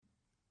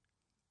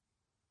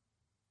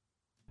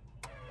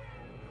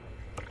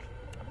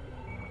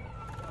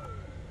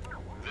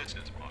This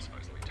is Moss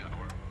Eisley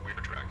Tower. We are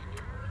tracking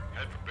you.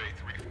 Head for Bay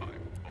 3-5. Over.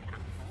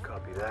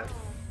 Copy that.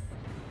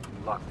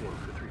 Locked in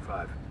for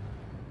 3-5.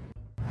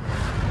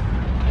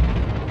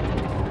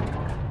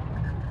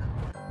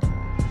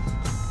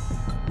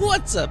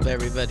 What's up,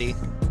 everybody?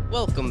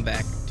 Welcome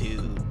back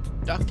to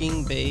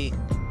Docking Bay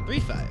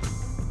 3-5.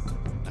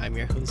 I'm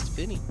your host,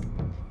 Vinny.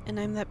 And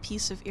I'm that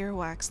piece of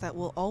earwax that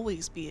will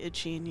always be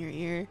itchy in your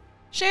ear,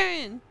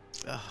 Sharon!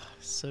 Oh,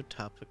 so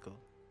topical.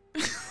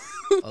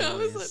 How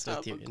Always is that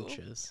with your topical?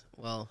 intros.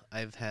 Well,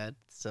 I've had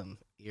some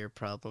ear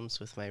problems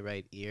with my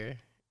right ear.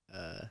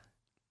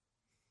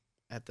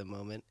 At the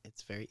moment,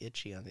 it's very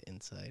itchy on the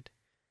inside.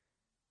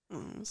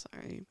 Oh, I'm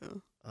sorry,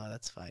 Bill. Oh,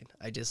 that's fine.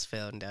 I just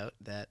found out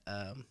that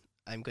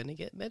I'm going to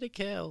get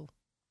Medi-Cal.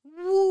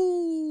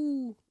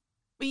 Woo!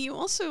 But you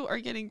also are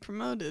getting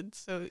promoted,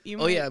 so you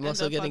Oh, might yeah, I'm end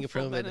also up getting on a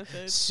full promoted.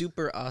 benefits.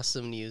 Super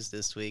awesome news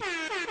this week.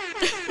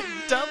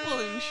 Double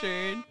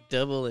insured.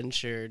 Double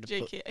insured.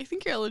 JK, I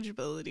think your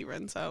eligibility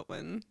runs out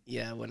when...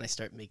 Yeah, when I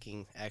start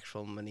making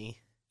actual money.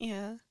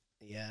 Yeah.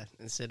 Yeah,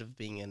 instead of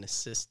being an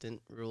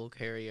assistant rural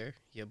carrier,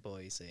 your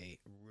boy's a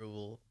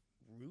rural,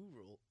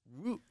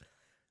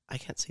 I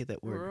can't say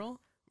that word.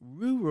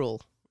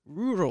 Rural?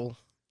 Rural.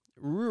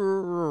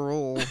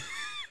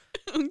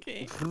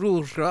 Okay.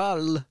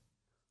 Rural.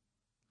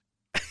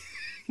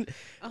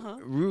 Uh-huh.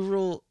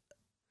 Rural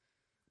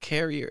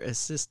carrier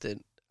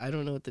assistant. I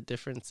don't know what the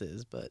difference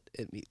is, but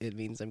it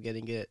means I'm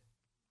getting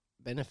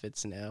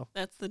benefits now.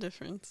 That's the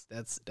difference.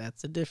 That's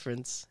the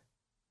difference.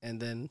 And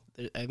then,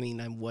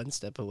 I'm one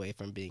step away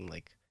from being,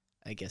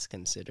 I guess,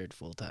 considered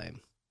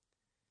full-time.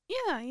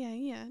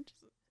 Yeah.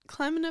 Just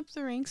climbing up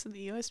the ranks of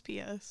the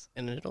USPS.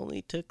 And it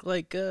only took,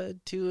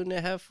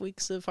 2.5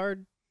 weeks of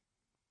hard,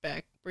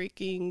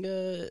 back-breaking,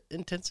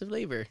 intensive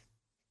labor.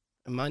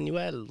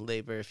 Manual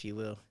labor, if you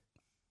will.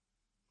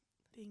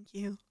 Thank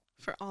you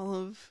for all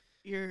of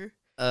your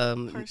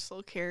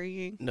parcel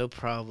carrying. No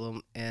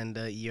problem. And,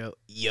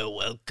 you're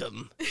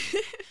welcome.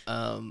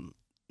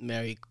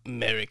 Merry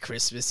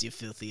Christmas, you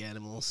filthy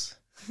animals.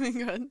 Oh my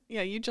god.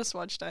 Yeah, you just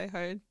watched Die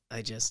Hard.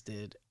 I just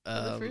did. For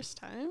the first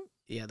time?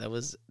 Yeah,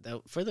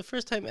 that for the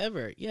first time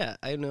ever. Yeah,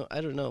 I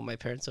don't know. My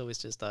parents always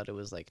just thought it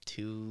was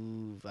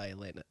too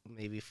violent,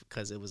 maybe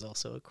because it was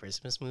also a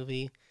Christmas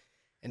movie,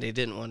 and they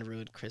didn't want to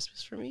ruin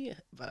Christmas for me.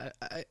 But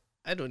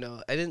I don't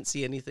know. I didn't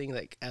see anything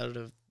out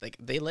of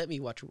they let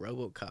me watch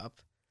RoboCop.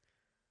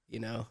 You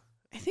know,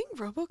 I think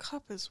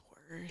RoboCop is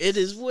worse. it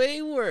is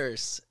way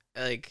worse.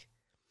 I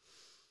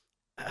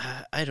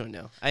don't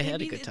know. I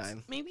had a good it's-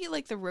 time. Maybe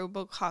the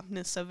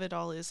RoboCopness of it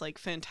all is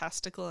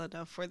fantastical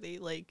enough where they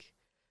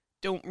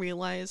don't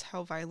realize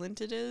how violent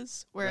it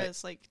is.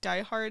 Whereas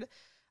Die Hard,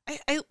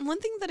 I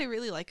one thing that I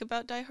really like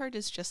about Die Hard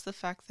is just the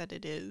fact that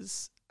it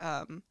is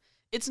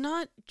it's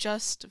not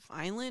just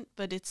violent,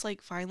 but it's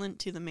violent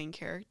to the main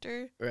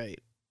character. Right.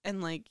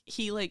 And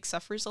he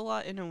suffers a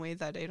lot in a way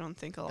that I don't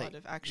think a lot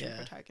of action yeah.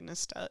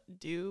 protagonists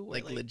do.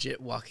 Where, Legit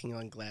walking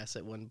on glass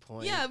at one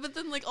point. yeah, but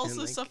then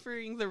also and,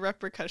 suffering the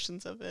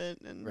repercussions of it.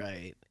 And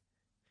Right.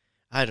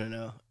 I don't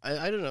know.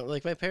 I don't know.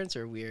 My parents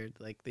are weird.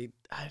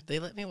 They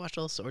let me watch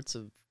all sorts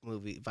of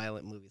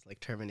violent movies, like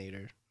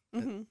Terminator.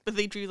 But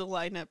they drew the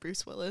line at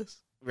Bruce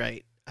Willis.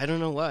 Right. I don't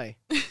know why.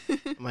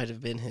 Might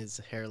have been his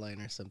hairline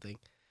or something.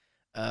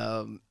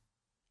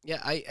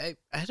 Yeah, I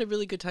had a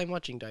really good time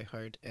watching Die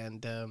Hard.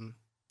 And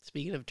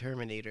speaking of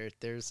Terminator,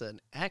 there's an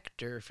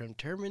actor from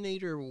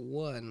Terminator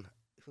 1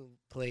 who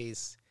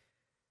plays...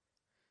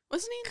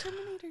 Wasn't he in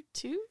Terminator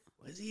 2?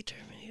 Was he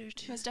Terminator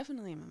 2? He was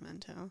definitely a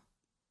Memento.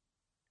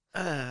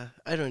 I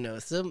don't know.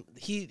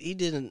 He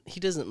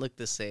doesn't look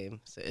the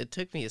same. So it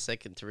took me a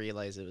second to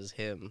realize it was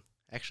him.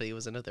 Actually, it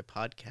was another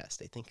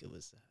podcast. I think it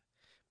was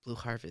Blue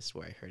Harvest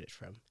where I heard it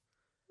from.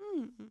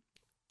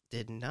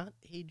 Did not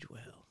age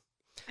well.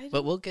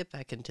 But we'll get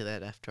back into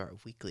that after our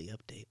weekly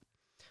update.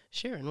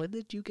 Sharon, what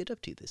did you get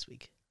up to this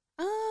week?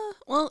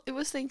 Well, it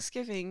was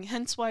Thanksgiving,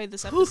 hence why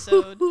this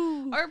episode...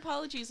 Our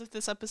apologies if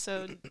this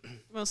episode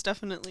most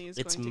definitely is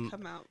going to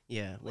come out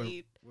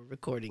late. We're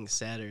recording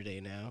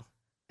Saturday now,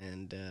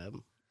 and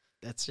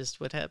that's just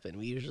what happened.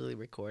 We usually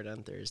record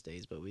on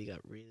Thursdays, but we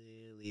got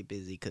really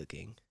busy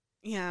cooking.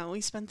 Yeah,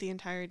 we spent the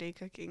entire day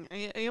cooking.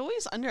 I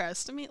always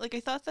underestimate, I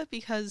thought that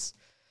because,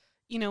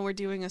 we're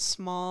doing a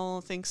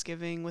small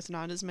Thanksgiving with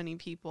not as many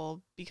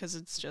people because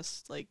it's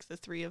just, the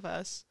three of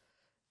us,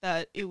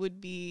 that it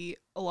would be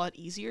a lot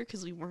easier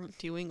because we weren't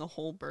doing a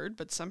whole bird,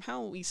 but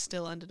somehow we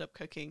still ended up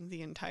cooking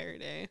the entire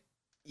day.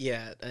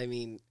 Yeah,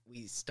 we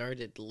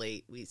started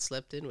late. We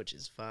slept in, which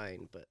is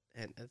fine,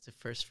 and that's a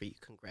first for you.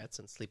 Congrats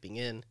on sleeping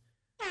in.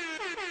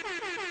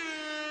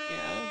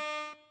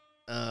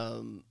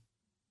 Yeah.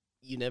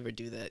 You never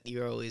do that.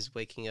 You're always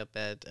waking up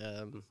at,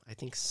 I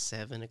think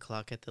 7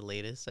 o'clock at the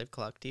latest. I've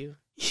clocked you.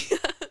 Yeah.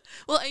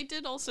 Well, I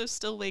did also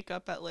still wake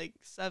up at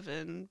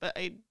 7, but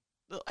I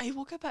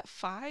woke up at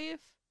 5,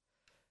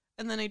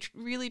 and then I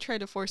really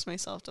tried to force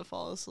myself to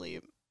fall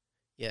asleep.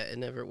 Yeah, it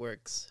never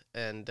works,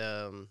 and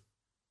I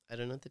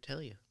don't know what to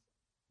tell you.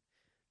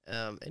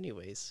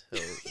 Anyways,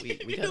 so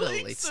we got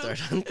a late start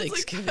on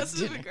Thanksgiving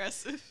passive dinner.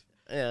 aggressive.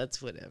 Yeah,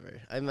 it's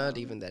whatever. I'm not Um,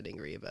 even that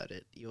angry about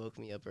it. You woke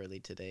me up early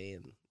today,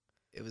 and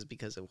it was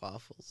because of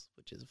waffles,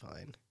 which is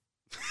fine.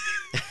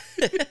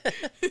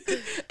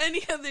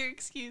 Any other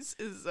excuse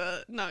is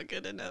not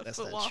good enough. That's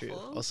but not true.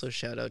 waffles. Also,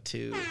 shout out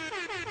to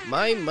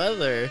my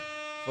mother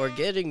for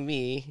getting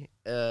me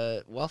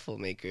a waffle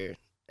maker,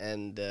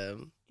 and Yes,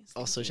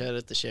 also thank you. shout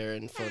out to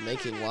Sharon for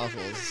making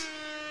waffles.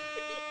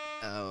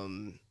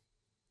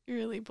 You're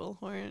really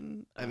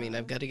bullhorn. I mean,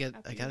 I've got to get,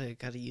 I happy.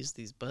 gotta use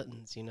these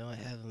buttons. You know, I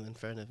have them in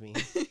front of me.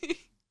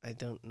 I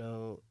don't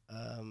know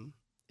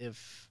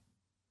if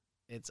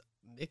it's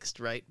mixed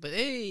right, but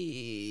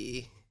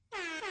hey,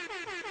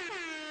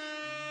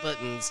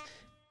 buttons.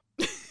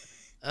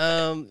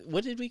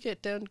 What did we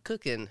get down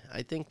cooking?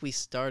 I think we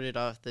started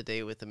off the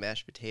day with the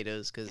mashed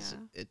potatoes because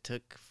Yeah. it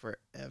took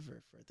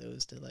forever for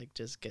those to like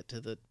just get to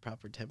the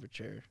proper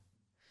temperature.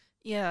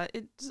 Yeah,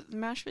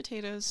 mashed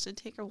potatoes did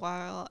take a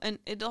while, and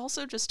it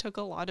also just took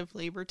a lot of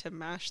labor to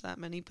mash that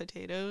many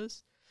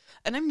potatoes.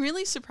 And I'm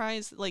really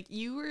surprised, like,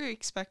 you were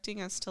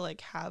expecting us to,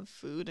 like, have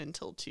food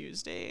until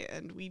Tuesday,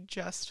 and we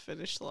just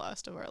finished the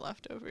last of our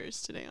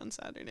leftovers today on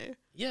Saturday.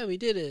 Yeah, we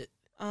did it.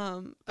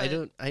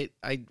 But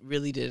I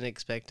really didn't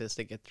expect us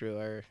to get through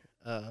our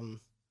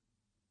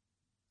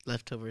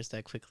leftovers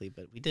that quickly,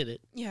 but we did it.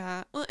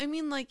 yeah, well, I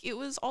mean, like, it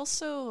was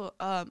also,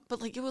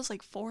 but, like, it was,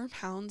 like, 4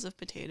 pounds of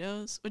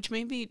potatoes, which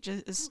maybe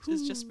is just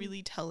Woohoo.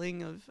 really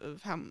telling of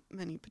how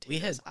many potatoes We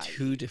had I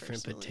two eat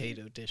different personally.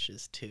 potato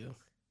dishes too.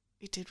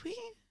 Did we?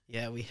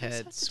 Yeah, we had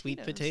had sweet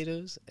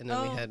potatoes? potatoes and then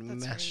Oh, we had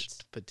that's mashed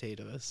right.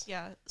 potatoes.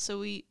 Yeah, so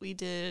we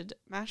did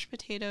mashed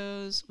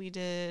potatoes, we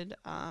did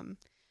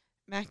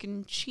mac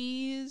and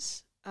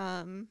cheese, We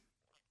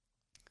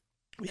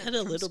Yeah, had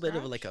a from little bit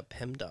of scratch? like a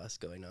PEMDAS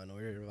going on,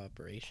 order of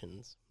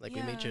operations. Like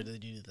we made sure Yeah. to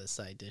do the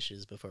side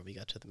dishes before we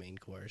got to the main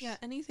course. yeah,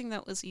 anything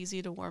that was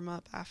easy to warm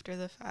up after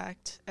the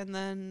fact. And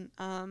then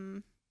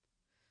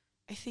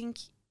I think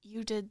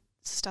you did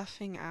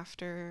stuffing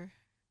after,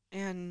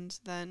 and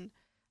then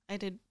I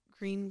did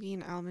green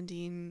bean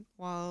almondine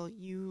while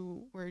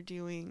you were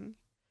doing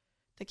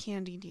the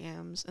candied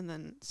yams and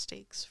then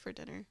steaks for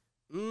dinner.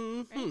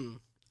 Mm-hmm.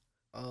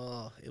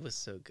 Oh, it was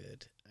so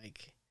good.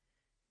 Like,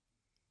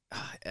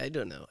 I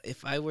don't know.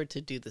 If I were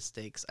to do the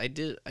steaks, I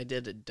did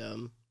a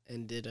dumb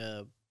and did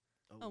a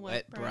A wet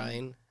wet brine.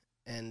 brine.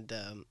 And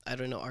I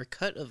don't know, our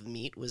cut of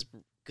meat was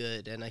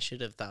good, and I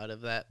should have thought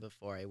of that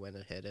before I went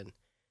ahead and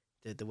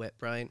did the wet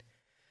brine.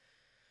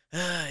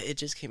 It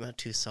just came out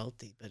too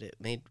salty, but it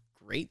made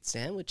great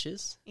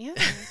sandwiches. Yeah.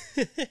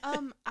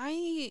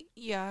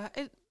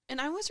 And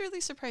I was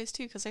really surprised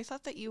too because I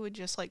thought that you would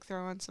just like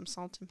throw on some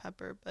salt and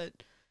pepper,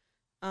 but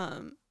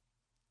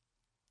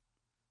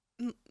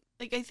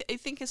like I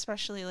think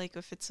especially like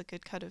if it's a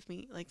good cut of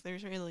meat, like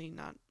there's really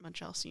not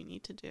much else you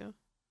need to do.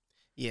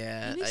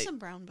 Yeah, Maybe some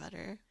brown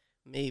butter.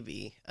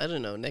 maybe. I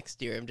don't know.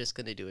 Next year, I'm just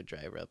going to do a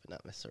dry rub and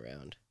not mess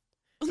around.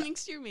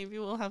 Next year maybe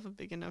we'll have a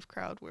big enough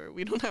crowd where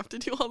we don't have to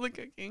do all the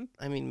cooking.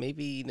 I mean,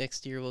 maybe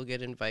next year we'll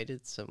get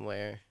invited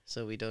somewhere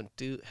so we don't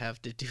have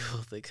to do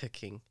all the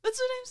cooking. That's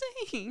what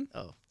I'm saying.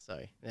 Oh,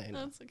 sorry. I know.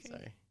 That's okay.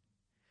 Sorry.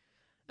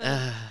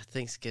 Uh,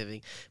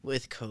 Thanksgiving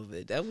with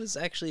COVID. That was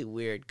actually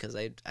weird because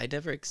I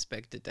never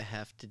expected to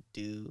have to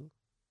do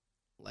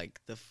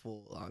like the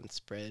full on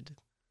spread,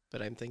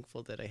 but I'm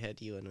thankful that I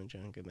had you and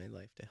Ojang in my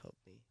life to help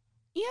me.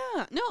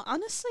 Yeah, no,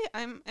 honestly,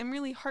 I'm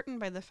really heartened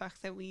by the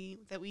fact that we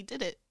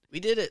did it. We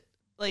did it.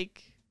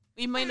 Like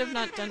we might have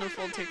not done a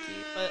full turkey,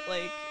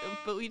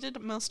 but we did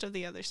most of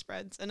the other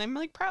spreads, and I'm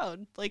like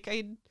proud. Like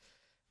I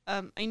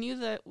knew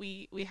that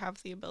we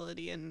have the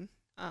ability, and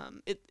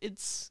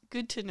it's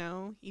good to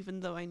know,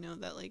 even though I know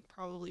that like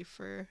probably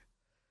for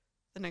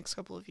the next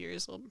couple of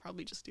years we'll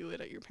probably just do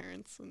it at your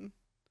parents and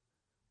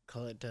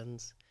Call it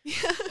Duns.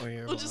 yeah, Or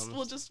your we'll just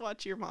mom's.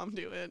 watch your mom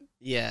do it.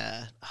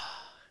 Yeah.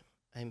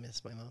 I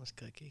miss my mom's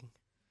cooking.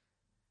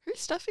 Her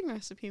stuffing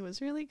recipe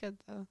was really good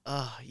though.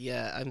 Oh,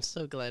 yeah. I'm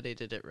so glad I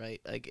did it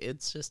right. Like,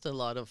 it's just a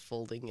lot of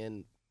folding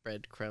in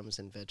breadcrumbs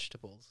and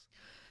vegetables.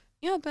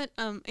 Yeah, but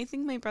I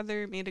think my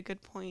brother made a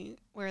good point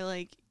where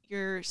like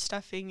your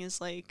stuffing is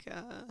like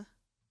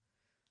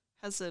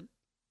has a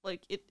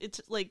like it's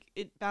like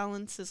it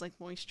balances like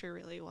moisture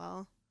really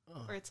well,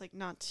 Oh, or it's like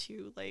not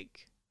too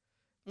like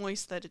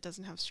moist that it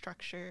doesn't have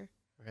structure,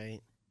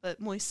 right. but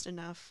moist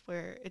enough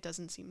where it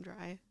doesn't seem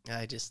dry.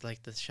 I just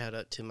like to shout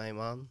out to my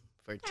mom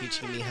for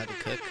teaching me how to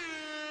cook.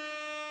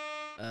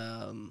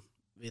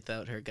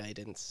 Without her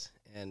guidance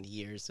and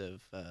years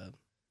of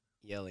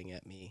yelling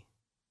at me,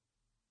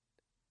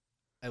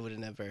 I would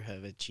never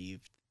have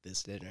achieved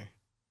this dinner.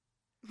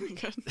 Oh my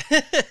god.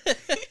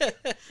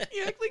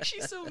 You act like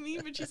she's so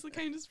mean, but she's the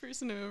kindest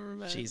person I've ever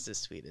met. She's the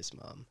sweetest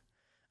mom.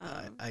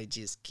 Um, I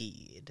just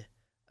kid.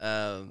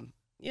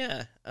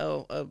 Yeah.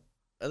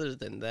 Other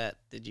than that,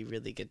 did you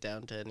really get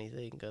down to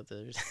anything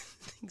other than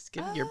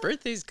Thanksgiving? Your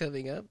birthday's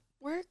coming up.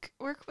 Work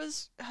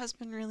has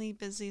been really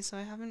busy, so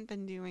I haven't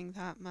been doing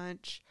that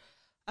much.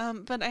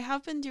 But I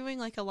have been doing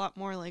like a lot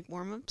more like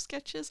warm up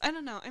sketches. I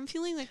don't know. I'm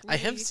feeling like I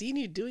have really- seen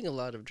you doing a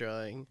lot of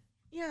drawing.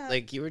 yeah.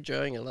 Like you were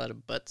drawing a lot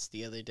of butts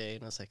the other day,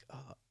 and I was like,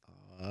 oh,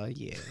 Oh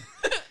yeah.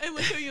 I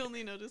like how you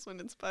only notice when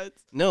it's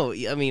butts. No,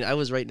 I mean I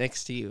was right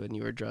next to you and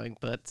you were drawing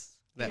butts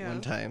that Yeah.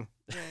 one time.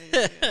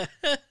 Yeah.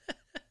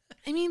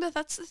 I mean, but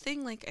that's the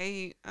thing. Like,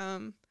 I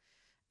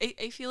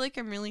feel like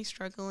I'm really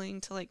struggling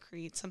to like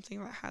create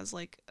something that has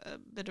like a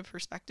bit of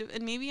perspective,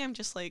 and maybe I'm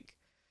just like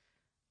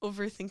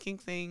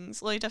overthinking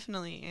things. Well, I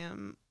definitely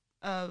am,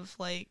 of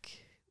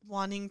like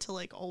wanting to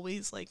like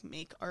always like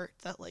make art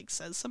that like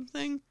says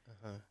something.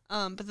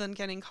 But then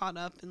getting caught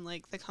up in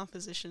like the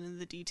composition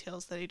and the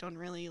details that I don't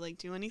really like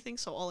do anything.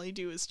 So all I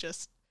do is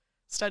just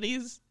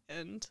studies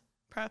and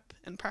prep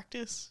and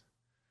practice.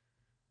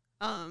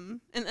 And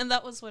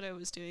that was what I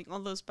was doing. All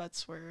those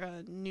butts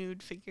were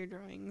nude figure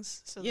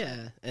drawings. So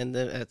Yeah, and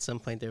then at some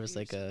point there was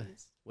like a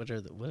figures. what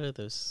are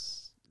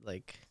those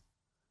like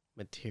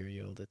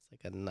material that's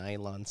like a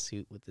nylon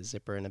suit with a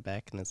zipper in the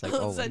back and it's like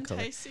all one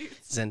color. Zentai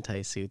suits.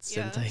 Zentai suits,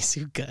 Yeah. Zentai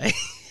suit guy.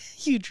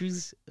 You drew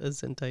a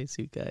Zentai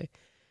suit guy.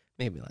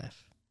 Made me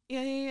laugh.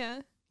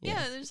 Yeah.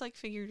 Yeah. There's like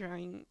figure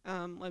drawing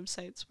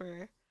websites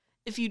where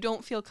if you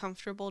don't feel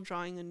comfortable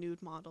drawing a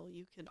nude model,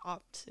 you could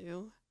opt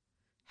to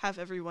have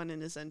everyone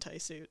in a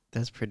Zentai suit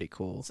That's pretty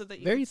cool. so that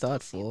you Very can still see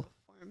thoughtful.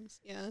 the forms.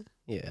 Yeah.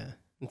 Yeah.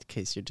 In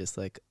case you're just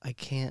like, I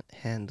can't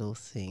handle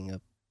seeing a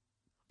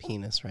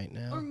penis right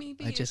now. Or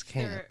maybe I just if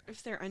can't.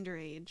 they're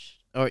underage.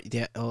 Or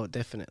yeah, oh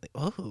definitely.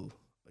 Oh,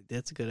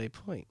 that's a good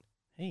point.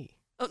 Hey.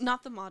 Oh,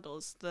 not the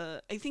models. I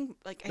think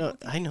like No, don't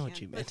think I you know what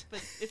can, you meant.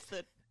 But if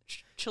the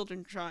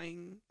children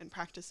drawing and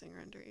practicing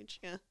are underage,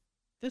 yeah.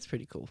 That's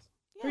pretty cool.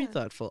 Very Yeah.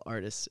 thoughtful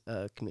artist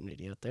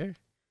community out there.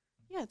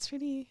 Yeah, it's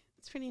pretty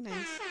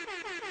nice.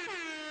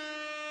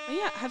 But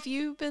yeah, have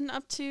you been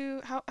up to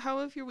how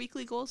have your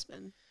weekly goals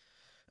been?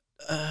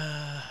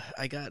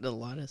 I got a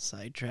lot of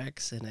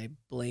sidetracks, and I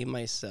blame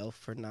myself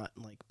for not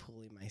like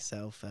pulling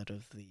myself out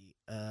of the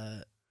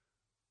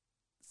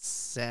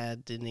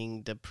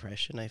saddening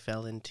depression I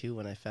fell into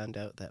when I found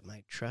out that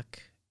my truck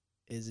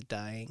is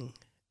dying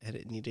and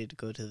it needed to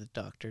go to the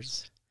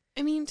doctors.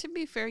 I mean, to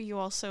be fair, you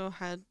also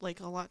had like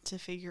a lot to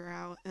figure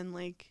out, and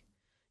like,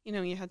 you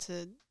know, you had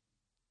to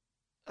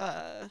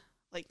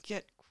like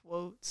get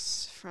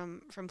quotes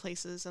from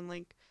places and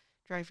like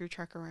drive your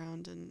truck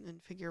around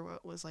and figure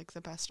what was like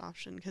the best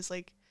option, because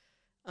like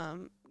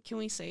can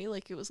we say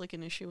like it was like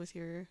an issue with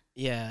your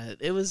Yeah,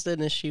 it was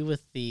an issue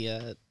with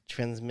the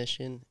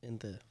transmission in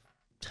the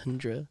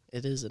Tundra.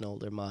 It is an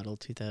older model,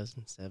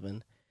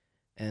 2007,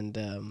 and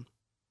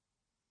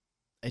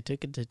I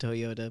took it to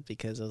Toyota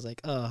because I was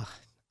like, oh,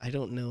 I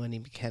don't know any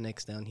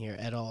mechanics down here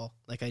at all.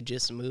 Like, I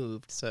just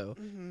moved, so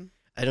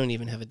I don't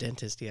even have a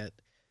dentist yet.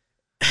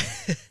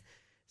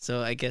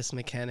 So I guess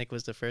mechanic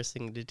was the first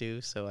thing to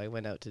do. So I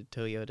went out to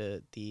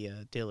Toyota, the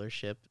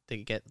dealership, to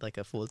get like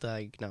a full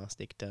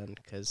diagnostic done,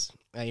 because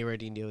I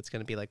already knew it's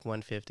going to be like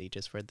 $150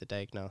 just for the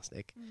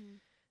diagnostic.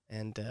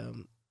 And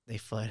they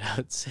flat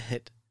out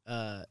said,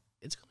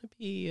 it's going to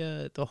be,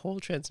 the whole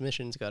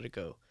transmission's got to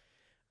go.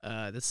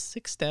 That's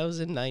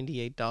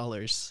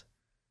 $6,098.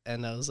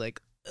 And I was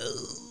like,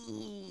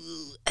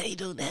 oh, I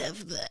don't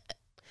have that.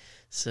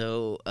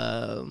 So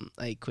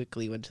I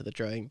quickly went to the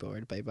drawing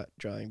board. By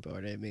drawing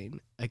board, I mean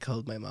I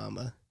called my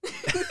mama.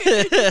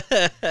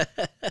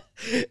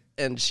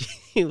 And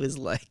she was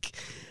like,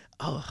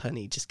 oh,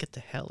 honey, just get the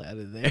hell out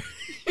of there.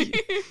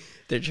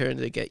 They're trying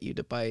to get you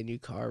to buy a new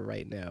car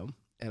right now.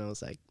 And I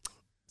was like,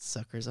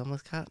 suckers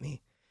almost caught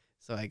me.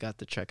 So I got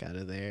the truck out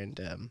of there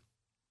and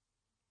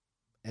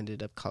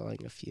ended up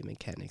calling a few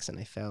mechanics. And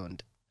I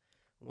found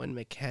one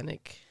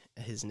mechanic.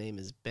 His name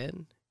is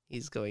Ben.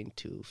 He's going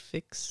to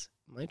fix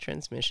my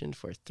transmission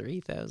for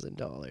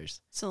 $3,000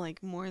 so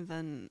like more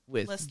than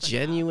with less than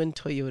genuine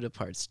Toyota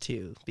parts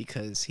too,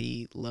 because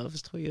he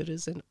loves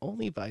Toyotas and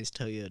only buys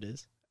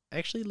Toyotas. I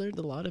actually learned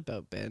a lot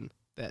about Ben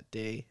that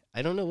day.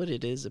 I don't know what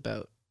it is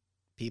about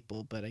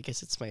people, but I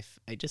guess it's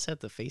I just have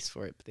the face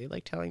for it. But they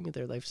like telling me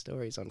their life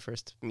stories on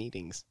first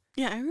meetings.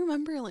 Yeah, I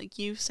remember like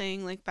you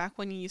saying like back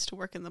when you used to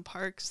work in the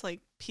parks, like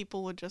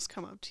people would just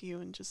come up to you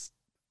and just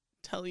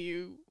tell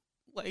you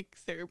like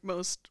their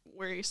most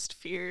worst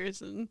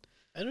fears. And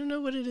I don't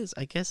know what it is.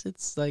 I guess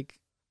it's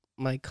like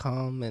my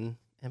calm and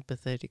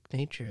empathetic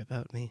nature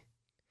about me.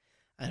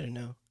 I don't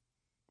know.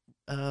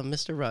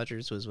 Mr.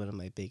 Rogers was one of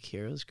my big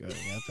heroes growing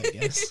up, I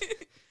guess.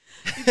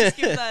 you just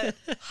give that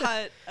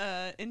hot,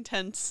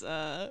 intense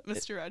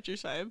Mr.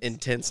 Rogers vibes.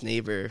 Intense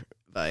neighbor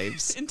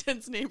vibes.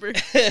 Intense neighbor.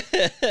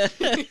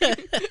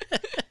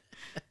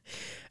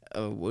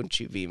 Oh, won't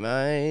you be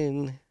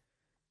mine?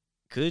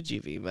 Could you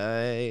be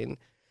mine?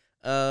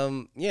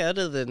 Yeah,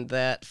 other than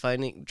that,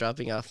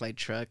 dropping off my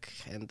truck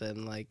and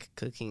then like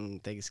cooking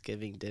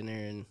Thanksgiving dinner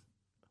and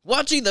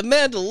watching The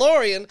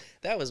Mandalorian,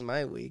 that was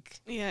my week.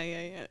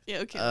 Yeah.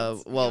 Okay.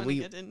 Well, we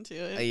get into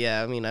it.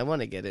 Yeah, I mean, I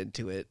want to get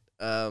into it.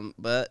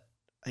 But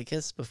I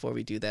guess before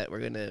we do that, we're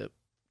going to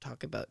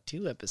talk about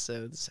 2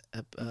 episodes,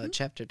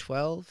 Chapter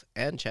 12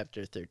 and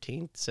Chapter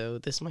 13. So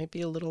this might be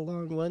a little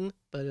long one,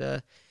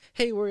 but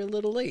hey, we're a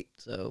little late,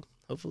 so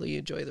hopefully you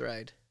enjoy the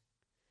ride.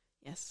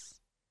 Yes.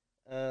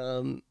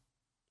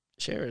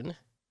 Sharon,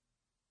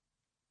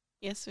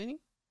 Yes, sweetie.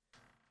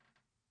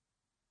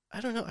 I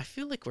don't know. I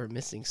feel like we're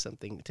missing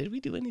something. Did we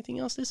do anything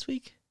else this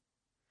week?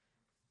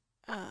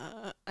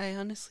 I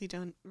honestly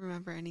don't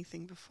remember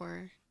anything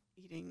before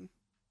eating.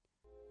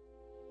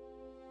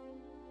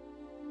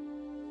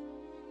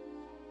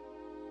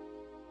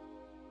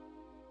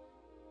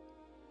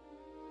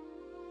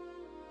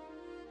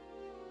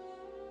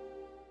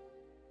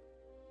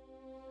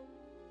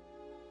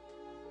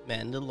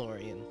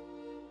 Mandalorian,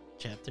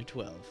 Chapter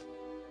 12.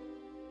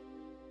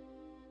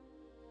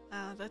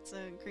 That's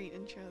a great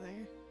intro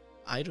there.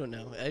 I don't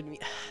know. I mean,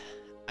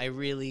 I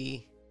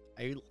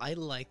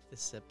like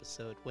this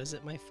episode. Was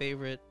it my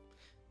favorite?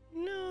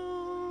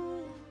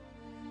 No.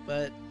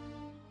 But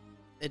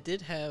it did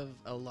have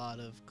a lot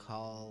of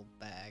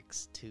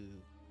callbacks to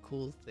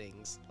cool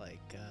things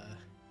like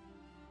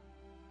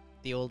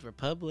the Old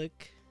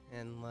Republic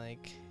and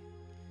like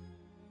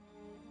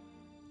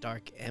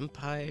Dark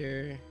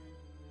Empire.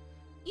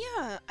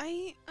 Yeah,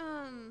 I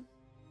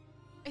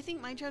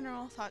think my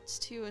general thoughts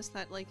too is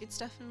that like it's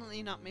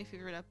definitely not my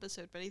favorite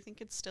episode, but I think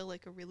it's still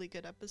like a really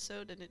good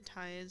episode, and it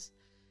ties,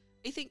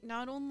 I think,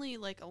 not only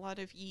like a lot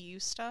of EU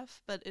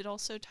stuff, but it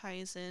also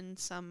ties in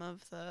some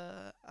of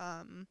the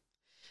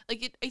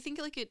like it. I think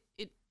like it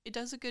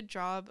does a good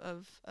job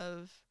of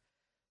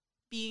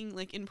being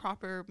like in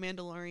proper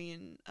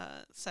Mandalorian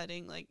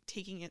setting, like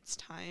taking its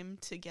time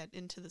to get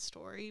into the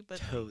story, but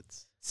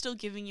Totes. still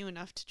giving you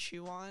enough to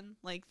chew on.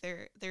 Like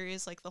there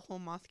is like the whole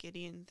Moff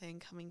Gideon thing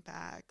coming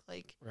back.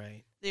 Like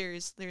Right.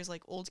 there's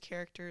like old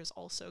characters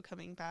also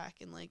coming back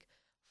and like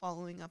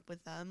following up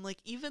with them. Like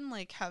even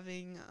like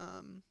having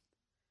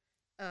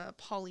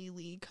Polly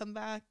Lee come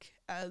back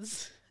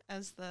as the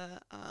as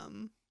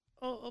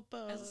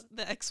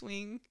the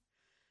X-Wing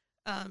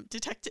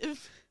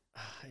detective.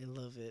 I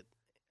love it.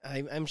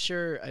 I'm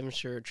sure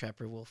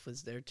Trapper Wolf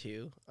was there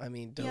too. I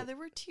mean, Yeah, there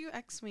were two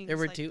X-Wings. there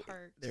were like, two.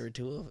 parked. There were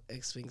two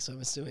X-wings. So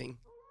I'm assuming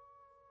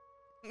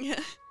Yeah.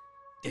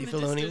 In Dave the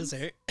Filoni was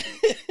distance.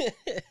 there.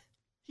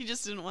 He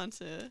just didn't want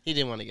to. He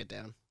didn't want to get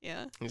down.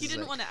 Yeah. He's He just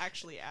didn't like- want to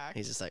actually act.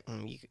 He's just like,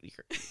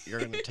 you're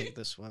gonna take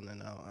this one,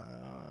 and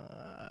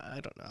I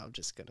don't know. I'm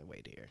just gonna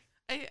wait here.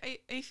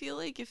 I feel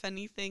like if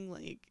anything,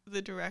 like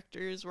the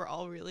directors were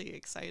all really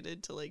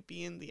excited to like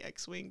be in the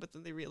X-wing, but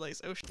then they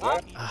realized, oh shit, we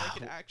need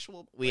like an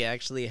actual. We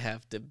actually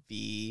have to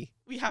be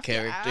We have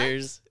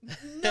characters. To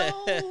act.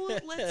 No,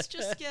 let's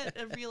just get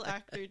a real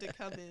actor to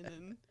come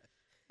in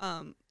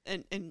and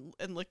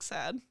look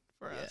sad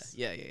for us.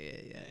 Yeah.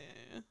 Yeah.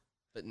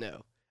 But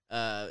no,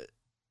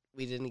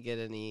 we didn't get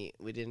any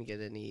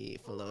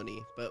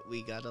Filoni, but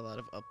we got a lot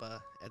of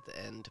Uppa at the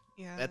end.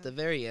 Yeah. At the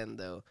very end,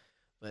 though.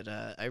 But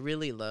I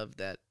really love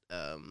that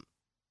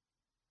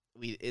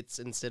it's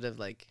instead of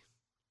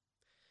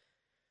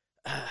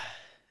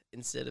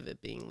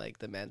it being like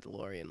the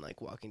Mandalorian like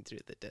walking through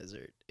the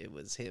desert, it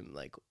was him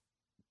like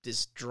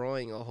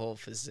destroying a whole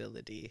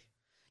facility.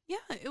 Yeah,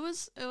 it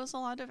was a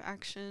lot of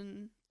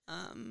action.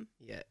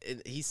 Yeah,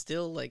 he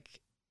still like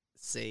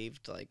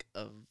saved like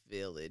a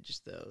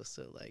village though,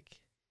 so like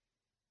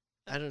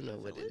I don't know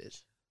what it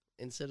is.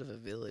 Instead of a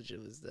village,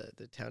 it was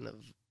the town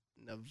of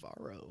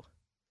Navarro.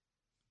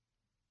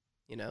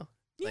 You know?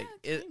 Yeah, Like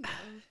it kind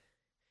of.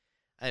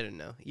 I don't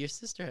know. Your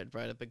sister had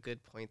brought up a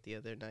good point the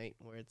other night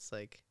where it's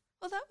like,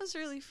 Well, that was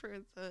really for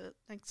the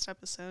next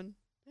episode.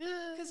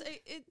 yeah, Because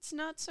it's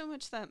not so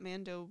much that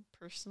Mando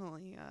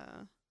personally,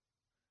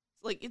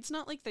 like, it's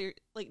not like they're,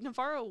 like,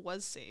 Navarro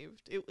was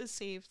saved. It was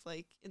saved,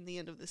 like, in the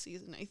end of the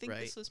season. I think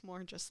Right. this was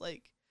more just,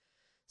 like,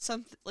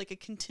 something, like, a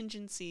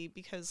contingency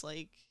because,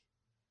 like,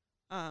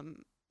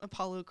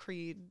 Apollo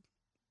Creed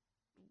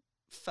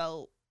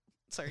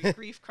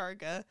Grief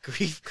Karga.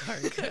 Grief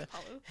Karga.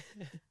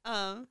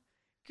 Apollo.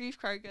 Grief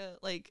Karga,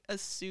 like,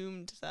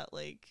 assumed that,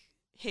 like,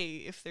 hey,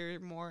 if they're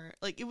more,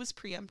 like, it was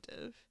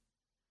preemptive.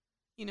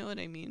 You know what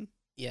I mean?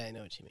 Yeah, I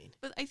know what you mean.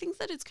 But I think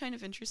that it's kind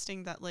of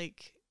interesting that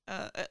like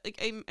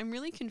I'm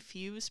really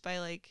confused by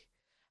like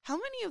how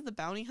many of the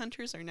bounty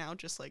hunters are now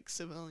just like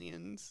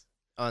civilians.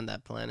 On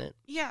that planet.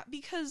 Yeah,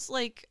 because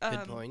like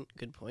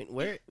Good point.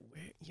 Where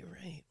you're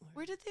right.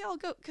 where did they all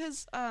go?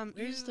 Because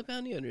Where's the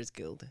Bounty Hunters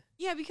Guild?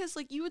 yeah, because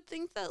like you would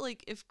think that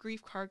like if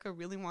Grief Karga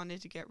really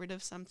wanted to get rid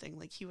of something,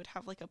 like he would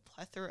have like a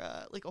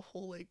plethora, like a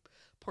whole like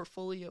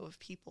portfolio of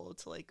people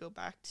to like go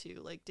back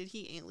to. Like, did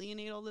he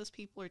alienate all those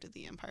people, or did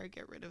the Empire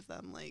get rid of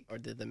them? Like, Or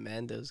did the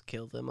Mandos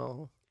kill them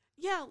all?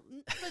 yeah,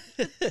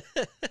 but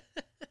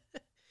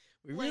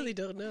We really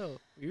don't know.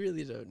 We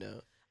really don't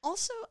know.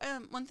 also,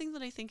 one thing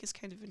that I think is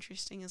kind of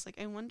interesting is like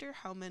I wonder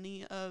how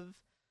many of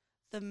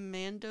the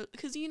Mando,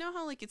 because you know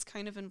how like it's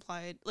kind of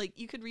implied, like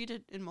you could read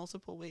it in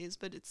multiple ways,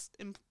 but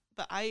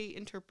but I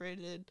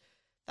interpreted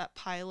that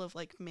pile of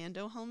like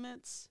Mando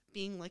helmets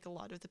being like a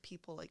lot of the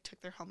people like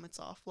took their helmets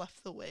off,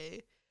 left the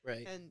way,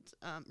 Right. and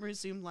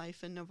resumed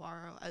life in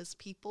Navarro as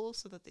people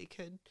so that they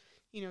could,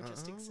 you know,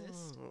 just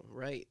exist. Oh,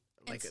 right.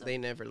 And Like so- they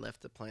never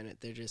left the planet.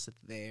 They're just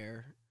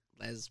there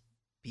as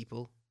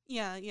people.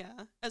 Yeah,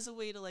 as a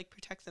way to like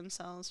protect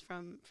themselves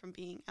from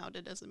being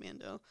outed as a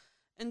Mando,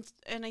 and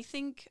I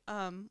think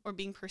or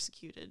being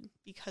persecuted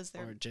because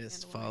they're Or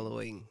just Mandalorian.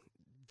 following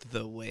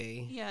the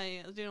way. Yeah,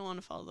 they don't want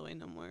to follow the way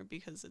no more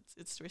because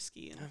it's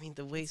risky. And I mean,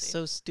 the way's unsafe.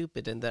 so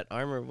stupid, and that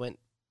armor went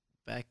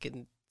back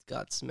and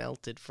got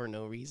smelted for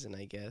no reason,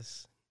 I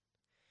guess.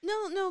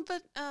 No,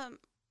 but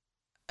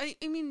I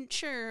mean,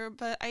 sure,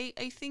 but I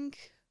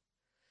think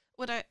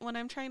what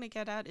I'm trying to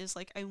get at is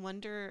like I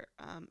wonder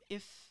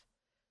if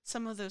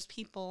some of those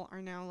people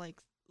are now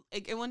like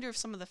I wonder if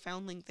some of the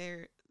foundling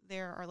there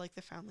are like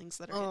the foundlings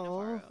that are in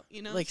Navarro,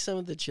 you know? Like some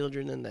of the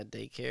children in that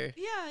daycare.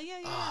 Yeah.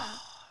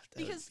 Oh, that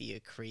Because- would be a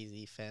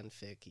crazy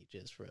fanfic you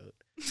just wrote.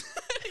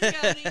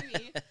 Yeah,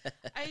 maybe.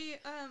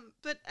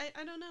 But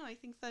I don't know. I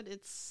think that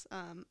it's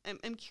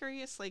I'm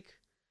curious like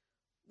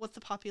what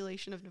the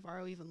population of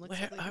Navarro even looks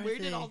Where like. Like, are where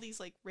did they? all these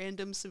like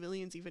random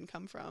civilians even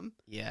come from?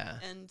 Yeah.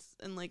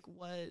 And like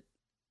what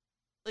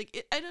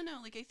like I don't know.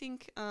 Like I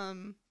think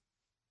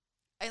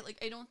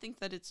I don't think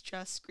that it's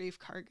just Grave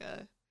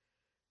Karga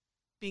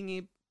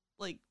being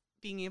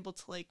able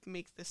to like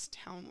make this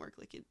town work.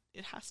 Like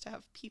it has to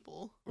have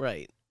people.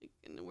 Right. Like,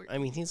 and work. I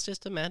mean, he's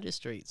just a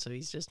magistrate, so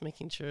he's just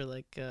making sure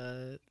like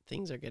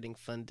things are getting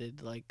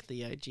funded, like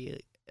the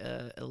IG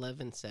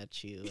 11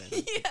 statue and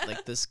Yeah.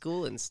 like the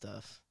school and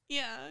stuff.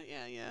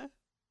 Yeah.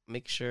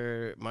 Make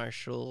sure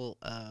Marshall,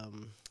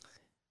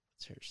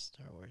 what's her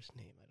Star Wars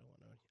name?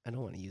 I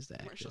don't want to use the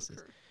Marshall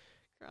actresses.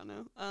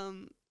 Carano.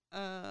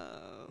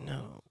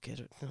 No, get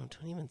it. No,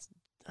 don't even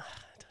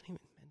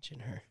mention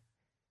her.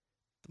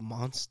 The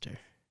monster,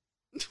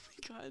 Oh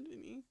my god,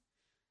 Vinny.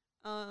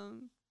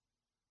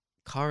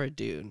 Cara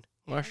Dune,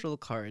 Yeah. Marshall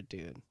Cara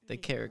Dune, There the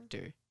you go.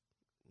 character,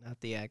 not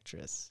the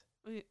actress.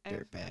 I have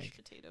Dirtbag. mashed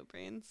potato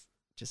brains.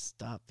 Just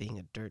stop being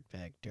a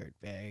dirtbag.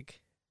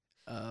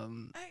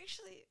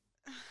 Actually,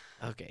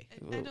 Okay.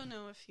 I don't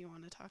know if you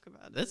want to talk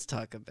about Let's it.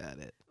 talk about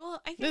it.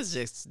 Well, I Let's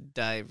guess just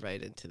dive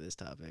right into this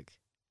topic.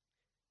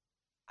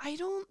 I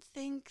don't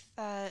think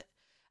that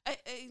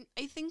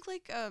I think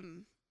like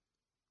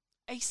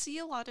I see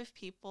a lot of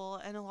people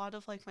and a lot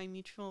of like my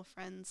mutual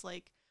friends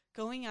like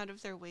going out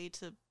of their way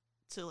to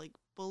like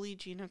bully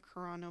Gina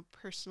Carano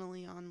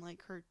personally on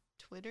like her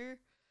Twitter.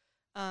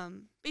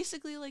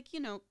 Basically like, you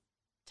know,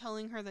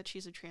 telling her that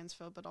she's a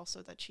transphobe but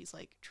also that she's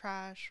like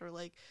trash or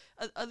like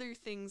other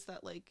things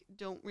that like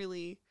don't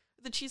really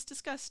that she's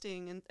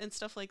disgusting and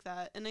stuff like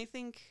that. And I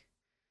think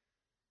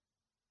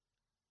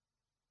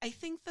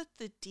that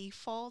the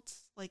default,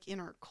 like in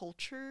our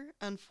culture,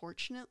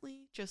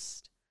 unfortunately,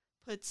 just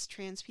puts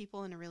trans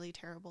people in a really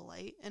terrible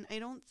light. And I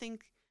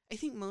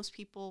think most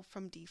people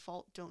from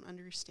default don't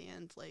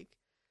understand like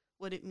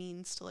what it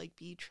means to like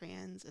be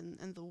trans and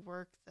the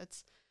work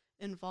that's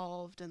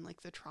involved and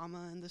like the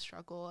trauma and the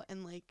struggle.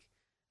 And like,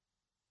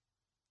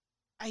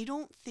 I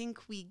don't think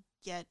we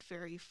get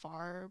very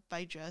far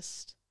by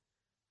just,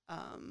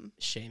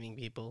 Shaming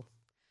people.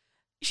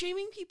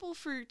 shaming people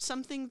for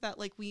something that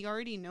like we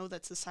already know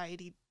that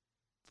society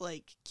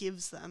like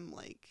gives them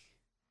like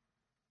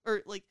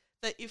or like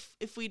that if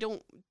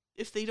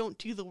they don't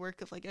do the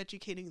work of like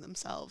educating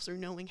themselves or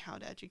knowing how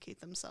to educate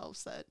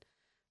themselves that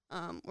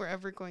we're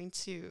ever going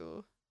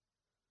to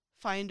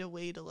find a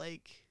way to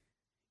like,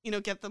 you know,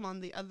 get them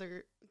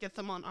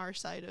on our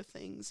side of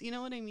things, you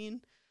know what I mean?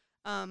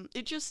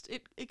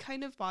 It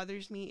kind of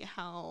bothers me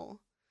how,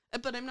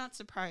 but I'm not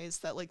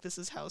surprised that like this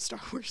is how Star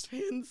Wars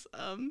fans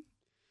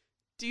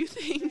do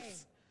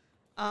things.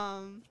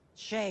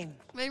 Shame.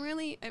 But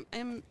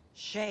I'm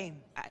Shame.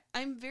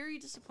 I'm very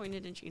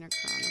disappointed in Gina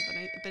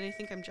Carano, but I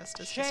think I'm just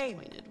as Shame.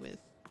 disappointed with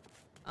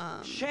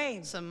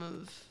Shame. some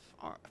of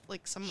the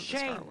Star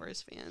Shame.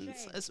 Wars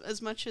fans. Shame.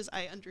 As much as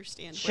I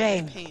understand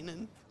Shame. where their pain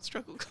and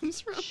struggle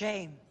comes from.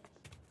 Shame.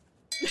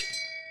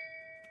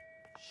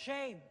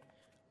 Shame.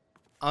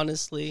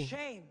 Honestly,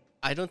 Shame.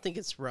 I don't think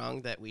it's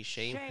wrong that we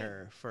shame Shame.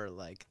 her for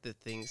like the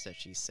things that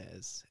she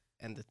says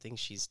and the things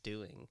she's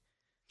doing.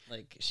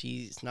 Like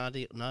she's not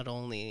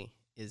only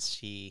is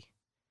she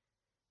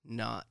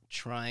not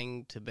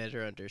trying to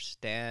better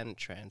understand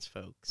trans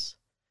folks,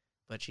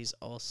 but she's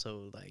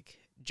also like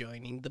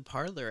joining the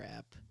Parler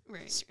app,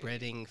 Right.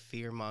 spreading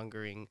fear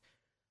mongering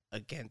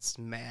against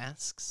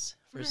masks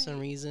for some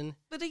Right. reason.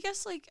 But I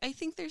guess like I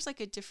think there's like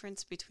a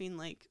difference between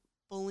like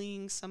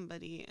bullying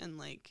somebody and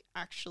like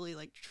actually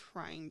like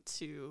trying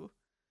to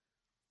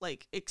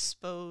like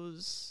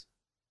expose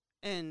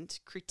and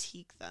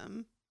critique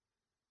them.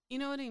 You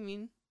know what I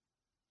mean?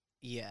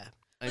 Yeah.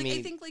 Like, I mean,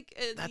 I think like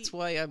that's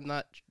why I'm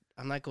not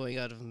going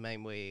out of my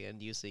way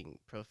and using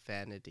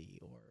profanity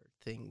or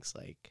things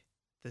like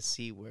the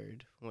C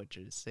word, which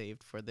is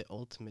saved for the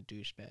ultimate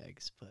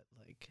douchebags. But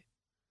like,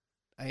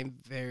 I'm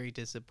very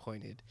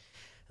disappointed.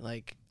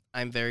 Like,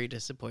 I'm very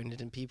disappointed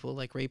in people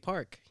like Ray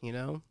Park. You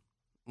know,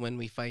 when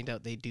we find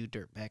out they do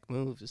dirtbag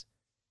moves.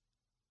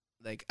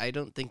 Like, I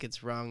don't think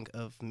it's wrong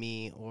of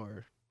me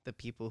or the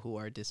people who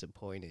are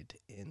disappointed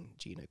in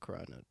Gina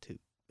Carano to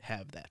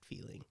have that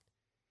feeling.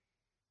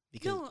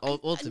 Because No, I-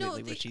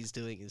 ultimately no, what she's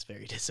doing is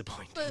very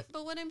disappointing.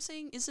 But what I'm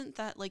saying isn't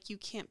that like you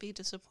can't be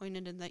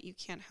disappointed and that you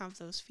can't have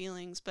those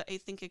feelings, but I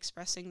think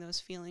expressing those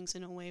feelings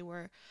in a way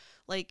where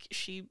like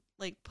she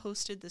like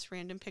posted this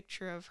random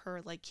picture of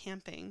her like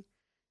camping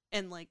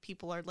and like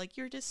people are like,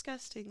 you're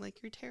disgusting,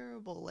 like you're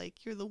terrible,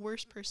 like you're the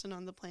worst person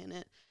on the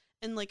planet.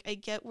 And like I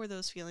get where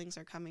those feelings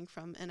are coming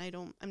from, and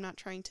I'm not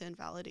trying to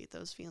invalidate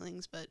those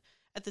feelings, but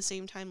at the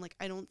same time, like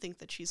I don't think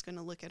that she's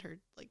gonna look at her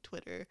like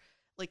Twitter,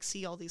 like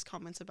see all these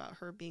comments about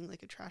her being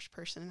like a trash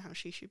person and how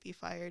she should be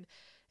fired,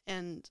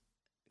 and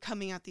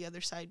coming out the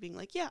other side being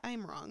like, yeah,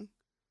 I'm wrong.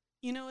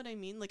 You know what I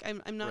mean? Like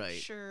I'm not Right.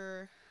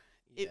 sure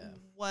Yeah.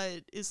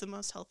 what is the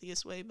most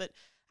healthiest way, but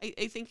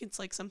I think it's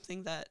like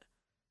something that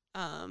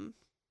I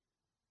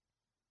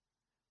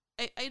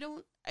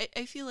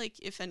feel like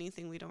if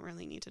anything we don't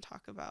really need to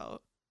talk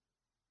about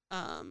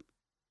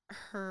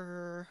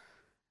her,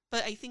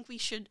 but I think we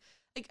should,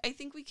 like I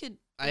think we could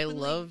I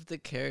openly- love the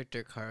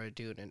character Cara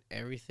Dune and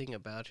everything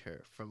about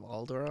her from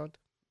Alderaan.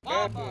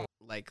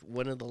 Like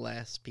one of the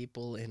last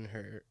people in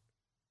her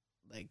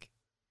like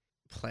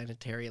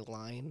planetary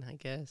line, I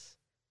guess.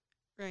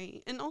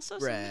 right, and also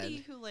somebody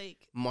Rad. who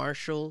like,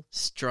 Marshall,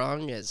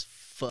 strong as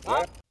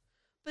fuck.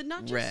 but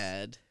not just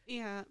Rad.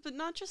 yeah, but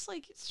not just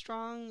like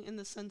strong in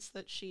the sense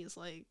that she's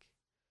like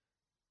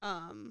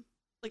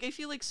I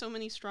feel like so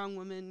many strong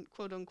women,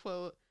 quote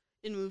unquote,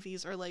 in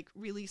movies are like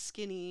really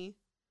skinny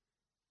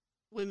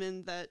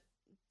women that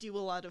do a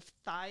lot of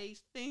thigh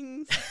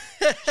things.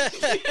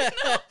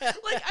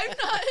 Like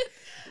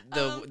I'm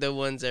not The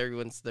ones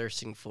everyone's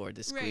thirsting for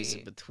to squeeze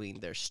Right. it between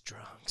their strong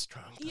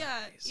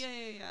yeah, thighs.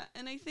 yeah.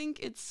 And I think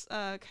it's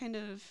kind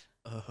of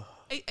Oh.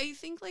 I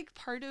think like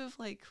part of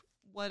like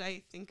what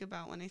I think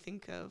about when I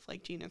think of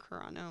like Gina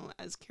Carano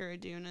as Cara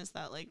Dune is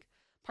that like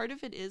part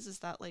of it is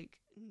that like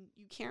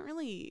you can't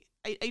really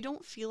I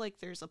don't feel like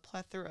there's a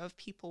plethora of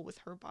people with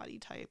her body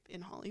type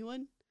in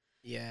Hollywood.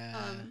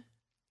 Yeah.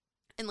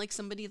 And like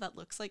somebody that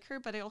looks like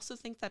her, but I also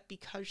think that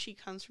because she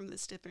comes from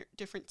this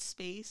different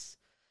space,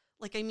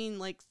 like I mean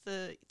like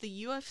the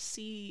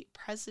UFC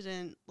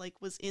president like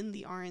was in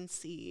the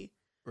RNC.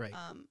 right.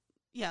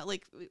 Yeah,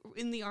 like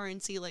in the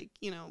RNC, like,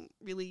 you know,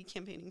 really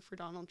campaigning for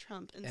Donald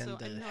Trump. And so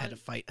I'm not, had a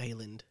fight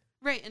island.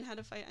 right, and had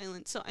a fight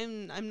island. So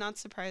I'm not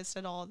surprised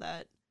at all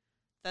that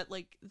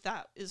like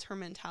that is her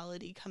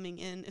mentality coming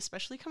in,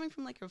 especially coming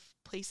from like a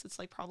place that's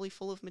like probably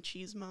full of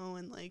machismo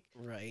and like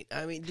Right.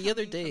 I mean, the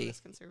other coming from day, this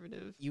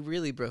conservative. you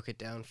really broke it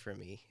down for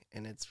me,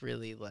 and it's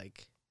really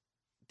like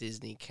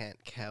Disney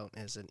can't count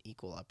as an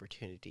equal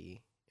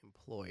opportunity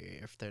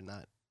employer if they're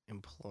not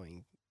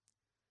employing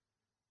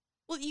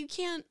Well, you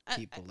can't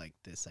people like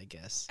this, I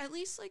guess. at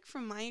least like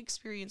from my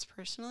experience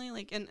personally,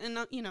 like and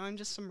not, you know, I'm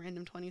just some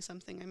random 20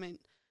 something. I might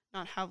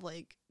not have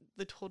like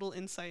the total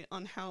insight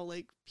on how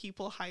like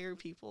people hire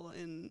people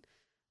in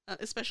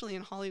especially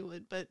in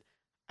Hollywood, but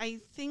I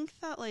think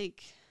that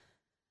like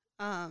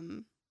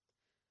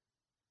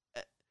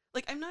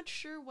I'm not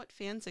sure what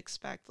fans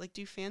expect. Like,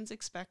 do fans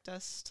expect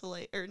us to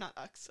like, or not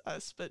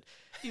us, but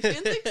do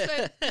fans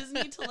expect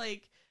Disney to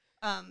like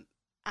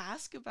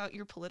ask about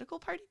your political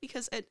party?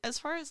 Because as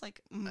far as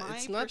like my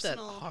It's not that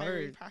personal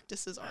hiring hard.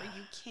 practices are,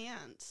 you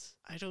can't,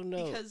 I don't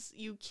know. because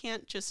you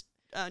can't just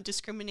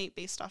discriminate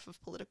based off of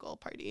political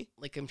party.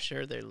 Like, I'm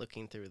sure they're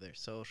looking through their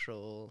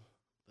social,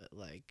 but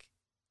like,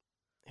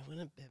 it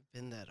wouldn't have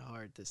been that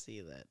hard to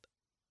see that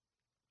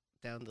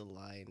down the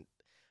line.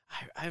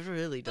 I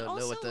really But don't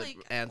know what also, the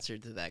like- answer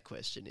to that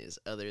question is,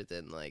 other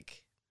than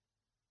like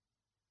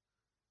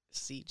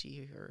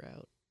CG her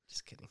out.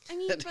 Just kidding. I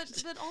mean,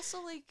 but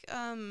also like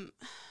how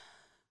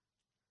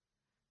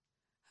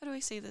do I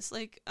say this?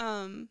 Like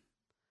I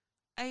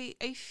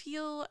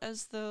feel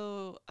as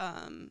though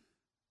I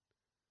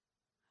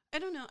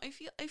don't know. I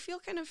feel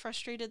kind of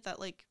frustrated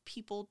that like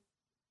people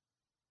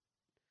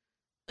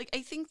like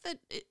I think that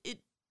it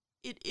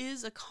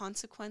is a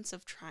consequence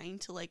of trying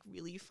to like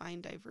really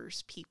find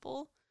diverse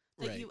people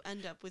that Right. you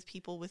end up with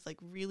people with like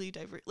really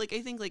diverse, like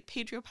I think like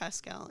Pedro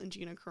Pascal and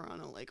Gina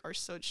Carano like are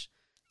such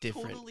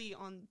Different. totally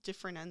on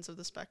different ends of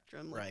the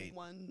spectrum. Like Right.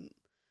 one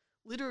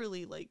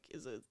literally like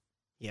is a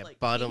Yeah, like, came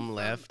bottom from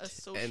left. a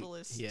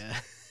socialist. And, yeah.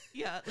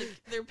 yeah,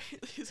 like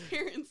his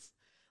parents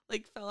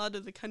like fell out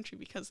of the country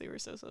because they were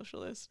so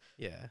socialist.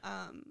 Yeah.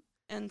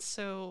 And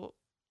so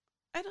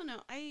I don't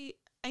know. I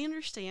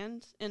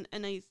understand and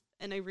I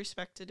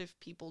respect it if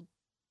people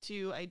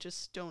do. I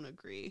just don't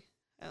agree.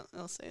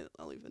 I'll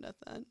leave it at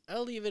that.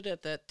 I'll leave it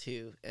at that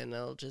too, and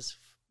I'll just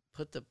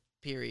put the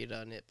period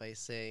on it by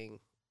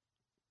saying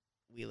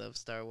we love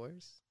Star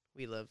Wars.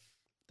 We love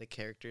the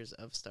characters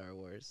of Star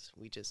Wars.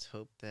 We just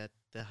hope that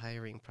the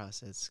hiring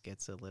process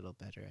gets a little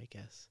better, I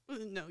guess.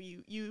 No,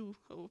 you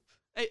hope.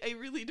 I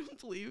really don't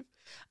believe.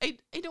 I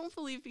don't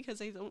believe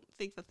because I don't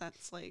think that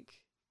that's like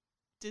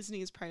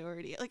Disney's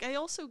priority. Like I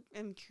also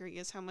am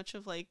curious how much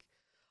of like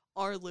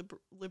our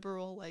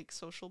liberal like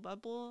social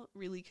bubble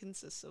really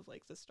consists of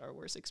like the Star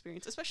Wars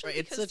experience, especially Right,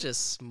 it's because such a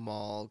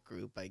small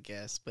group, I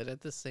guess, but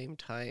at the same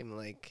time,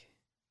 like,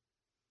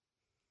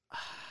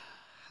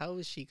 how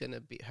is she gonna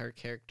be? Her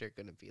character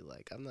gonna be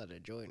like, I'm not a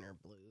joiner,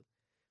 Blue,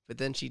 but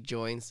then she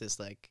joins this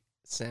like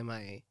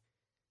semi-fascist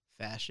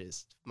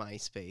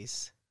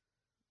MySpace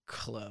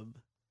club.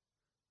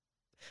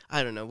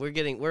 I don't know.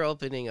 We're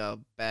opening a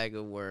bag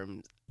of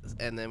worms,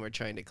 and then we're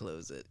trying to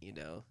close it. You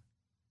know.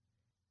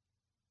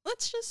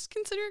 let's just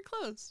consider it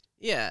closed.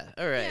 Yeah.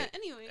 All right. Yeah.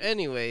 Anyway.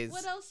 Anyways,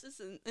 What else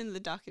is in the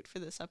docket for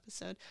this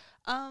episode?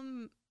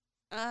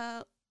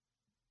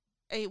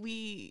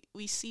 We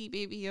see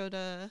Baby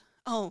Yoda.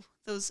 Oh,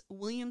 those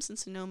Williams and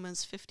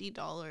Sonoma's $50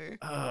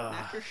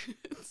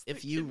 macaroons. if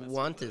That you kid must be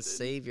want to loaded.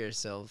 save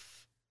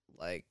yourself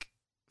like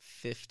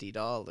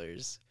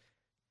 $50,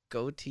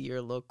 go to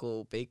your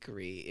local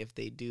bakery. If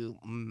they do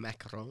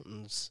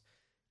macarons,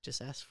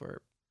 just ask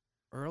for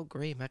Earl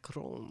Grey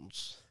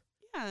macarons.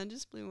 Yeah,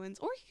 just blue ones,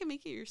 or you can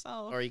make it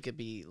yourself. Or you could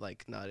be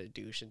like not a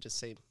douche and just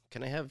say,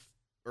 "Can I have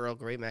Earl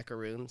Grey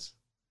macaroons?"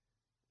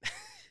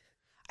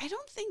 I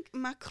don't think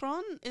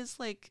Macron is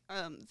like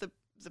the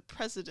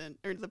president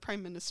or the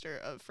prime minister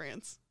of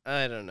France.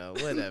 I don't know.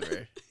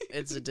 Whatever.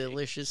 It's a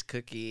delicious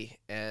cookie,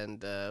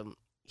 and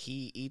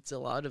he eats a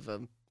lot of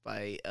them.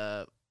 I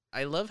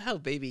love how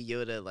Baby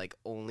Yoda like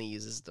only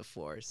uses the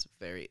Force.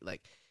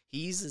 He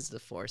uses the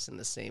Force in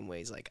the same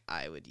ways like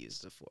I would use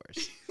the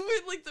Force.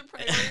 With like the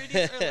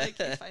priorities are like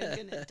if I'm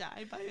gonna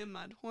die by a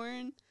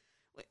mudhorn,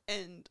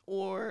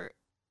 or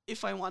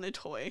if I want a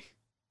toy.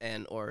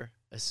 or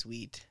a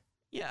sweet.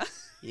 Yeah.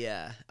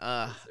 Yeah. Those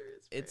are his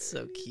It's so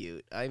priorities.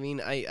 cute. I mean,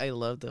 I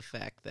love the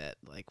fact that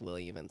like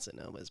William and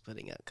Sonoma is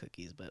putting out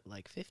cookies, but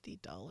like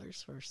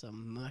 $50 for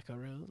some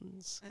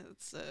macarons.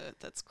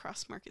 That's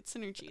cross market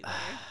synergy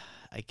there.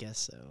 I guess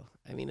so.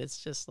 I mean,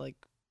 it's just like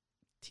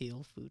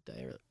teal food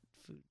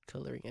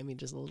coloring. I mean,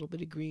 just a little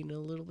bit of green, a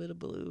little bit of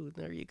blue.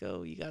 There you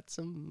go. You got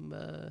some.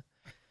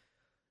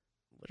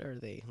 What are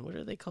they? What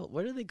are they called?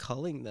 What are they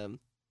calling them?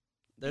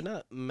 They're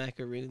not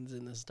macaroons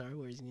in the Star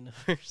Wars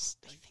universe.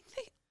 I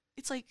think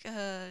it's like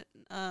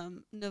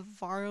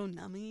Navarro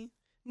Nummy.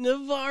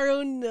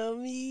 Navarro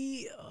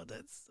Nummy. Oh,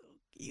 that's so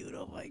cute.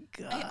 Oh my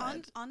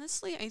god.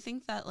 Honestly, I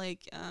think that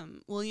like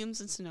Williams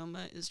and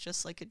Sonoma is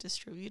just like a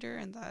distributor,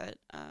 and that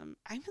I'm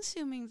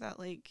assuming that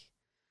like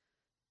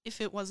if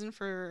it wasn't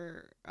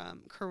for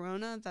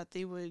Corona, that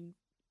they would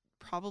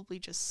probably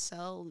just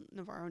sell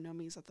Navarro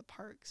Nummies at the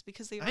parks,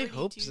 because they already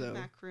hope do so.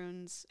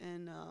 macaroons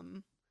in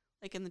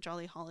like in the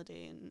Jolly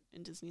Holiday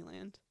in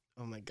Disneyland.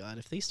 Oh my god.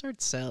 If they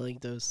start selling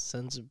those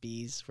Sons of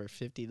Bees for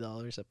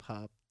 $50 a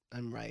pop,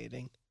 I'm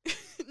rioting.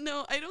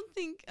 No, I don't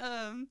think.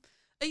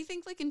 I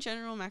think like in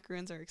general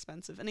macaroons are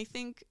expensive, and I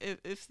think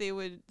if they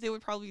would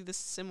probably be the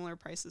similar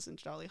prices in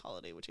Jolly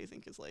Holiday, which I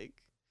think is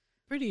like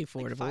Pretty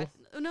affordable.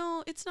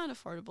 no, it's not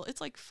affordable.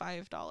 It's like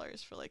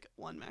 $5 for like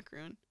one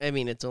macaroon. I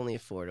mean, it's only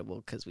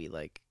affordable because we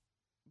like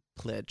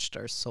pledged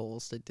our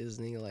souls to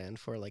Disneyland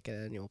for like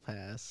an annual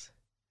pass.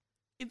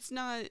 It's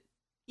not.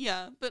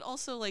 Yeah, but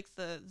also like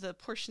the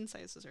portion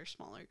sizes are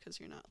smaller because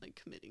you're not like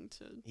committing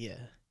to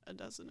Yeah. a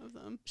dozen of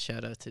them.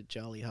 Shout out to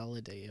Jolly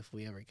Holiday if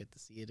we ever get to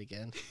see it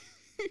again.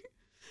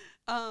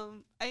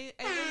 I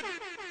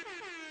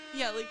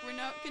yeah, like we're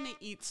not gonna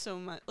eat so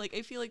much. Like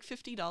I feel like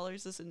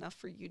 $50 is enough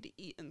for you to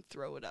eat and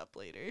throw it up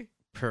later.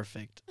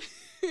 Perfect.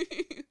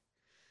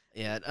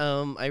 Yeah.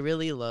 I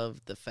really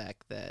love the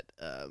fact that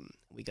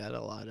we got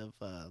a lot of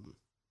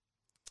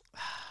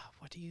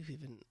what do you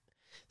even?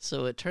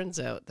 So it turns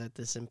out that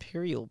this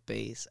Imperial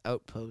base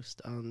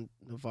outpost on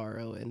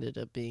Navarro ended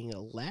up being a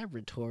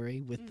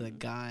laboratory with the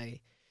guy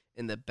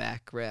in the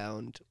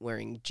background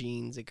wearing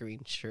jeans, a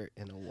green shirt,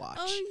 and a watch.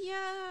 Oh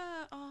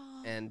yeah.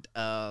 Oh. And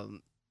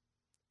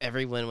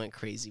everyone went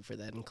crazy for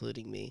that,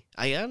 including me.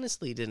 I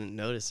honestly didn't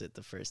notice it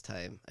the first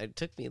time. It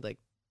took me like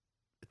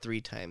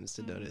 3 times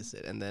to notice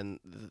it, and then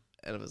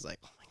and I was like,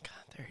 "Oh my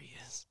god, there he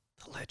is,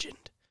 the legend."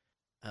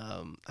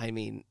 I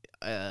mean,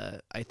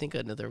 I think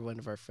another one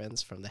of our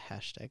friends from the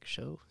hashtag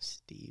show,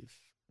 Steve,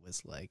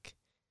 was like,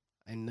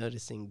 "I'm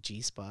noticing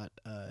G-Spot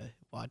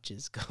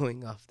watches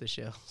going off the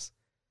shelves."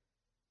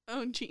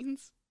 Oh,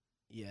 jeans.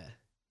 Yeah,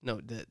 no,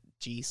 the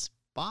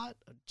G-Spot,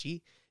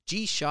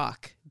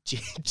 G-Shock,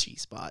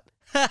 G-Spot.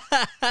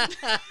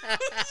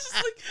 It's just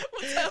like,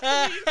 what's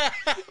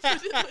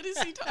happening? What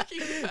is he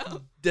talking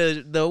about?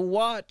 The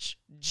watch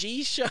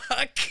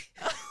G-Shock.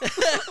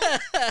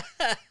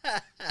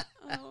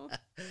 Oh,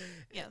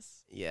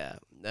 yes. Yeah.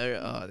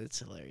 Oh, that's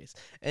hilarious.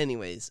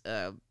 Anyways,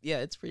 yeah,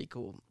 it's pretty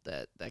cool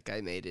that that guy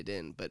made it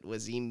in, but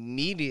was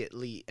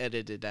immediately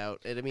edited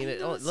out. And I mean, I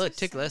know, it's so it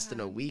took less than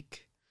a sad.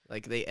 week.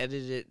 Like they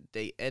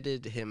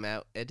edited him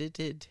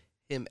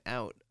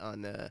out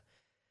on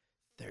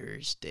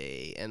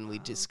Thursday, and we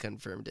Wow. just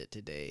confirmed it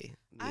today.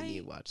 Me and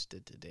you watched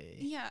it today.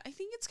 Yeah, I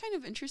think it's kind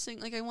of interesting.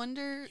 Like, I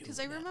wonder, because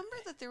I and remember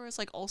that there was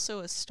like also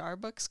a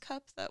Starbucks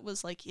cup that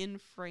was like in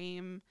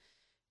frame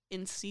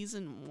in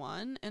season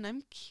 1, and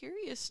I'm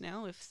curious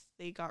now if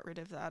they got rid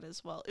of that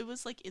as well. It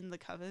was like in the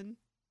coven.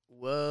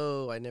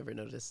 Whoa, I never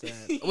noticed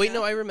that. Wait, Yeah.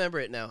 no, I remember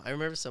it now. I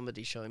remember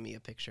somebody showing me a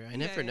picture. I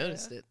never Yeah.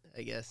 noticed it,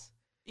 I guess.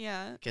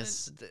 Yeah,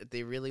 Because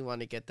they really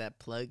want to get that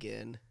plug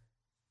in.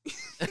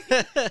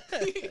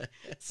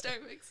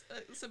 Starbucks.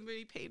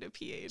 Somebody paid a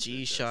PA. for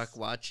G-Shock this.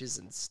 watches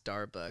and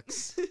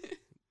Starbucks.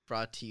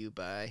 Brought to you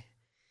by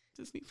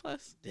Disney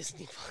Plus.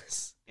 Disney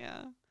Plus.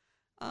 Yeah.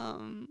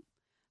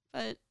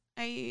 But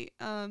I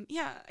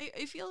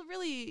feel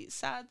really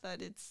sad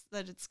that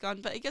it's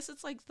gone, but I guess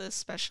it's like the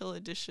special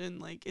edition,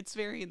 like it's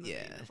very in the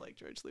vein Yeah. of like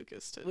George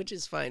Lucas to Which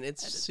is fine.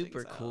 It's edit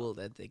super things cool out.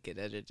 that they could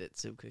edit it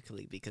so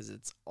quickly because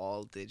it's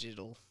all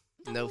digital.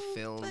 No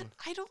film. But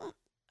I don't.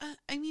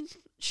 I mean,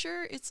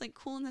 sure, it's like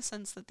cool in the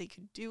sense that they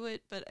could do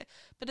it, but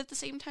at the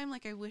same time,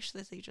 like I wish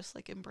that they just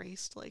like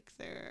embraced like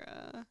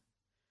their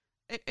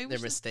I Their wish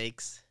that-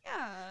 mistakes.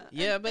 yeah.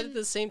 Yeah, and- but at and-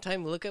 the same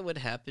time, look at what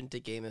happened to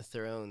Game of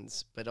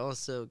Thrones. But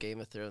also,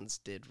 Game of Thrones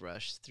did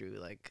rush through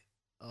like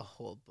a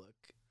whole book.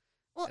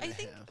 well, and I a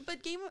think, half. but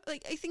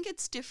I think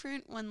it's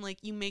different when like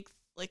you make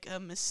like a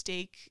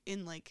mistake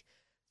in like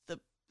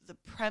the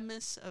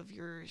premise of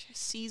your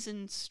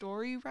season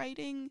story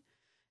writing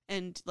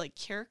and like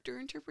character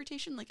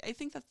interpretation. Like I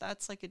think that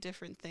that's like a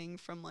different thing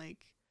from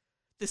like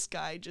this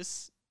guy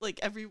just like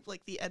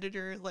the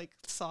editor like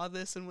saw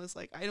this and was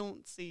like, I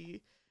don't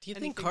see. Do you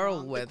anything think Carl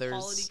wrong. The quality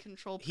Weathers?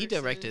 control He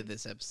directed person-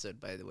 this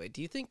episode, by the way.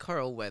 Do you think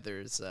Carl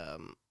Weathers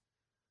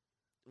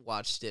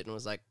watched it and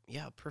was like,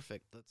 "Yeah,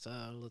 perfect. Let's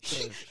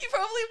He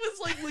probably was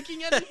like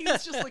looking at it. He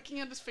was just looking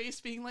at his face,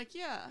 being like,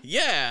 "Yeah,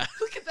 yeah,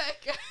 look at that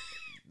guy."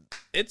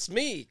 it's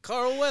me,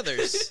 Carl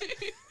Weathers."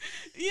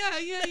 yeah.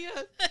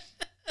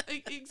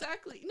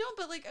 Exactly. No,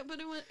 but like,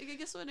 I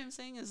guess what I'm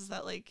saying is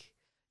that like,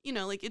 you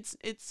know, like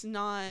it's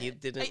not. He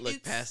didn't look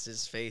it's- past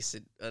his face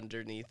and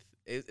underneath.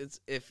 It's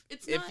if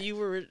It's if not- you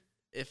were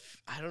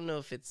if I don't know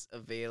if it's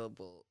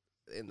available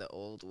in the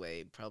old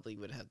way, probably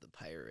would have to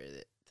pirate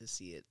it to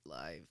see it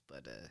live,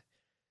 but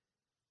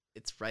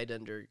it's right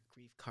under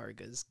Grief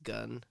Karga's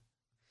gun,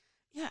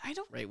 Yeah, I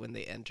don't. right when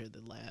they enter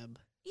the lab.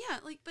 Yeah,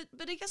 like, but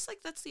I guess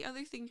like that's the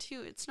other thing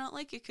too. It's not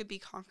like it could be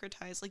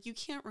concretized. Like you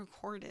can't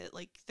record it.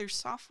 Like there's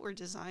software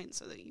designed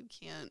so that you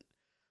can't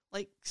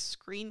like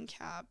screen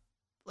cap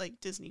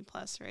like Disney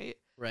Plus, right?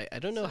 Right. I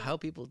don't know So- how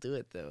people do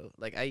it though.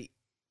 Like I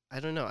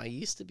don't know. I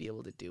used to be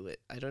able to do it.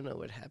 I don't know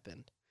what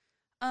happened.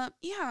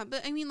 Yeah,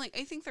 but I mean, like,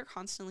 I think they're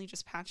constantly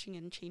just patching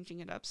and changing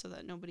it up so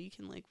that nobody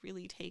can like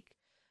really take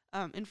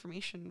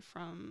information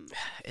from.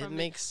 It from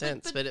makes But-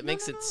 sense, but it no,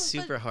 makes no, it no,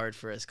 super hard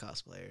for us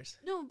cosplayers.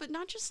 No, but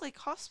not just like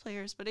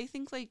cosplayers, but I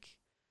think like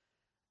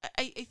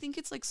I think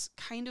it's like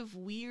kind of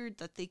weird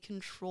that they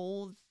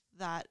control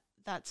that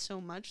so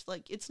much.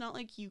 Like it's not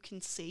like you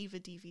can save a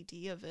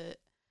DVD of it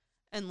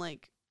and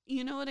like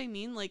you know what I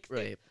mean? Like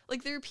Right.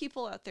 like there are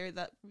people out there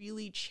that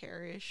really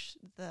cherish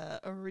the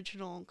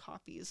original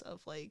copies of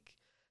like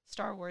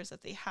Star Wars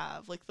that they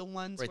have, like the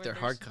ones Right, where they're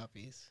there's, hard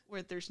copies.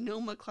 where there's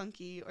no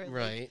McClunky or like,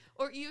 Right.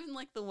 or even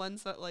like the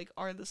ones that like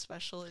are the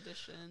special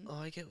edition. Oh,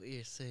 I get what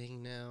you're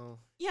saying now.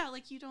 Yeah,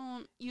 like you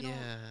don't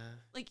Yeah.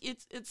 like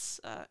it's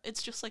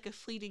just like a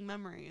fleeting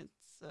memory.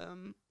 It's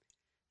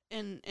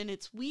and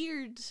it's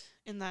weird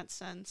in that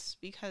sense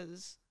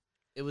because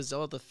It was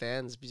all the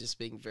fans just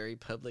being very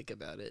public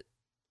about it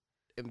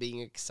and being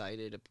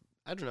excited.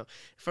 I don't know.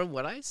 From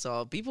what I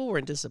saw, people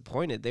weren't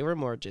disappointed. They were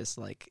more just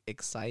like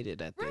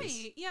excited at this.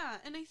 right, yeah,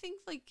 and I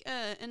think like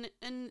and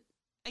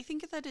I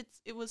think that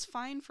it was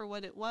fine for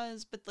what it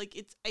was, but like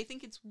I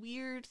think it's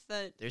weird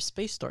that There's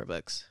space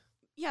Starbucks.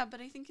 yeah, but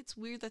I think it's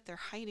weird that they're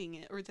hiding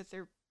it or that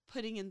they're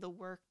putting in the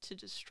work to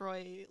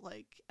destroy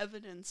like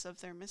evidence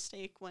of their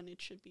mistake when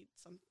it should be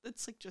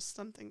it's like just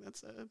something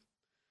that's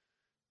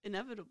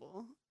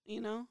inevitable, you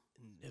know?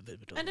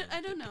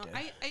 I don't know.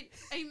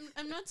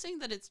 I'm not saying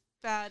that it's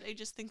bad. I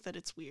just think that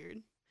it's weird.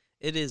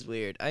 It is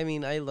weird. I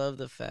mean, I love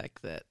the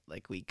fact that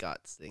like we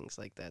got things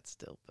like that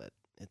still, but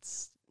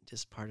it's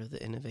just part of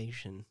the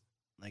innovation.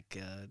 Like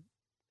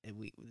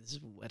this is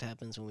what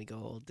happens when we go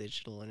all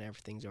digital and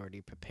everything's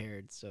already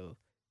prepared. So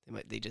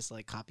they just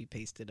like copy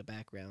pasted a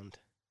background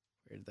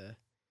where the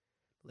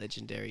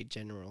legendary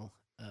General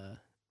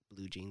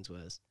Blue Jeans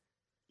was,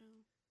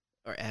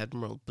 or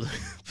Admiral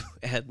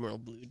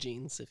Blue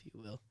Jeans, if you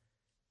will.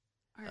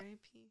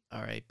 R.I.P.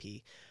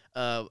 R.I.P.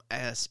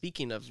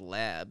 Speaking of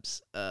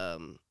labs,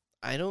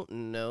 I don't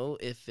know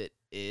if it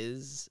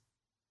is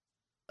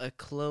a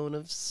clone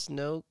of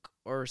Snoke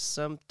or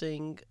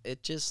something.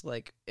 It just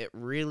like it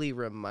really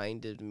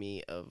reminded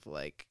me of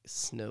like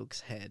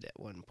Snoke's head at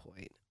one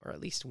point, or at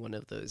least one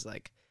of those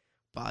like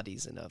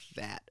bodies in a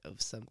vat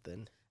of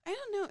something. I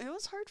don't know. It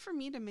was hard for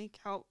me to make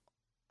out.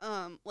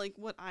 Like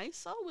what I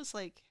saw was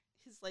like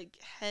his like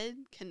head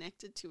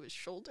connected to his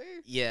shoulder.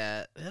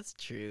 Yeah, that's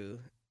true.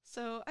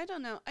 So I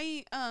don't know.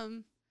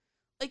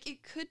 Like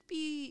it could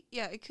be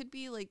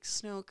like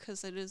Snoke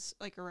because it is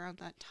like around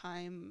that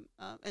time.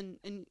 And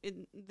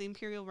the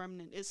Imperial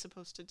Remnant is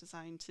supposed to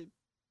design to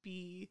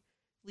be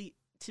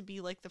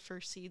like the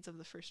first seeds of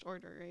the First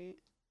Order, right?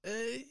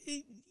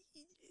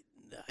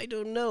 I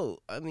don't know.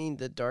 I mean,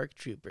 the Dark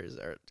Troopers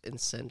are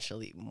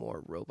essentially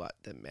more robot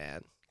than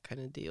man kind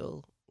of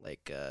deal.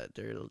 Like,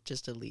 they're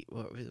just elite.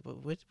 What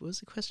was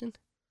the question?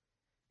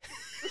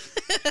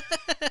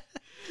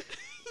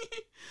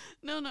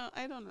 No,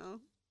 I don't know.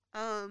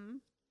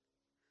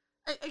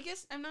 I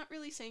guess I'm not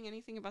really saying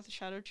anything about the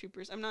Shadow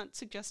Troopers. I'm not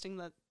suggesting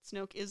that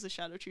Snoke is the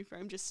Shadow Trooper.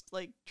 I'm just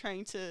like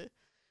trying to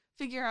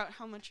figure out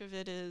how much of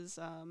it is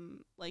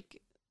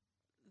like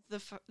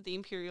the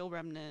Imperial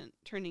Remnant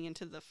turning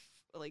into the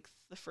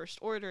First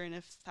Order, and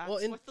if that's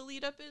Well, what the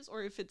lead up is,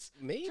 or if it's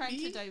Maybe. trying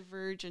to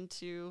diverge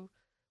into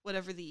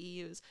whatever the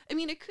EU is. I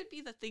mean, it could be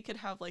that they could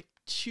have like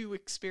 2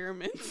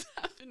 experiments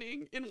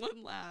happening in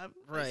one lab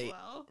as Right.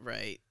 well.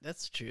 Right.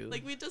 That's true.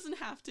 Like, it doesn't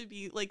have to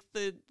be like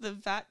the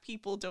VAT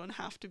people don't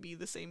have to be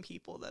the same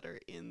people that are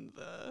in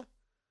the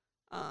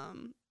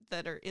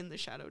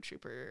Shadow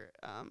Trooper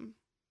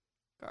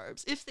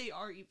garbs, if they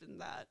are even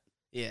that.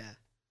 Yeah.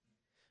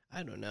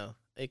 I don't know.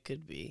 It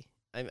could be.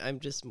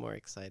 I'm just more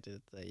excited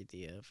at the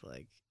idea of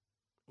like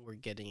we're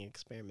getting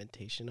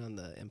experimentation on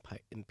the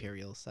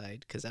Imperial side,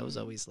 because that was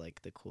always like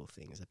the cool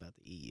things about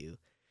the EU.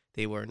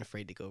 They weren't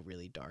afraid to go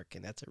really dark,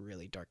 and that's a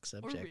really dark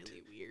subject. Or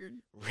really weird.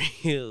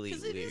 Really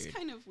Because weird. it is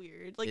kind of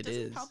weird. Like, It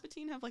doesn't is.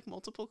 Palpatine have like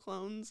multiple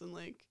clones, and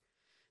like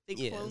they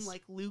Yes. clone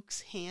like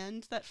Luke's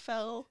hand that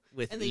fell,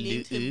 With and they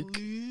named him Luke.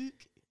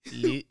 Luke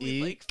Luke.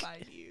 with like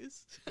 5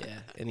 U's.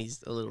 Yeah, and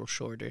he's a little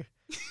shorter.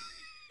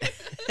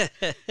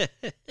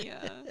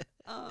 Yeah.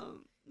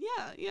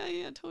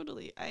 Yeah,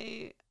 totally.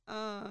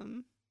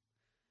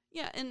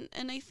 Yeah, and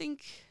I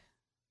think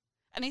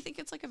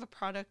it's like of a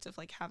product of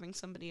like having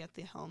somebody at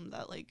the helm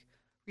that like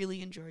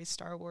really enjoys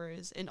Star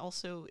Wars and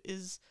also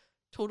is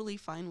totally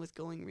fine with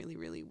going really,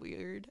 really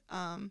weird.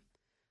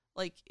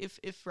 Like if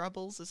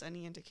Rebels is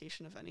any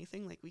indication of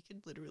anything, like we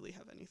could literally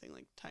have anything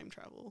like time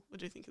travel,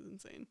 which I think is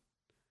insane.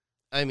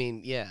 I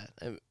mean, yeah,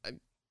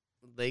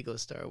 Lego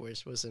Star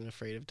Wars wasn't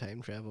afraid of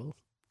time travel.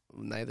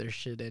 Neither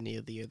should any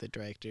of the other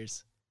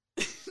directors.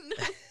 I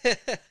mean,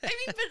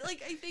 but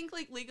like I think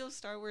like Lego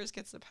Star Wars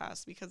gets the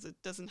pass because it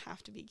doesn't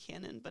have to be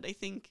canon. But I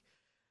think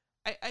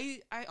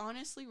I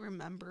honestly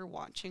remember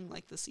watching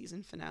like the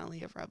season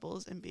finale of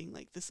Rebels and being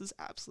like, this is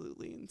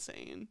absolutely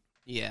insane.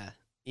 Yeah,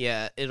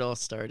 it all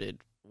started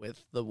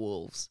with the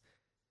wolves.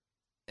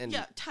 And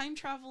Yeah, time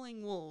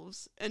traveling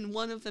wolves, and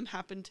one of them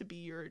happened to be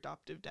your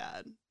adoptive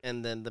dad.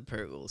 and then the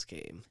Purgles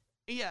came.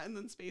 Yeah, and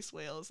then space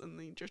whales, and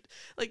they just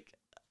like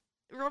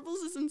Rebels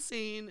is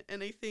insane,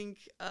 and I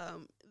think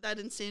that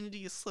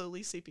insanity is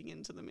slowly seeping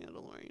into the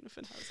Mandalorian if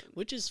it hasn't.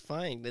 Which is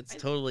fine. It's I-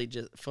 totally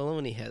just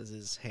Filoni has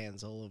his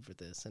hands all over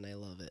this, and I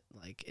love it.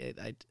 Like it,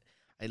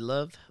 I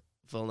love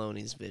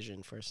Filoni's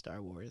vision for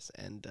Star Wars,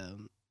 and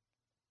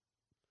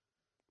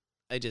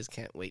I just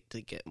can't wait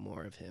to get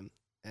more of him.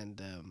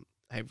 And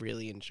I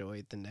really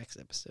enjoyed the next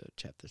episode,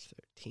 Chapter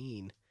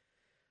 13.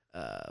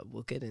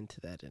 We'll get into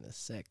that in a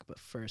sec, but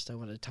first I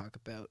want to talk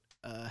about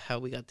how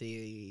we got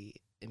the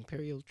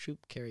Imperial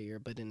troop carrier,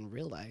 but in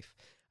real life.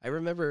 I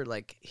remember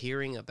like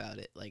hearing about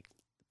it, like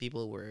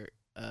people were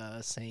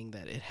saying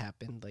that it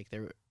happened, like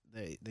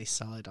they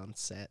saw it on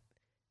set,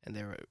 and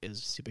it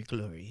was super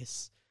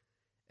glorious,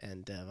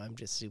 and I'm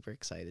just super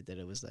excited that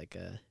it was like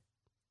a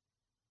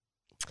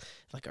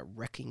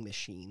wrecking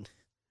machine.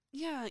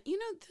 Yeah,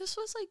 this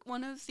was like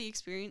one of the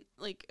experience,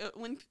 like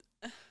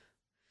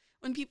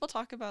when people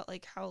talk about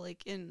like how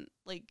like in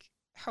like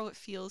how it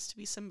feels to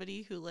be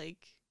somebody who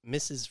like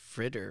Mrs.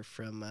 Fritter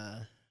from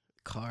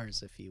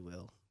Cars, if you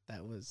will.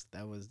 That was the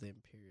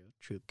Imperial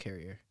troop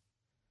carrier.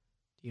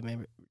 Do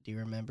you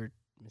remember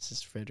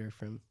Mrs. Fritter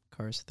from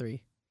Cars 3?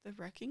 the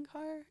wrecking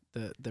car.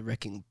 The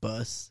wrecking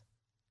bus.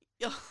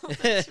 Oh,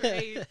 that's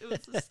right. It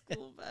was a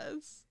school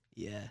bus.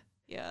 Yeah.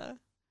 Yeah.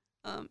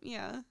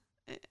 Yeah.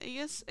 I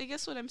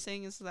guess what I'm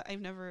saying is that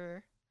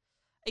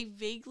I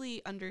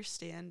vaguely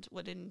understand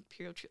what an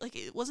Imperial troop, like,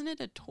 wasn't it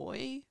a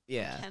toy?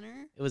 Yeah.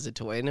 Kenner? It was a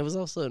toy, and it was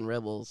also in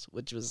Rebels,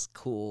 which was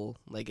cool.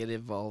 Like, it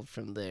evolved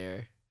from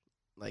there.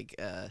 Like,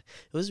 it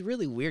was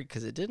really weird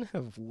because it didn't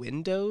have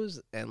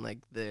windows, and, like,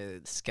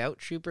 the scout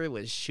trooper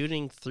was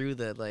shooting through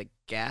the, like,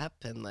 gap,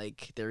 and,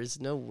 like, there is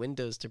no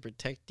windows to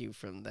protect you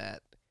from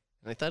that.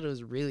 And I thought it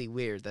was really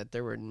weird that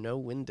there were no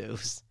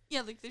windows,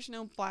 Yeah, like there's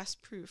no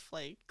blast proof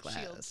like glass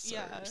shields.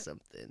 Yeah. or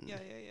something.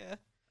 Yeah.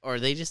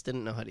 Or they just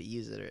didn't know how to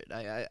use it.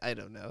 Or I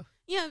don't know.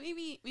 Yeah,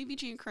 maybe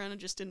Giancarlo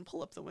just didn't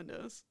pull up the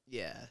windows.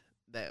 Yeah,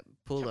 that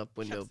pull-up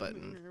window Kept the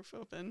button. moonroof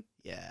open.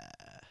 Yeah.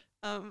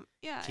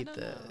 Yeah, Keep I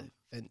don't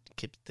know.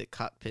 keep the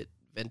cockpit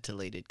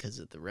ventilated because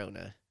of the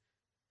Rona.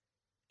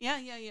 Yeah,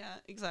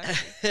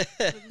 exactly.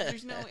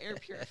 There's no air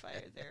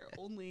purifier there.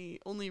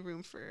 Only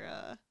room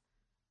for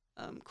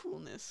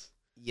coolness.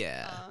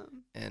 Yeah,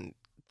 and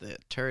the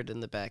turret in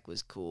the back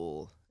was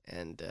cool,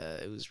 and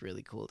it was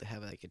really cool to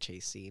have like a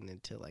chase scene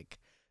into like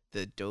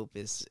the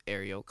dopest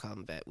aerial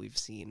combat we've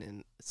seen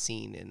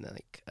in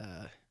like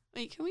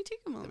Wait, can we take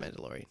a The moment?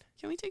 Mandalorian.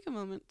 Can we take a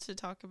moment to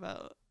talk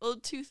about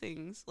two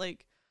things?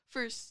 Like,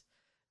 first,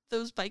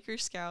 those biker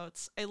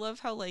scouts. I love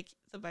how like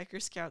the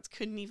biker scouts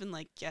couldn't even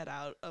like get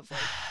out of like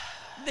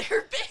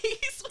their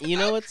base. You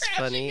know without what's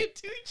crashing funny?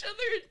 Into each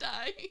other and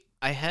dying.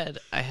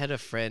 I had a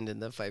friend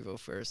in the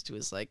 501st who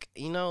was like,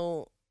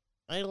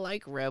 I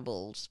like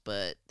Rebels,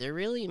 but they're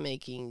really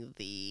making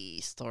the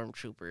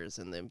stormtroopers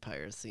and the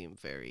Empire seem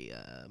very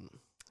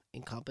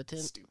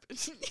incompetent. Stupid.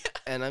 Yeah.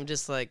 And I'm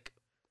just like,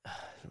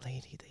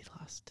 Lady, they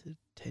lost to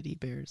teddy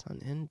bears on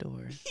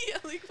Endor. Yeah,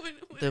 like when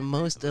The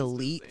most supposed to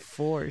elite say-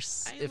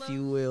 force, I if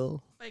you love-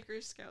 will.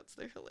 Biker Scouts,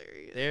 they're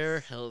hilarious. They're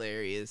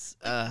hilarious.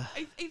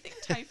 I think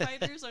TIE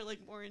fighters are like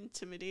more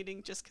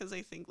intimidating just because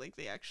I think like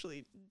they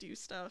actually do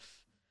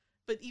stuff.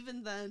 But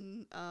even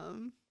then,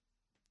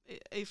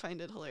 I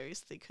find it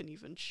hilarious they couldn't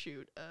even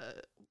shoot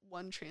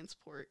one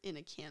transport in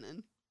a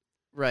cannon.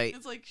 Right.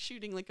 It's like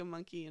shooting like a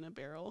monkey in a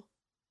barrel.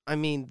 I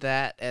mean,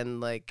 that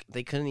and, like,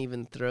 they couldn't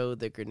even throw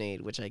the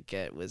grenade, which I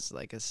get was,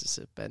 like, a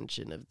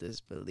suspension of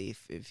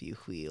disbelief, if you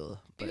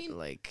will. But, mean,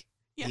 like,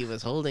 Yeah. he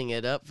was holding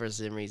it up for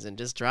some reason.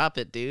 Just drop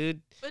it,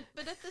 dude. But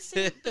at the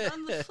same, but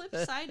on the flip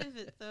side of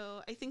it,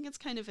 though, I think it's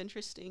kind of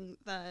interesting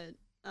that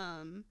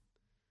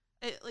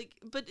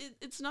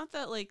it's not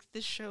that like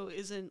this show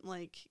isn't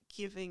like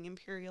giving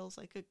Imperials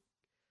like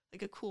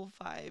a cool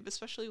vibe,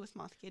 especially with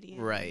Moff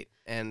Gideon, Right.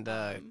 And,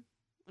 and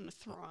a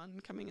Thrawn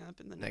coming up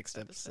in the next next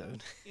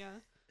episode. Yeah.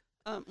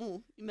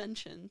 Well, you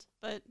mentioned,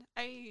 but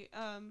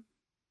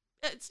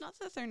it's not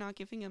that they're not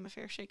giving him a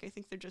fair shake. I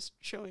think they're just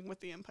showing what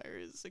the Empire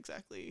is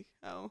exactly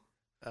how.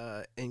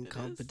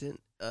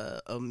 incompetent,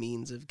 a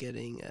means of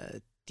getting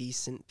a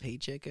decent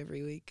paycheck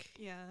every week.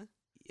 Yeah.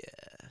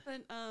 Yeah.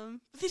 But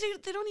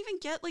they don't even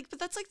get like. But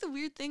that's like the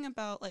weird thing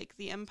about like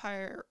the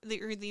Empire,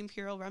 the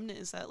Imperial Remnant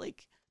is that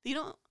like they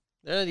don't.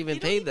 They're not even they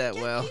don't paid even that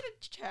get well. paid a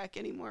check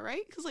anymore,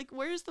 right? Because like,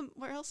 where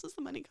else is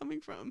the money coming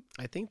from?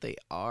 I think they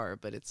are,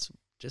 but it's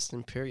just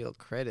Imperial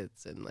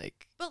credits, and,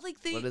 like, But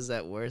like they. what is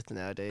that worth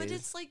nowadays? But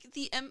it's like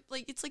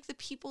it's like the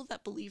people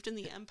that believed in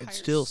the Empire. It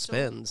still so-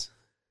 spends.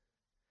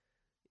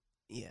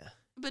 Yeah.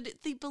 But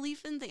they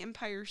believe in the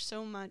Empire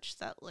so much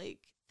that like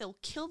they'll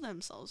kill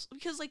themselves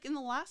because like in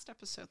the last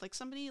episode, like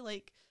somebody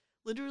like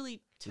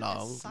literally took Long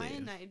a live.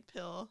 cyanide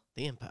pill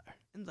The Empire.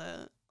 in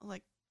the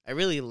like I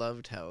really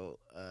loved how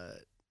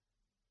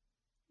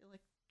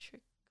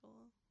electrical.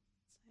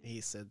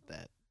 he said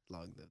that,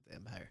 long live the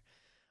Empire.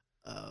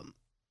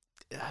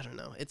 I don't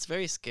know. It's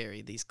very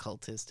scary, these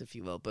cultists, if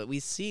you will. But we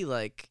see,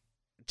 like,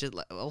 just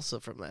also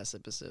from last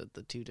episode,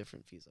 the two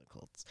different views on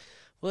cults.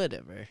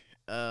 Whatever.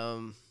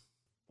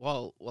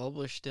 While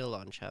we're still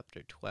on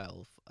chapter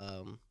 12,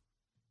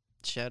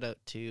 shout out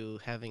to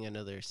having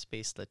another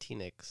Space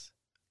Latinx.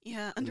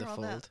 Yeah, in the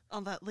under fold.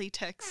 all that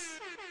latex.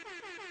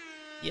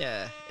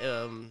 Yeah,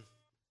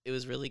 it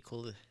was really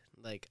cool.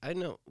 Like, I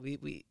know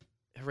we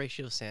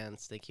Horatio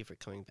Sands, thank you for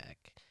coming back.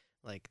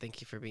 Like, thank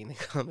you for being the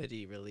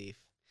comedy relief.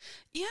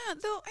 Yeah,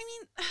 though I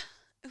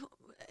mean,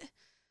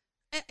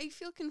 I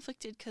feel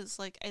conflicted because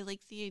like I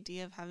like the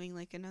idea of having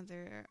like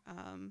another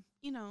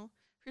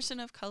person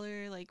of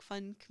color, like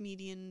fun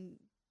comedian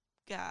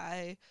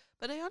guy.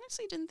 But I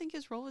honestly didn't think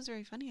his role was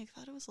very funny. I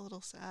thought it was a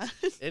little sad.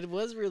 It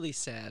was really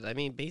sad. I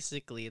mean,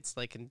 basically, it's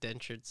like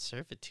indentured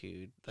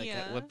servitude. Like,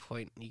 at Yeah. what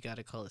point you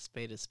gotta call a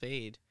spade a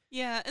spade?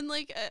 Yeah, and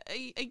like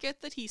I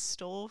get that he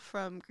stole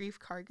from Grief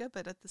Karga,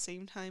 but at the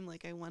same time,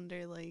 like I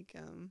wonder, like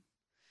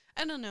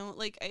I don't know,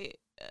 like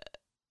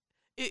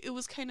it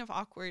was kind of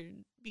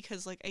awkward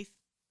because like I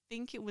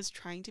think it was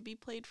trying to be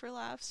played for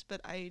laughs,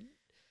 but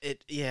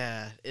It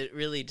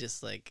really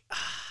just like,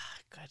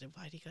 God,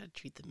 why do you gotta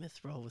treat the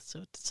Mithril with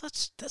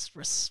such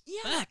disrespect?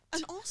 yeah,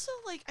 and also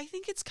like I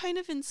think it's kind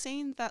of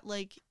insane that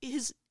like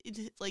he's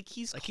like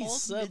called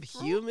he's Mithril.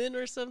 subhuman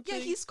or something.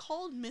 Yeah, he's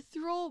called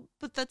Mithril,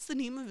 but that's the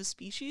name of his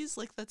species.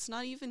 Like that's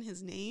not even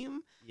his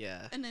name,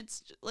 yeah. and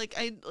it's like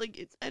I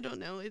don't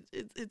know.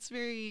 It's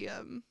very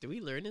Do we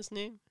learn his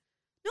name?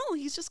 No,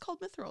 he's just called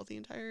Mithril the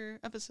entire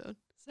episode.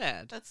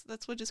 Sad.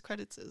 That's what his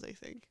credits is, I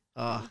think.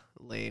 Oh,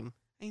 lame.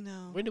 I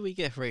know. When do we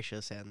get Horatio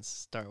Sands'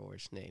 Star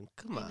Wars name?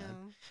 Come I on. know.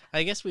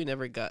 I guess we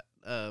never got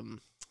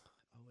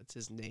what's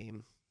his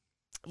name?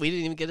 We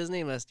didn't even get his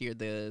name last year.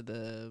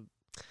 The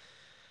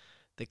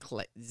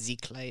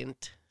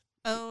client.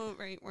 Oh,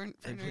 right, Werner.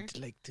 I would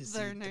like to see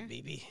the Werner.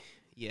 baby.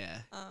 Yeah.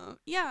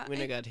 Yeah, We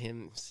never got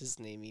his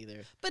name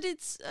either. but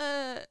it's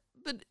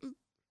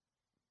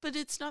but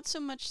it's not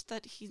so much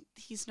that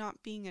he's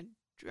not being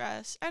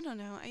addressed. I don't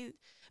know.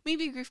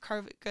 Maybe Grief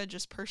Karga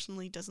just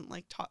personally doesn't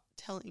like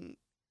telling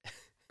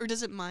or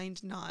doesn't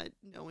mind not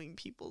knowing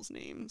people's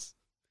names.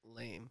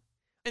 Lame.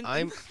 And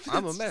I'm a that's just,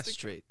 like,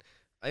 magistrate.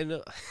 I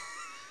know.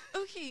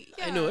 Okay,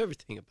 yeah. I know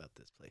everything about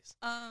this place.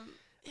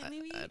 Yeah,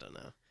 maybe I don't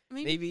know.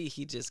 maybe Maybe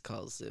he just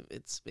calls him.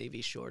 It's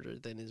maybe shorter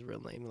than his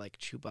real name, like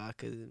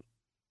Chewbacca.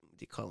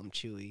 They call him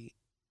Chewie.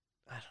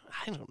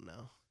 I don't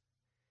know.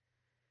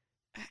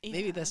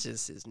 Maybe yeah. that's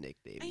just his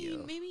nickname. I yo.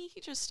 mean, maybe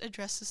he just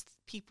addresses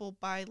people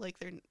by like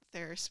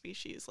their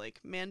species.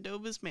 Like Mando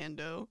was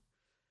Mando.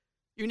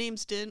 Your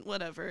name's Din,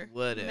 whatever.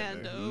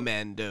 Whatever.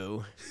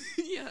 Mando.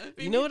 Yeah. You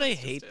maybe know what I that's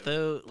just hate him.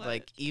 though? What?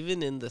 Like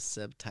even in the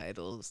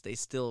subtitles, they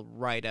still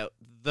write out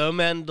the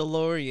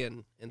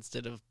Mandalorian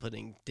instead of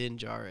putting Din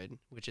Djarin,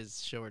 which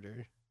is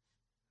shorter.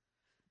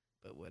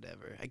 But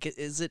whatever. I guess,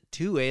 is it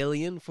too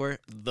alien for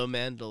the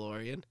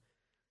Mandalorian?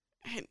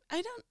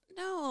 I don't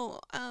know.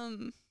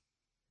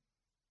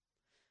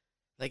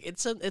 Like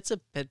it's a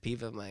pet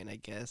peeve of mine, I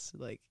guess.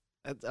 Like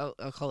I'll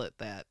call it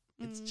that.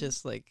 It's Mm.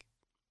 just like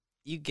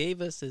you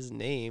gave us his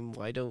name.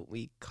 Why don't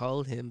we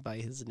call him by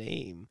his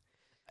name?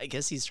 I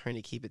guess he's trying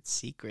to keep it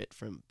secret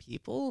from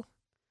people.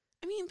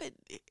 I mean, but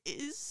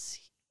is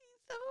he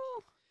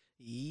though?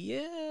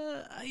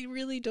 Yeah, I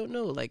really don't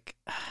know. Like,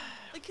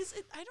 Like,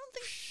 I don't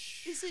think.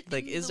 Is it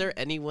like, in is the- there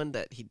anyone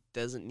that he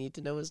doesn't need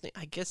to know his name?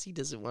 I guess he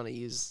doesn't want to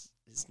use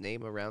his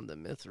name around the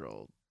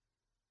Mithril.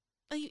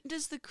 Like,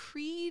 does the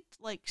creed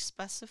like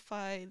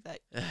specify that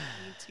you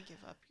need to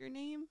give up your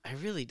name? I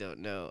really don't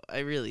know.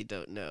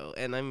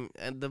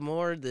 And the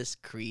more this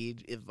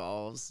creed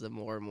evolves, the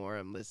more and more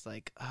I'm just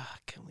like,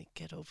 can we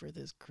get over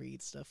this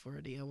creed stuff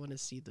already? I want to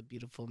see the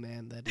beautiful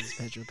man that is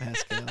Pedro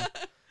Pascal.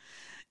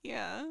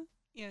 Yeah.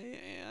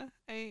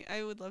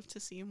 I would love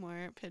to see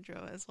more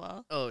Pedro as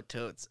well. Oh,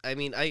 totes. I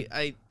mean,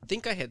 I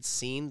think I had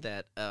seen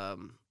that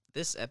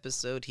this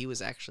episode he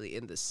was actually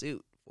in the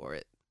suit for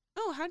it.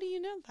 Oh, how do you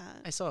know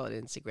that? I saw an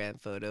Instagram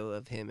photo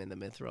of him in the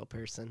Mithril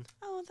person.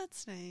 Oh,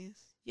 that's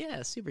nice.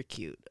 Yeah, super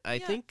cute. I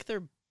Yeah. think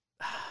they're.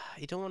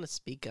 I don't want to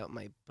speak out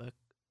my book,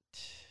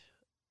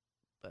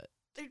 but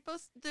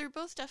They're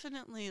both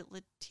definitely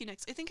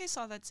Latinx. I think I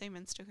saw that same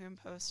Instagram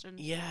post and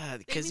yeah,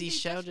 because he they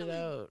shouted definitely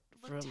out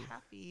looked from.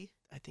 happy.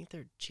 I think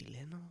they're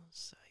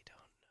Chilenos.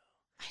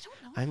 I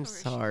don't know. I'm if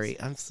sorry.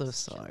 Mauritius I'm is so Chile,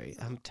 sorry.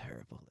 though. I'm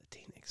terrible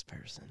Latinx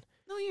person.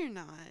 No, you're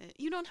not.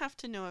 You don't have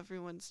to know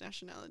everyone's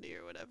nationality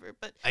or whatever.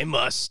 But I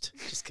must.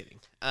 Just kidding.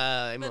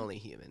 I'm But- only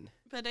human.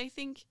 I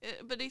think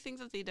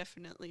that they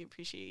definitely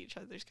appreciate each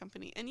other's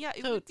company. And yeah,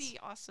 it would be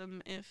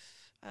awesome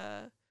if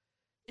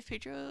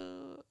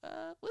Pedro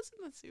was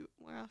in the suit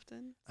more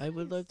often. I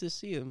would love to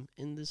see him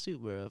in the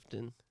suit more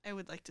often. I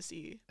would like to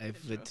see. I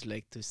Pedro. would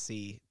like to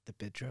see the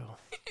Pedro.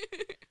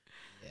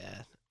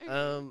 Yeah.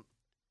 Okay.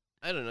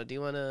 I don't know. Do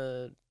you want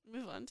to?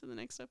 Move on to the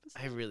next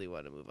episode. I really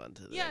want to move on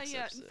to the yeah, next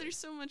episode. There's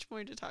so much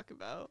more to talk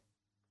about.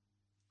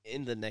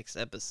 In the next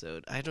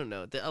episode, I don't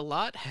know. A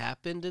lot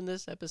happened in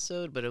this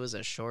episode, but it was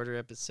a shorter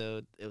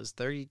episode. It was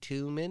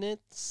 32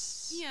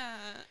 minutes. Yeah,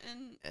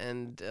 and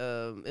And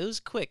it was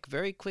quick,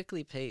 very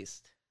quickly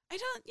paced. I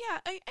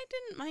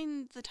didn't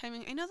mind the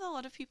timing. I know that a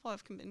lot of people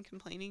have been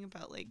complaining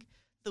about like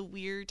the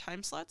weird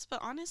time slots, but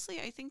honestly,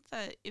 I think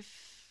that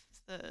if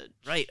the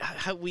Right.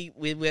 How we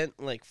went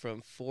like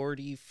from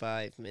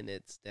 45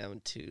 minutes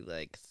down to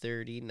like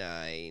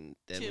 39,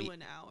 then to we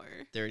an hour.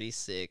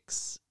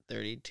 36,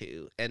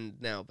 32,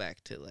 and now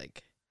back to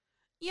like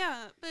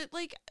Yeah, but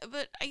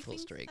I Full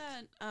think strength.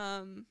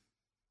 that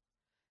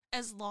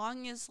as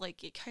long as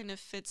like it kind of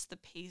fits the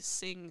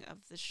pacing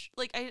of the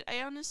like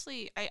I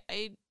honestly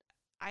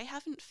I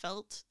haven't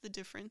felt the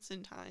difference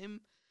in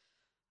time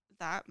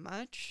that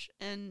much,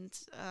 and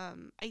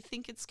I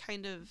think it's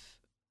kind of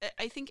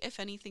I think if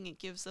anything it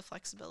gives the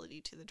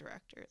flexibility to the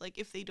director. Like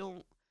if they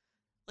don't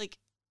like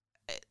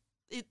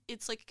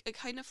it's like a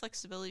kind of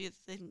flexibility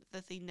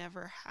that they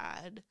never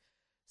had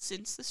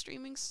since the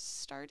streaming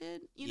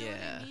started, you know what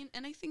Yeah. I mean?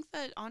 And I think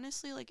that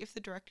honestly, like if the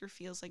director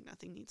feels like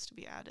nothing needs to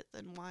be added,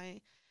 then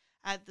why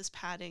add this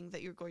padding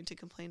that you're going to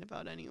complain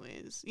about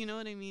anyways? You know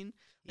what I mean?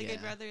 Like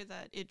I'd Yeah. rather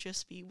that it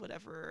just be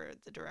whatever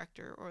the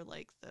director or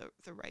like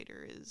the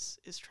writer is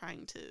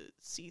trying to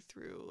see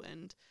through.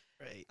 And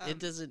right. um, It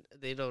doesn't.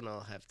 They don't all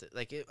have to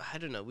like it. I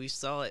don't know. We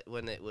saw it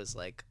when it was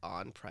like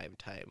on prime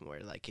time, where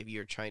like if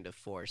you're trying to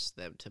force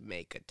them to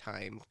make a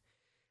time,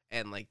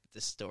 and like the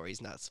story's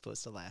not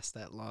supposed to last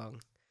that long.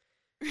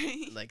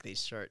 right, Like they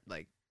start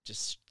like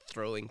just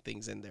throwing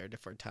things in there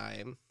for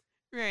time.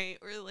 right,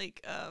 or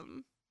like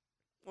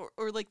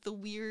or like the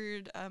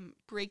weird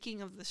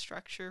breaking of the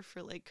structure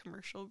for like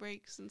commercial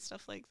breaks and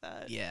stuff like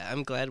that. Yeah,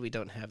 I'm glad we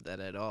don't have that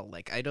at all.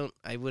 Like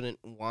I wouldn't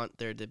want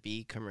there to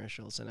be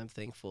commercials, and I'm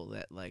thankful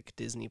that like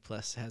Disney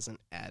Plus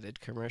hasn't added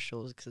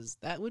commercials, because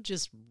that would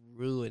just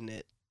ruin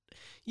it.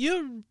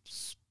 You're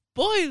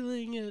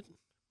spoiling it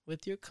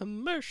with your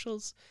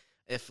commercials.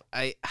 If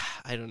I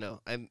don't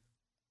know.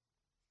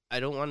 I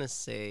don't want to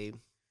say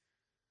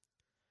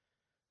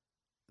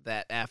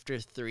that after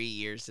 3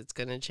 years it's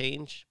gonna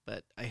change,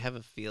 but I have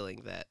a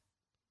feeling that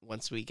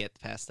once we get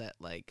past that,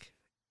 like,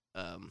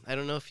 I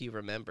don't know if you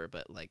remember,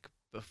 but like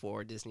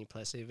before Disney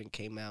Plus even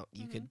came out,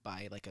 you could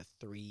buy like a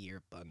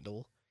 3-year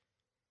bundle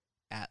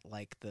at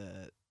like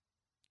the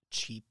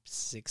cheap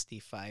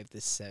 $65 to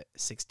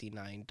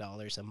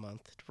 $69 a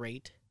month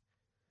rate,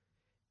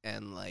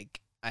 and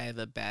like I have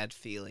a bad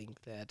feeling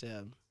that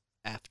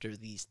after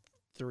these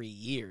 3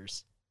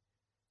 years.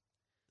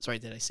 Sorry,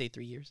 did I say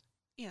 3 years?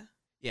 Yeah.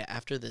 Yeah,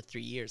 after the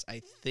 3 years, I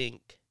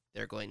think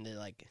they're going to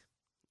like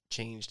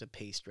change the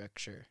pay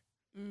structure,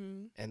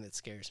 Mm. and it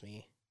scares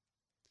me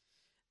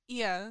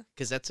Yeah.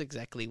 because that's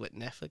exactly what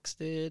Netflix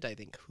did. I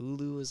think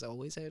Hulu has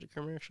always had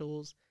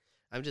commercials.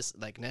 I'm just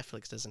like,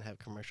 Netflix doesn't have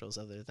commercials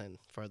other than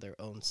for their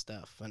own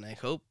stuff, and I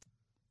hope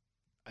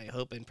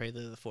and pray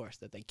to the force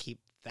that they keep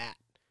that.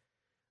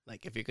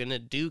 Like, if you're gonna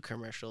do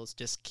commercials,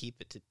 just keep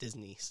it to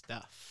Disney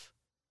stuff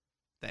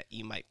that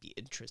you might be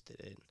interested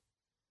in.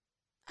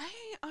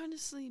 I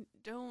honestly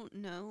don't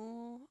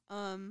know.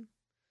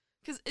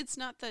 Because it's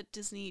not that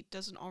Disney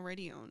doesn't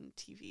already own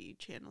TV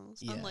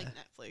channels, unlike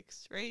Yeah.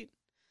 Netflix, right?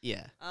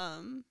 Yeah.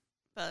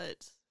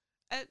 But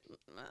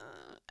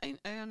I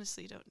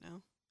honestly don't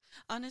know.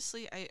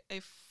 Honestly, I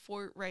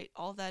forwrite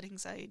all that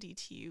anxiety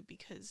to you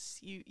because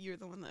you're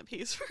the one that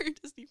pays for a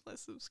Disney Plus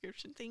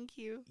subscription. Thank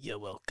you. You're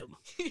welcome.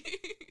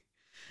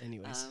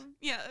 Anyways,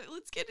 Yeah,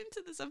 let's get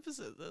into this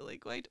episode though.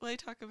 Like, why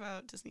talk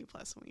about Disney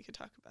Plus when we could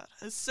talk about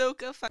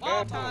Ahsoka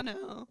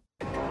Tano?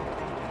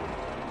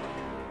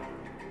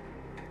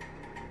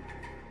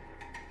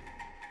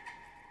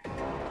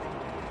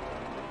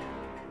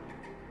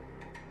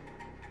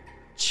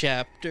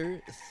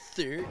 Chapter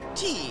 13: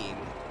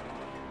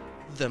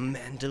 The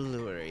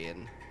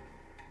Mandalorian.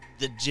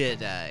 The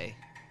Jedi.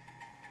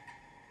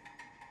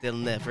 They'll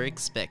never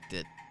expect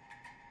it.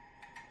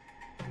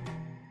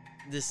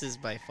 This is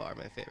by far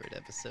my favorite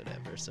episode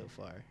ever so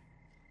far.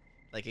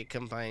 Like, it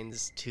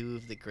combines two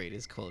of the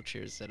greatest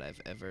cultures that I've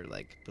ever,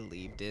 like,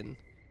 believed in.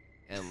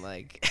 And,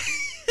 like...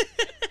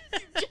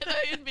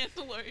 Jedi and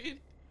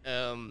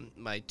Mandalorian.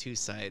 My two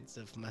sides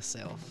of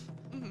myself.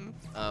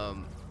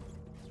 Mm-hmm.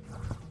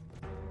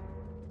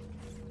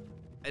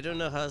 I don't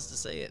know how else to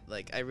say it.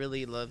 Like, I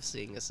really love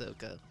seeing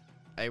Ahsoka.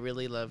 I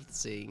really loved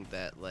seeing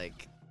that,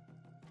 like,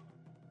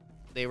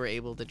 they were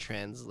able to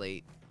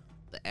translate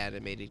the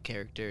animated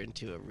character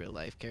into a real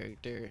life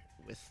character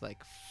with,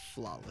 like,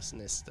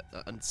 flawlessness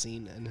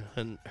unseen and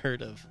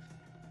unheard of.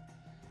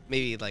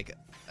 Maybe, like,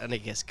 and I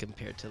guess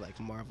compared to, like,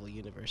 Marvel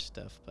Universe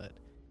stuff, but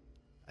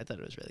I thought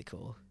it was really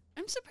cool.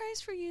 I'm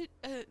surprised for you.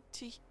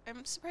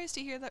 I'm surprised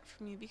to hear that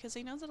from you because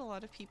I know that a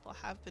lot of people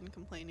have been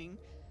complaining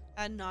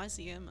ad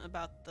nauseum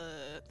about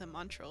the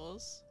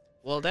Montrals.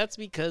 Well, that's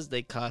because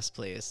they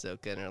cosplay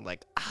Ahsoka and are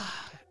like,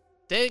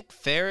 dang,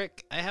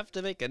 Ferric, I have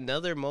to make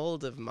another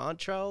mold of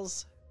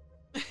Montrals.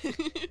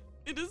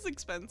 It is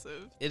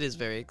expensive. It is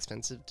very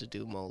expensive to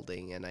do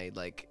molding, and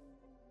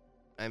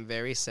I'm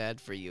very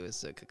sad for you,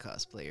 Ahsoka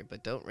cosplayer,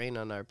 but don't rain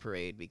on our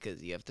parade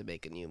because you have to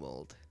make a new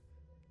mold.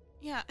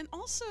 Yeah, and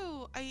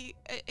also I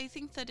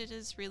think that it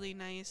is really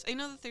nice. I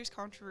know that there's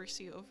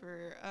controversy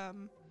over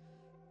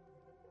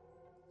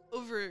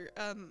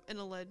an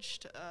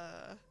alleged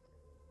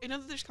I know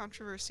that there's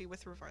controversy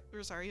with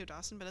Rosario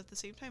Dawson, but at the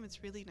same time,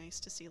 it's really nice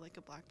to see like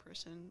a black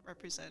person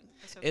represent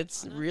Ahsoka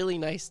It's Tano. really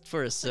nice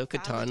for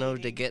Ahsoka Tano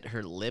to validating. get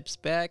her lips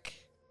back.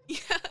 Yeah.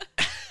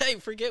 I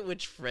forget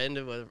which friend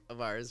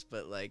of ours,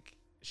 but like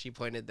she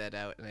pointed that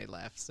out, and I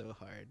laughed so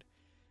hard.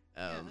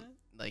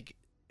 Like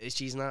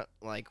she's not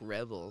like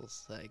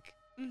Rebels. Like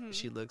Mhm.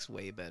 she looks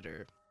way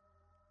better.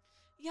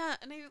 Yeah,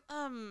 and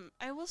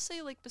I will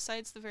say like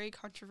besides the very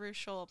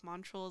controversial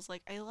Montrals,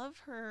 like I love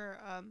her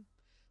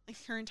like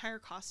her entire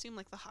costume,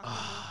 like the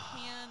Hakama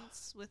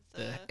pants with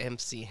The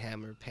MC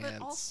Hammer pants.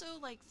 but also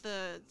like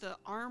the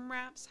arm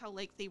wraps, how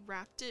like they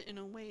wrapped it in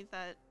a way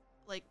that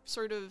like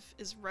sort of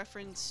is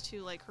reference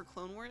to like her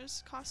Clone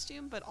Wars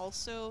costume, but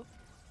also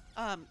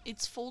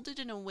it's folded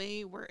in a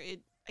way where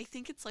I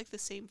think it's like the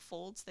same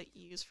folds that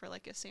you use for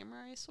like a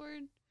samurai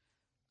sword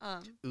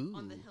on the Ooh.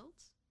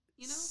 hilt,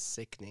 you know?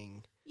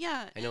 Sickening.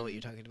 Yeah. I know what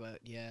you're talking about.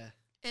 Yeah.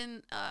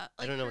 And I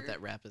like don't know what her-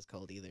 that wrap is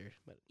called either,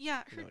 but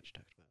Yeah, I know what you're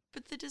talking about.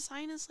 but the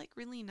design is like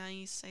really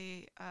nice.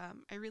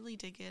 I really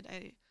dig it.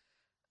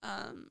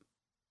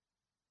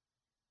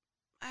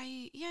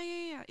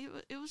 Yeah.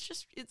 It was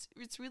just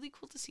it's really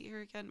cool to see her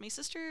again. My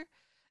sister,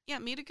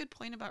 made a good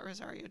point about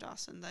Rosario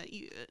Dawson that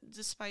you,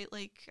 despite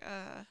like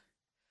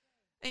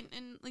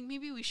and like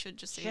maybe we should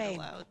just say it Shame.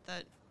 aloud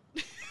that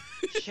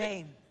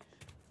Shame.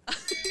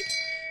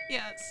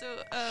 yeah.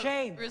 So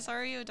Shame.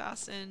 Rosario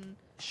Dawson,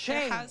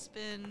 Shame. there has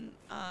been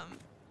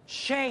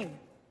Shame.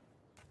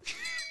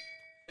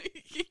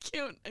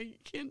 I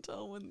can't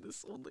tell when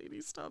this old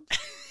lady stops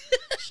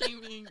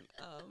shaming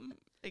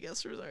I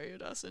guess Rosario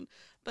Dawson.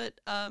 But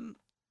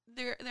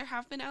there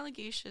have been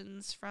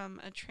allegations from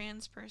a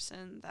trans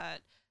person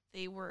that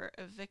they were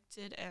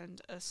evicted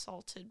and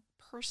assaulted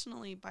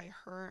personally by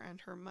her and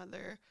her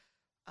mother,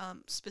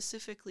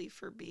 specifically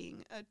for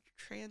being a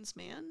trans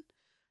man.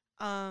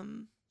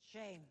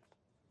 Shame.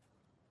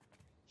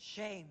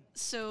 Shame.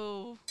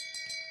 So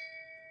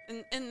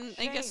and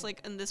I guess Shame.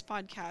 like in this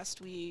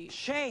podcast we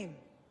Shame.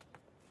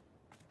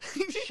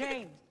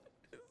 Shame.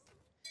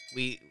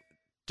 We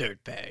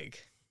dirtbag.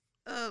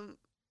 um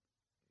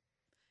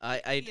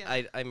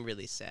I'm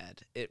really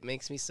sad. It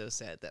makes me so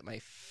sad that my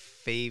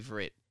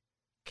favorite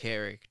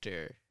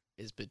character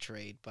is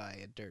betrayed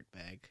by a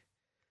dirtbag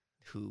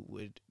who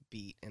would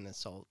beat and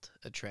assault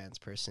a trans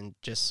person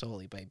just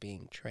solely by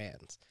being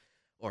trans,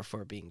 or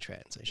for being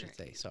trans, I should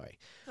say. Right. Sorry.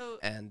 so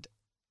And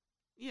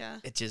yeah.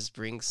 it just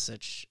brings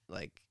such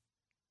like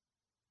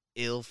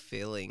ill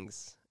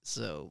feelings.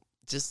 So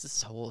just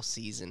this whole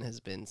season has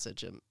been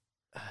such a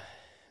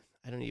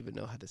I don't even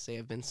know how to say.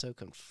 I've been so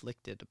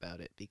conflicted about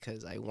it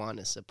because I want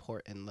to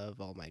support and love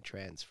all my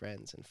trans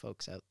friends and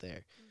folks out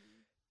there.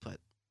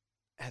 But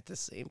at the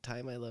same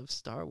time, I love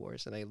Star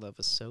Wars and I love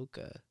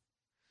Ahsoka.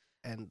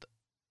 And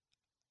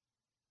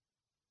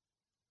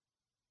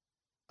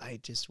I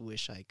just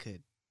wish I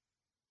could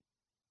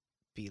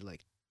be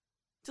like,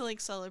 To like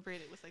celebrate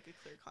it with like a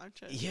clear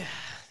conscience. yeah,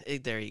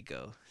 there you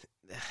go.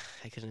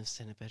 I couldn't have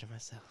said it better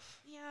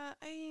myself. Yeah,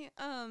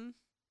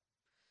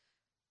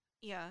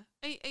 Yeah,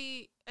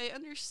 I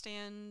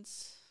understand.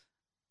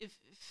 If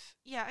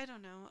yeah, I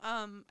don't know.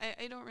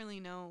 I don't really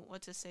know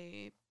what to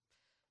say.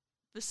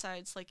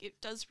 Besides, like, it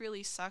does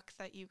really suck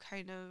that you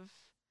kind of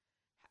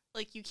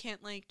like you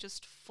can't like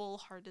just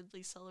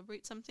full-heartedly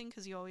celebrate something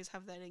because you always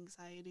have that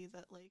anxiety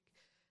that like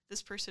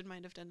this person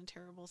might have done a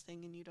terrible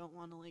thing and you don't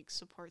want to like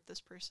support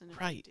this person if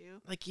Right. they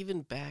do. Like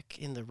even back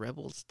in the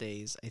Rebels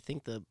days, I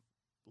think the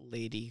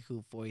lady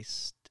who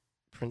voiced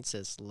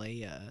Princess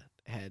Leia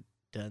had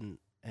done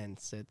and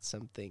said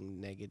something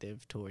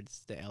negative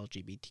towards the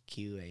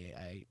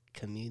LGBTQAI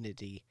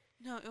community.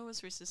 No, it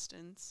was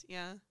Resistance.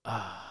 Yeah.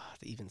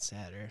 Even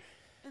sadder.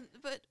 And,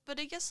 but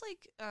I guess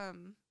like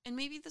and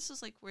maybe this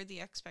is like where the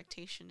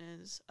expectation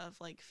is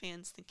of like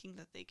fans thinking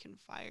that they can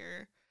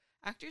fire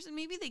actors, and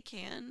maybe they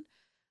can,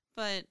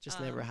 but Just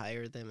never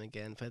hire them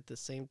again. But at the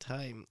same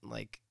time,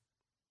 like,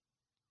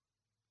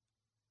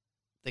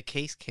 the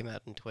case came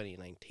out in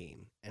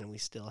 2019, and we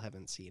still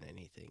haven't seen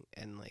anything.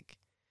 And, like,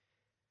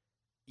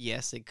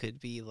 yes, it could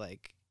be,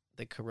 like,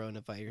 the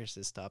coronavirus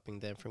is stopping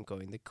them from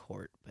going to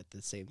court, but at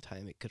the same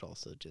time, it could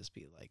also just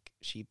be, like,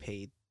 she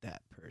paid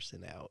that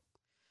person out,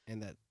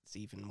 and that's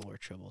even more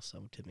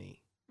troublesome to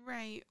me.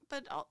 right.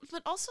 But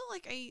also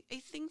like I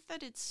think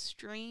that it's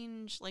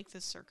strange like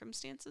the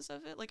circumstances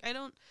of it. Like I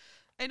don't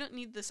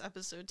need this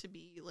episode to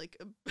be like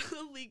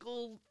a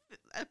legal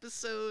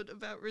episode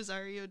about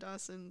Rosario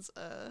Dawson's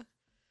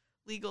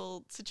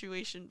legal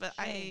situation, but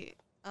Shame.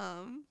 I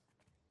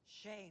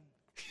Shame.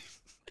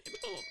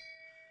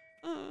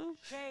 don't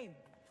Shame.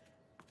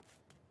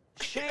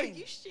 Are Shame.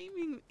 you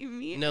shaming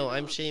me? No, I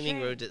I'm don't- shaming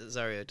shame.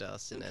 Rosario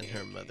Dawson and Okay, her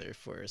okay. mother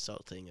for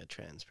assaulting a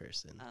trans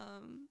person.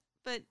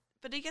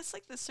 But I guess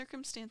like the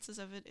circumstances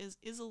of it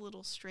is a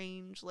little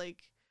strange.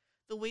 Like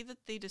the way that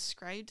they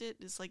described it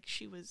is like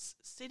she was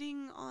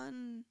sitting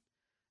on.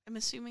 I'm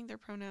assuming their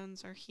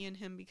pronouns are he and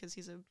him because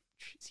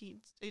he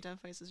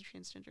identifies as a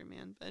transgender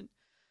man. But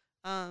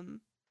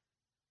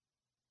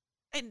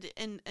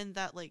and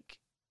that like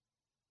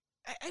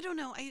I don't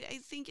know. I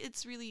think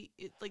it's really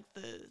like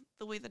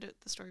the way that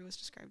the story was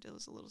described, it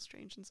was a little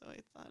strange, and so I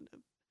thought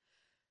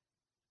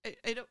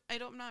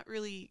I'm not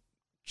really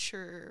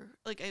sure.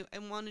 Like I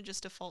want to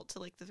just default to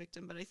like the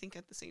victim, but I think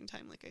at the same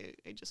time like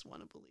I just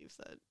want to believe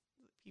that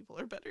people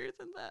are better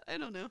than that. I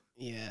don't know.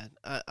 Yeah,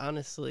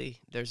 honestly,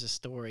 there's a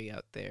story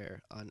out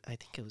there on, I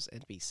think it was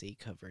NBC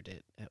covered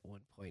it at one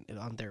point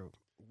on their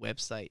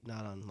website,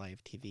 not on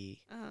live TV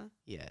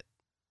yet.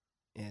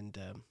 And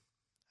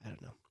I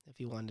don't know. If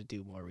you want to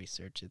do more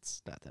research,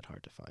 it's not that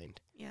hard to find.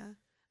 Yeah.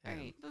 All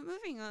right, but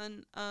moving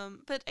on.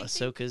 But I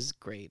think, Ahsoka's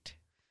great.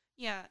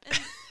 yeah,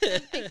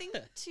 and I think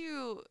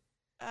too.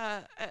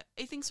 I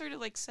think sort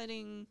of like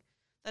setting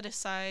that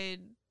aside,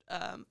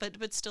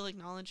 but still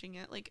acknowledging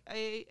it. Like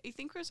I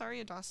think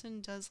Rosario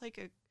Dawson does like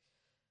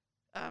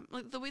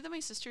like the way that my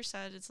sister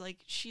said, it's like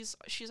she's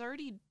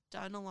already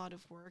done a lot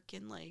of work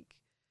in like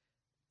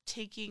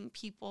taking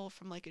people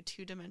from like a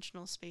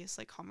 2-dimensional space,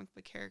 like comic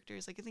book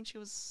characters. Like I think she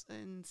was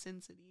in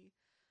Sin City,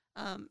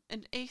 and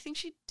I think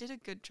she did a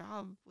good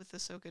job with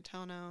Ahsoka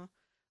Tano,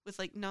 with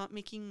like not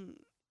making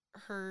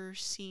her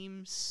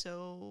seem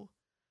so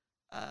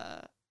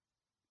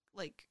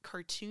like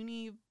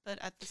cartoony, but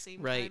at the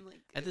same Right. time, like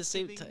At the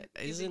same giving- time,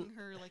 giving isn't-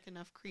 her like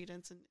enough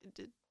credence, and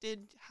it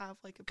did have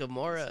like a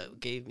Gamora decent-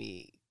 gave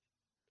me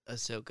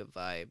Ahsoka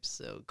vibes.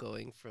 So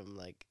going from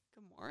like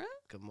Gamora.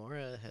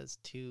 Gamora has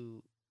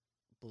 2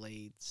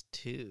 blades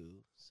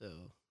too.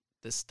 So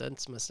the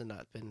stunts must have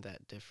not been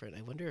that different.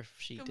 I wonder if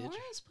she did.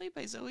 Gamora is played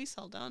by Zoe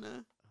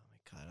Saldana. Oh my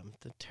god, I'm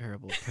the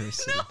terrible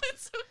person. No,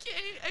 it's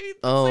okay. I mean,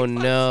 Oh, like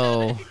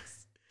no.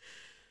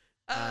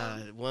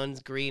 prosthetics. One's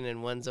green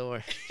and one's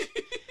orange.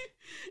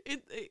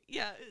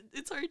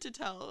 It's hard to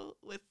tell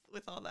with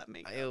all that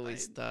makeup. I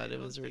always thought it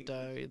don't was think-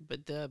 Radari,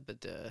 but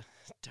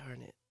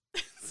darn it,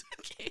 It's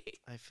okay.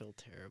 I feel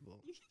terrible.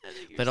 You can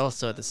edit But yourself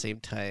also at the out. same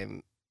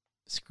time,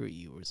 screw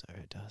you,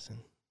 Rosario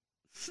Dawson.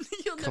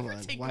 You'll come never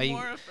on, take why you-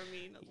 Gamora from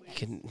me. You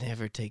can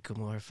never take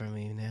Gamora from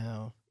me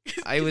now.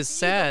 'Cause I was you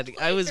sad.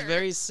 don't I was like her.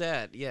 very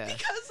sad. Yeah.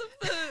 Because of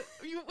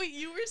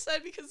you were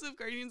sad because of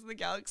Guardians of the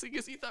Galaxy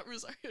because you thought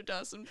Rosario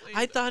Dawson played.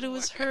 I thought it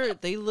was Gamora. her.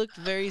 They looked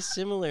very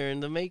similar in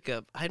the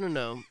makeup. I don't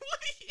know.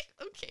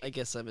 Okay. I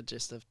guess I'm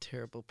just a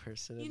terrible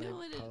person, You and know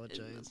I what?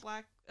 apologize.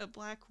 A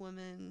black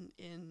woman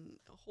in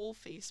a whole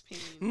face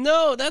paint.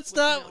 No, that's with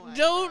not. no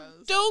don't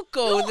eyebrows. don't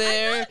go No,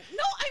 there. I'm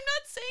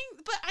not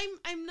saying. But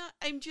I'm not.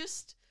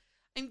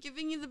 I'm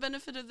giving you the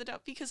benefit of the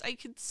doubt because I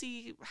could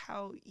see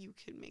how you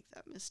could make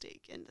that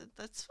mistake, and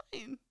that's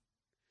fine.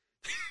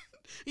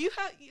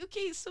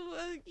 Okay. So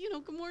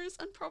Gamora is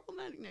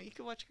unproblematic now. You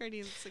can watch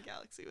Guardians of the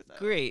Galaxy without.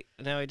 Great.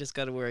 Now I just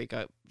got to worry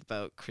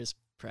about Chris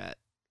Pratt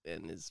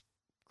and his.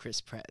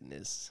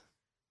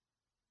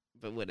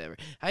 But whatever.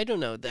 I don't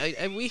know.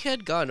 We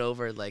had gone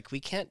over like we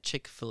can't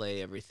Chick-fil-A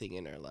everything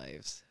in our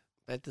lives,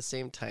 but at the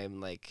same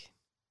time, like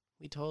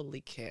we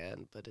totally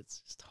can. But it's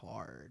just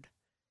hard.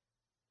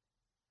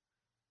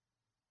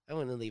 I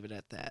want to leave it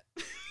at that.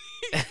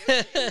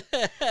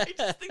 I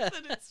just think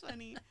that it's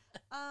funny.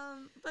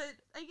 But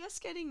I guess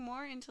getting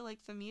more into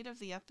like the meat of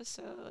the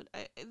episode,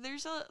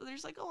 there's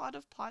like a lot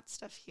of plot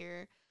stuff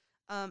here.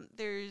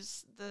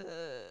 There's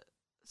the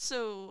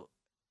so.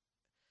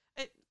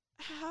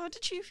 How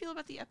did you feel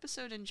about the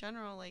episode in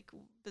general? Like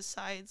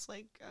besides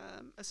like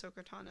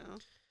Ahsoka Tano.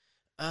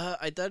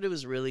 I thought it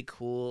was really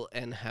cool,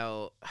 and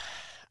how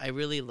I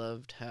really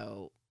loved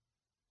how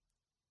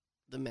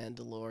the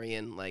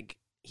Mandalorian, like,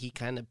 he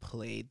kind of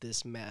played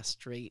this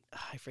Mastrate.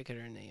 I forget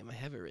her name. I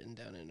have it written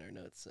down in our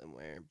notes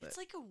somewhere. But It's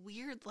like a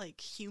weird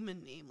like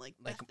human name, like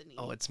Bethany.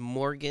 oh, it's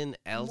Morgan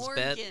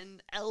Elsbeth.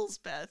 Morgan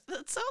Elsbeth.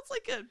 That sounds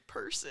like a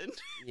person.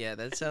 Yeah,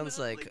 that sounds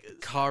Not like like a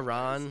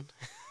Karan.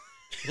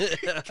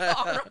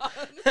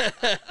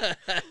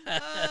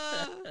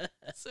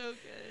 So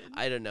good.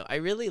 I don't know. I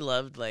really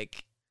loved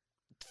like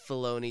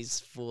Filoni's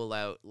full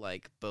out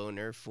like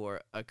boner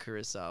for a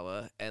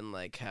Kurosawa, and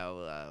like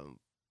how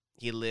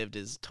he lived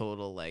his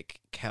total like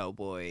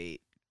cowboy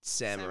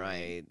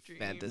samurai dream.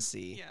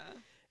 fantasy.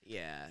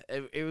 Yeah.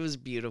 It was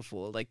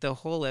beautiful. Like the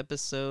whole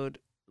episode,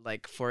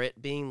 like for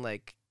it being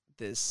like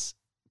this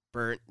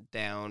burnt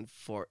down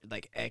for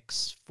like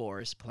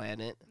X-Force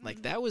planet. Like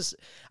Mhm. that was,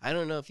 I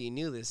don't know if you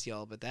knew this,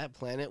 y'all, but that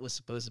planet was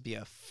supposed to be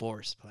a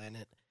Force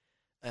planet,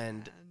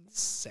 and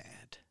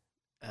sad.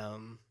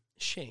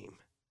 Shame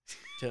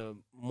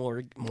to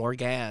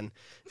Morgan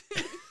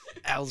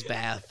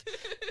Elsbeth.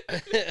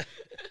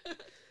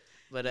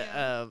 But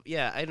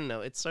yeah, I don't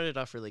know. It started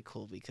off really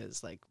cool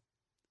because like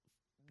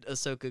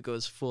Ahsoka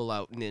goes full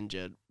out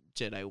ninja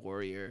Jedi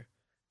warrior,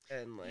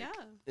 and like Yeah.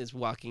 is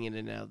walking in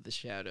and out of the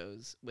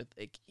shadows with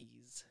like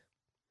ease.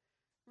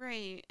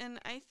 Right. And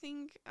I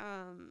think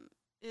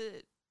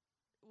it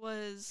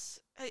was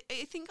I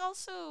think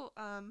also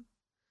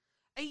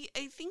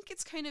I think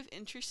it's kind of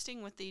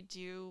interesting what they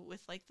do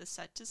with like the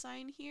set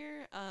design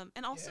here,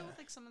 and also Yeah. with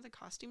like some of the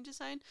costume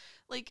design.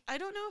 Like I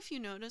don't know if you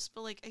noticed,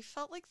 but like I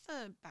felt like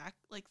the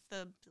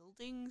the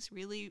buildings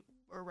really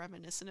were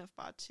reminiscent of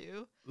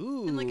Batu,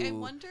 Ooh. and like I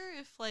wonder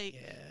if like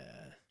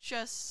Yeah.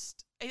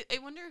 just I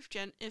wonder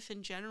if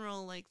in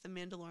general like the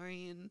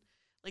Mandalorian,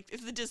 like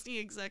if the Disney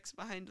execs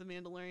behind the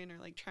Mandalorian are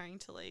like trying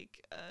to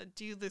like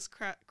do this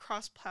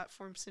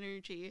cross-platform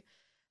synergy,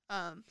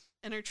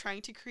 and are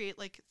trying to create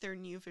like their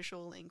new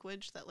visual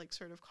language that like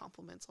sort of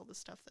complements all the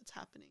stuff that's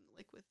happening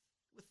like with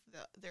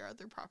their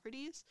other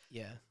properties.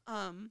 Yeah.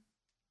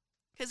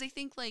 Because I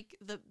think like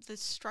the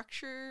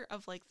structure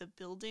of like the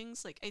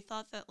buildings, like I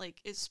thought that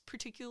like it's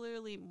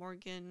particularly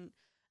Morgan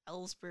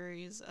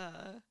Elsbury's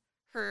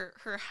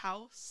her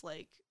house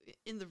like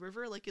in the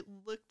river, like it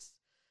looked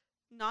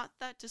not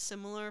that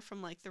dissimilar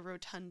from like the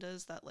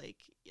rotundas that like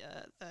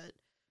that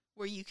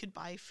where you could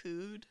buy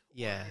food.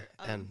 Yeah.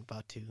 Or, And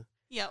Batu.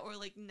 yeah, or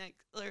like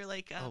or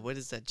like Oh, what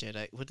is that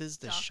Jedi? What is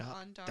the shop?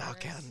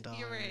 Dok-Ondar's.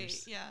 You're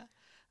right. Yeah.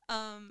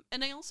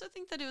 And I also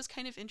think that it was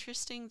kind of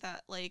interesting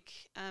that like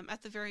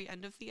at the very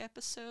end of the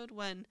episode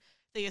when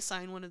they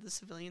assign one of the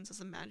civilians as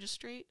a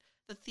magistrate,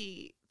 that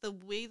the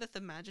way that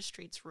the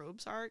magistrate's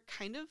robes are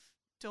kind of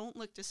don't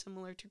look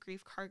dissimilar to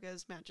Grief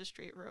Karga's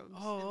magistrate robes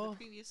in the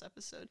previous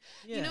episode.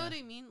 Yeah. You know what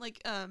I mean?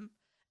 Like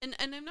and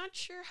I'm not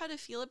sure how to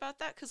feel about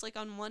that, because like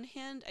on one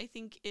hand I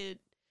think it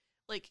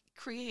like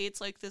creates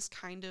like this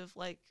kind of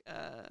like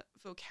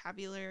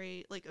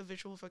vocabulary, like a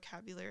visual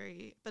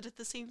vocabulary, but at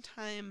the same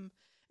time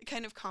it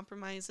kind of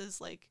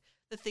compromises like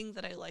the thing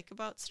that I like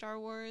about Star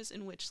Wars,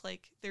 in which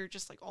like they're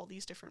just like all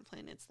these different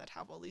planets that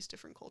have all these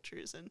different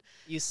cultures. And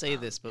You say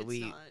this, but it's we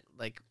not-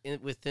 like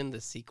within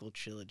the sequel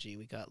trilogy,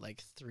 we got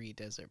like 3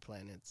 desert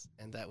planets,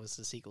 and that was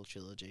the sequel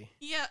trilogy.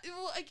 yeah,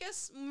 well I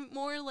guess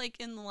more like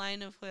in the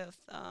line of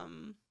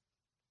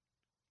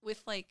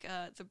with like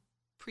the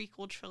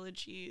prequel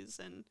trilogies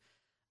and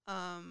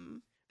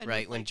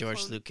Right, with, when like, George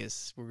Clone-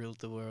 Lucas ruled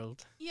the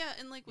world. Yeah,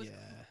 and like with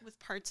Yeah. with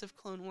parts of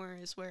Clone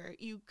Wars where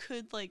you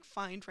could like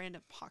find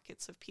random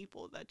pockets of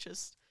people that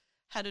just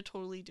had a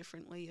totally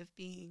different way of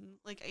being.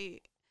 Like I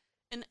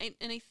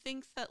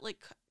think that like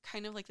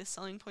kind of like the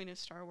selling point of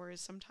Star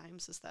Wars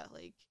sometimes is that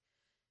like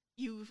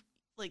you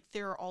like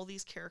there are all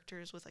these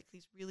characters with like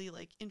these really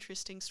like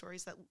interesting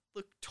stories that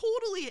look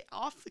totally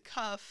off the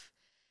cuff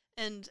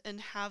and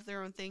have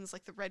their own things,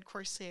 like the Red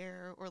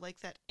Corsair or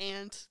like that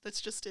ant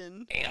that's just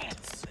in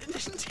Ants.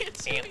 Ants.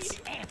 Ants.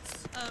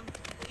 I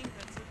think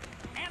that's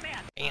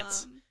it.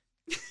 Ants.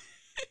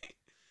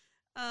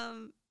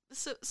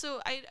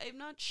 So I'm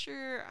not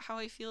sure how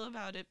I feel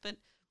about it, but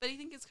I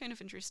think it's kind of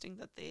interesting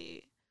that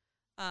they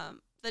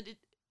that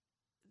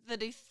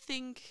I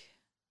think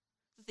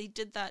that they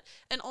did that,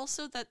 and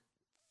also that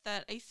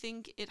I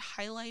think it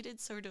highlighted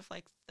sort of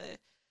like the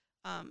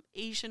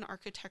Asian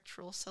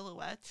architectural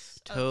silhouettes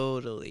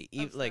Totally.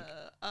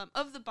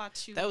 of the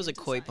Batu. That was a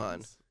koi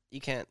pond. designs. You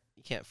can't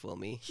fool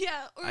me.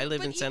 Yeah, I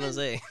live in San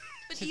Jose.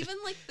 But even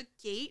like the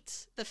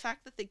gate, the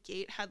fact that the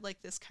gate had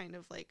like this kind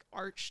of like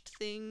arched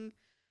thing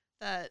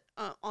that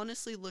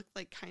honestly looked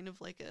like kind of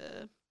like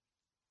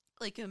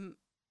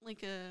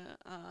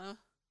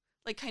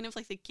kind of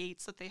like the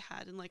gates that they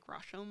had in like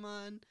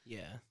Rashomon.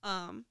 Yeah.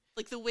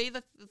 like the way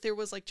that there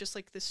was like just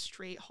like this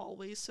straight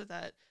hallway so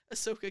that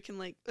Ahsoka can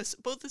like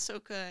both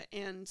Ahsoka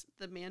and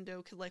the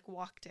Mando could like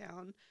walk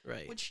down,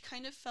 Right. which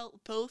kind of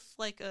felt both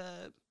like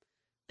a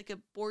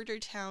border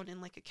town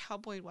and like a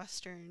cowboy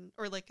western,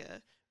 or like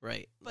a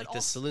Right. but Like the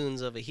also-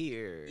 saloons over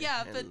here.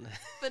 Yeah, and-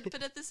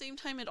 but at the same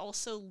time it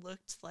also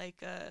looked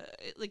like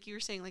like you were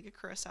saying, like a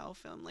Kurosawa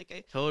film, like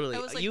a Totally. I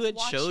was, like, you had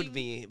showed watching-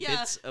 me yeah.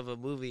 bits of a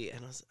movie,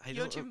 and I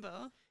don't.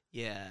 Yojimbo.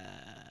 Yeah,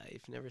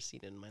 I've never seen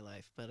it in my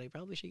life, but I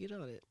probably should get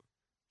on it.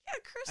 Yeah,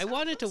 I Kurosawa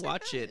wanted to films are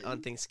watch it on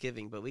good.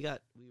 Thanksgiving, but we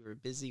were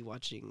busy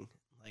watching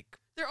like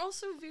They're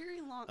also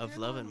very long. Of they're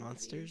Love long and movies.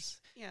 Monsters.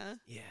 Yeah.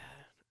 Yeah.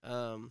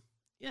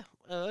 Yeah.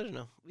 I don't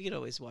know. We could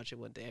always watch it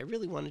one day. I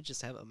really want to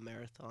just have a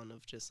marathon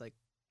of just like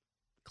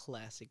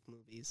classic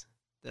movies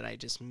that I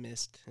just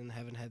missed and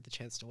haven't had the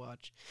chance to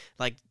watch,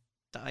 like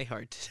Die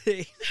Hard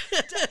today.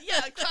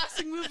 Yeah,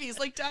 classic movies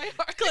like Die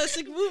Hard.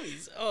 Classic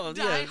movies. Oh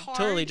Die yeah, Hard,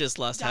 totally just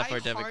lost Die half our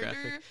Harder,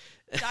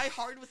 demographic. Die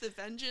Hard with a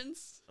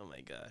Vengeance. Oh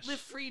my gosh. Live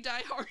free,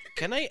 Die Hard.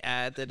 Can I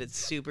add that it's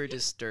super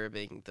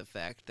disturbing the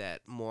fact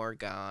that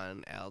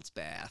Morgan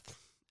Elsbeth,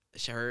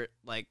 her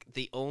like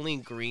the only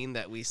green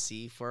that we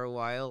see for a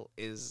while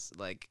is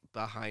like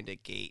behind a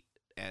gate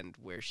and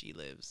where she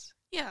lives.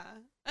 Yeah.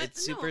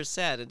 It's no, super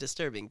sad and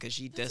disturbing because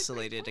she That's a great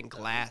desolated point, and though.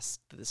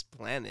 glassed this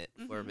planet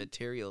for Mhm.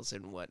 materials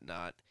and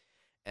whatnot,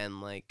 and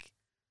like,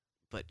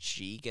 but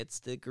she gets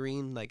the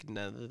green. Like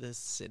none of the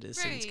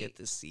citizens Right. get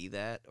to see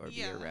that or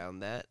Yeah. be around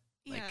that.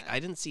 Like Yeah. I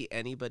didn't see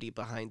anybody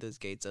behind those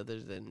gates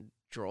other than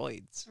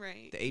droids.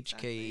 Right. The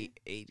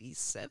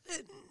HK-87.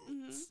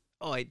 Mhm.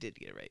 Oh, I did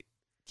get it right.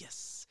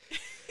 Yes.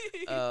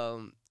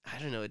 I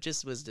don't know. It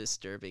just was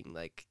disturbing.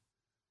 Like,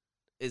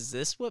 is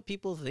this what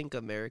people think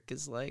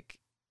America's like?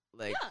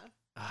 Like,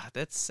 yeah.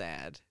 that's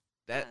sad.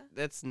 Yeah.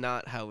 That's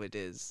not how it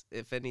is.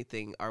 If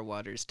anything, our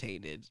water's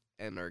tainted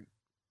and our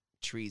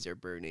trees are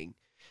burning.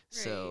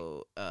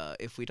 So,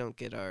 if we don't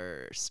get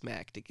our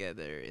smack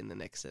together in the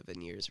next 7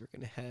 years, we're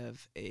gonna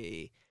have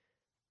a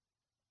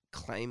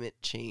climate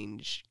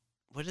change.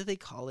 What are they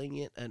calling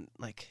it? And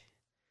like,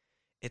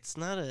 it's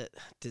not a.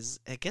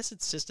 I guess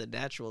it's just a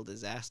natural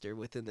disaster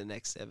within the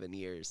next 7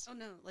 years. Oh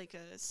no, like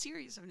a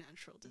series of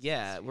natural disasters.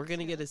 Yeah, we're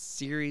gonna get yeah. a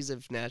series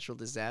of natural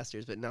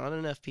disasters, but not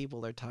enough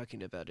people are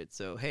talking about it.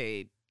 So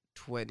hey,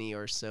 20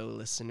 or so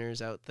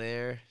listeners out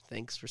there,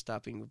 thanks for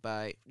stopping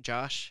by.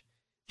 Josh,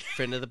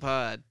 friend of the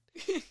pod.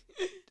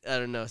 I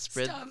don't know,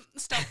 spread.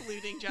 Stop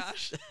alluding,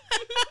 Josh.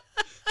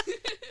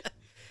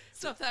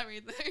 Stop that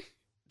right there.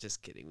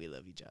 Just kidding. We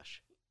love you,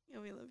 Josh. Yeah,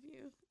 we love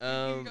you.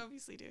 Um, You're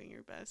obviously doing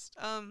your best.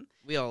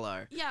 We all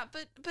are, Yeah,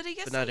 but I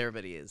guess but not like,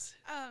 everybody is.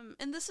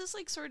 and this is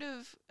like sort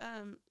of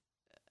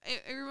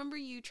I remember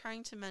you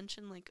trying to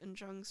mention like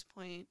Eunjung's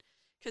point,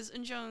 because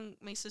Eunjung,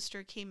 my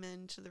sister, came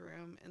into the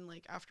room and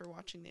like after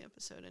watching the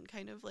episode and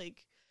kind of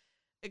like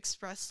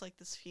expressed like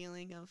this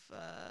feeling of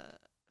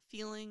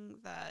feeling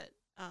that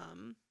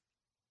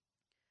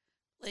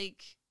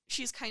like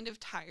she's kind of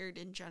tired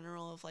in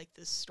general of like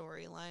this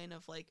storyline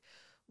of like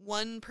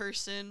one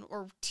person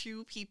or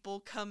two people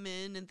come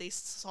in and they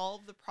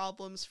solve the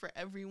problems for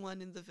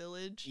everyone in the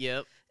village,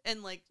 Yep.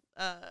 and like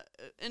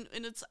and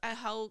it's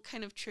how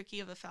kind of tricky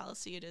of a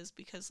fallacy it is,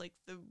 because like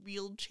the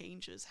real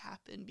changes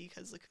happen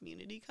because the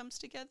community comes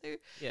together.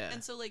 Yeah.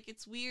 And so like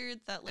it's weird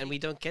that like And we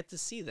don't get to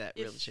see that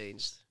real if-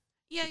 change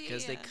yeah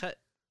because they yeah. cut.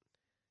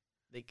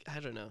 I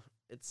don't know.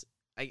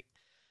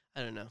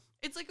 I don't know.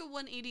 It's like a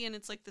 180, and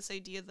it's like this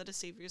idea that a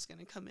savior is going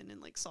to come in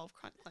and like solve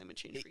climate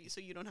change for you,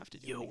 so you don't have to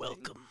do You're anything.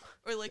 welcome.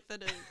 Or like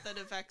that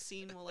a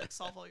vaccine will like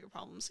solve all your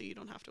problems, so you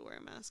don't have to wear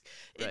a mask.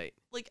 Right.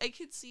 Like I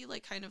could see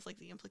like kind of like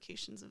the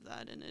implications of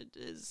that, and it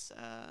is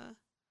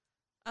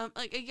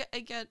like I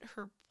get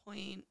her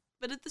point,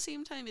 but at the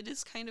same time, it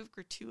is kind of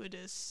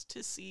gratuitous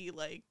to see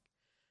like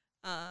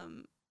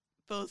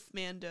both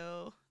Din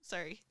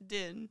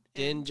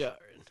Din Djarin.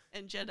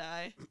 and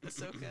Jedi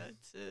Ahsoka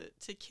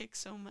to kick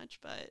so much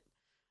butt.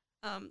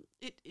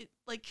 It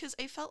like, because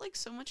I felt like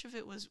so much of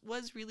it was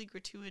really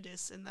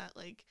gratuitous in that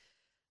like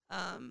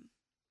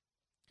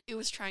it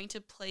was trying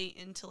to play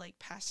into like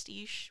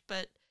pastiche,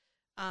 but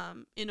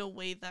in a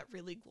way that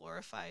really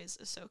glorifies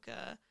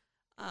Ahsoka,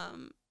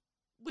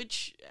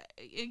 which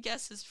I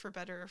guess is for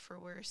better or for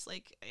worse.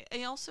 Like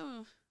I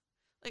also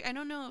like, I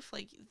don't know if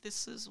like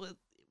this is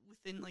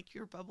within like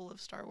your bubble of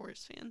Star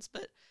Wars fans,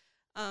 but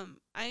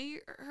I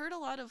heard a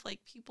lot of like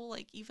people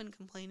like even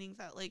complaining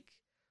that like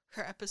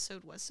her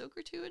episode was so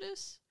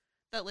gratuitous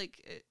that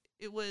like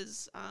it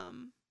was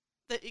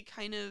that it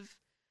kind of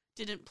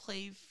didn't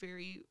play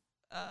very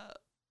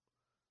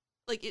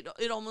like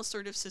it almost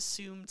sort of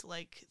assumed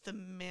like the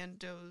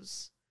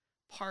Mando's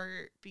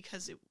part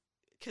because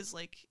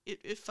like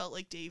it felt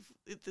like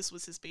this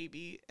was his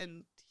baby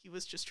and he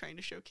was just trying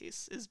to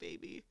showcase his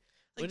baby.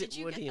 Like, did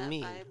you what get do you that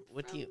mean? vibe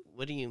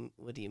What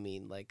do you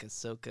mean? Like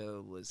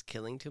Ahsoka was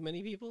killing too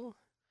many people?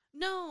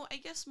 No, I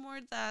guess more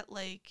that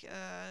like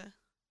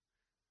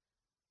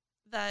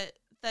that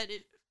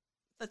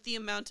the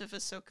amount of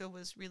Ahsoka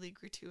was really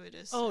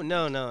gratuitous. Oh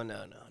no.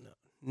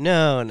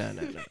 No.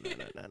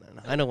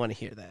 I don't want to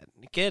hear that.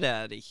 Get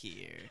out of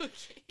here. Okay.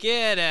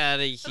 Get out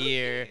of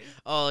here. Okay.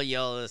 All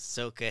y'all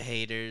Ahsoka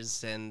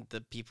haters and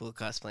the people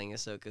cosplaying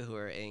Ahsoka who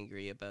are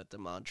angry about the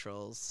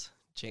Montrolls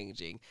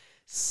changing.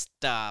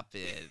 Stop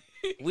it.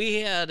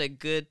 We had a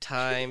good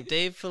time.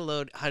 Dave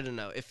Filoni, I don't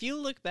know. If you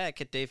look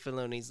back at Dave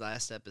Filoni's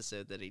last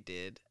episode that he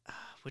did,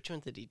 which one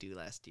did he do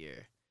last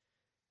year?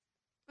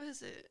 What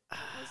is it?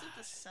 Was it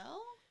the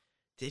cell?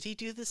 Did he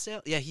do the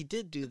cell? Yeah, he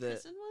did do The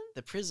prison one?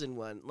 the prison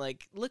one.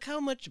 Like, look how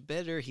much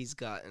better he's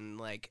gotten,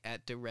 like,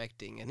 at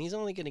directing, and he's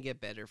only gonna get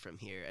better from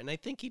here. And I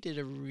think he did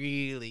a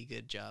really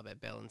good job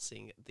at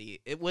balancing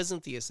it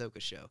wasn't the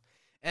Ahsoka show.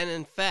 And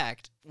in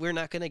fact, we're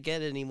not gonna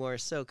get any more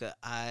Ahsoka,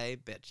 I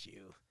bet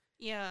you.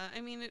 Yeah,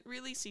 I mean, it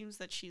really seems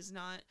that she's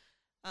not.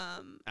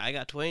 I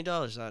got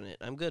 $20 on it.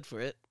 I'm good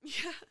for it.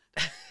 Yeah.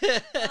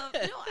 No,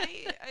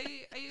 I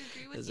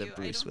agree with That's you. a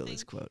Bruce I don't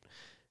Willis think, quote.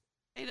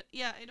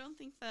 I don't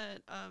think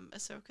that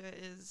Ahsoka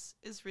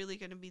is really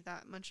going to be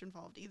that much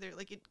involved either.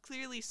 Like, it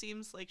clearly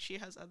seems like she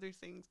has other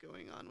things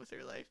going on with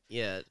her life.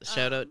 Yeah,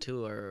 shout out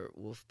to our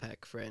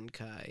Wolfpack friend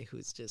Kai,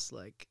 who's just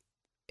like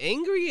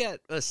angry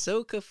at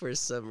Ahsoka for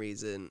some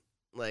reason.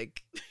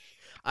 Like,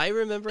 I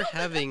remember No, but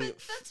having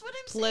that's what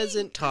I'm pleasant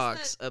saying, is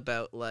talks that-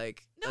 about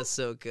like No,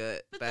 Ahsoka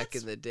but back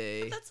in that's- the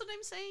day. But that's what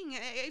I'm saying.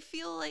 I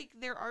feel like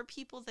there are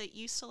people that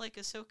used to like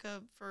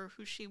Ahsoka for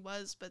who she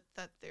was, but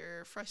that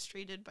they're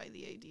frustrated by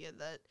the idea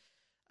that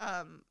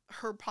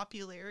her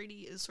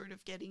popularity is sort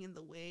of getting in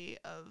the way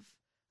of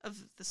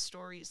the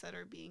stories that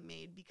are being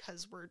made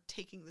because we're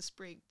taking this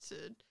break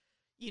to,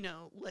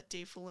 let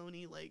Dave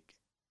Filoni like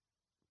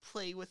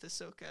play with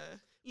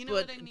Ahsoka. You know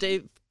But what I mean?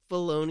 Dave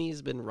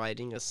Filoni's been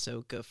writing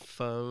Ahsoka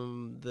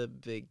from the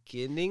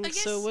beginning, I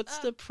so guess, what's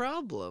the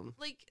problem?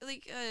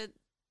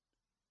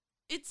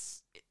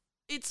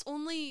 it's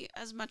only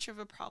as much of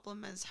a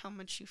problem as how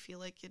much you feel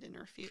like it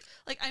interferes.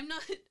 Like, I'm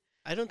not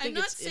I don't I'm think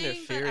not it's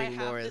saying that I interfering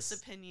have more this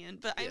as opinion,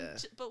 but yeah.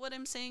 but what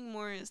I'm saying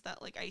more is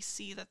that like I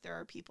see that there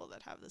are people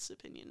that have this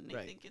opinion, and I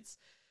Right. think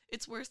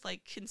it's worth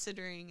like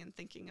considering and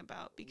thinking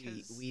about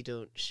because we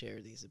don't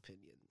share these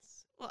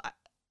opinions. well,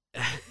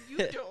 you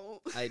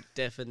don't. I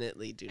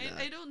definitely do not.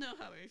 I don't know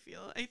how I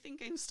feel. I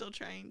think I'm still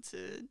trying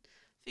to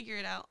figure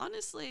it out.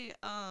 Honestly,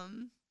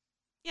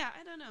 yeah,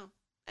 I don't know.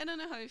 I don't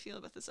know how I feel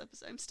about this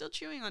episode. I'm still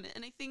chewing on it,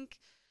 and I think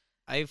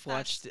I've That's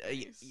watched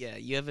nice. yeah,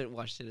 you haven't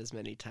watched it as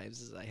many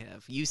times as I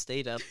have. You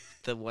stayed up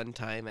the one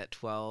time at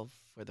 12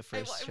 for the I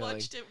first showing.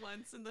 watched it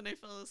once, and then I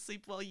fell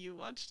asleep while you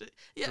watched it.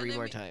 Yeah, Three and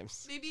more I mean,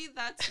 times. Maybe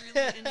that's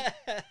really,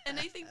 and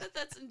I think that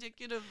that's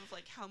indicative of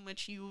like how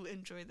much you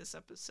enjoy this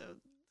episode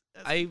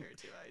as I compared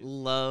to I.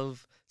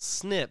 love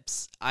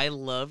Snips. I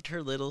loved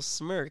her little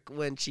smirk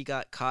when she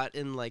got caught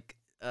in like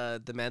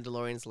the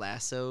Mandalorian's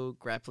lasso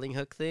grappling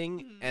hook thing,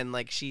 Mhm. and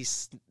like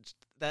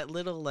that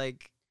little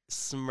like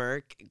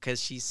smirk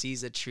because she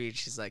sees a tree and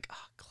she's like,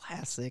 oh,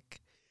 classic.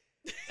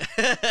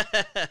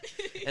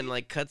 And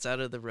like cuts out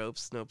of the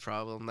ropes, no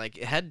problem. Like,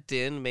 had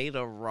Din made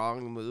a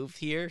wrong move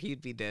here,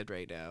 he'd be dead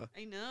right now.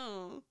 I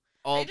know.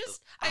 I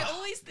I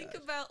always think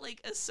about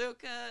like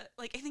Ahsoka.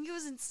 Like, I think it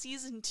was in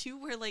season 2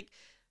 where like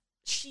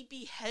she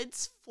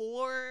beheads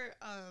 4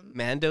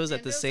 Mandos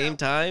at the Mandos same at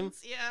time.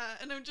 once. Yeah,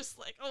 and I'm just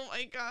like, oh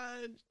my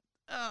god,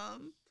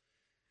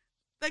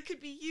 that could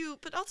be you.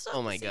 But also, Oh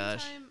at my the same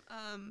gosh.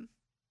 time,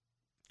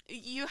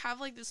 you have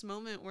like this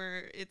moment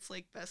where it's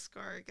like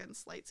Beskar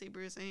against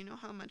lightsabers, and you know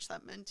how much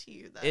that meant to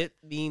you. That It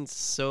means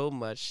so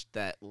much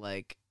that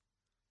like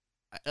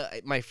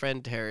my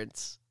friend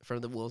Terrence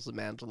from the Wolves of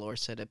Mandalore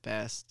said it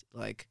best.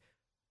 Like,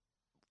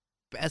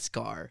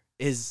 Beskar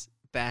is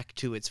back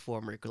to its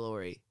former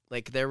glory.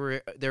 Like,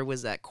 there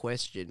was that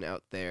question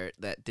out there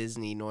that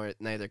Disney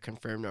neither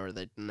confirmed nor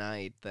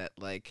denied that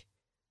like,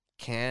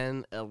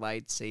 can a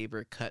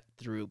lightsaber cut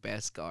through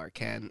Beskar?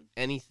 Can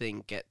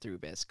anything get through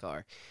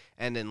Beskar?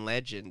 And in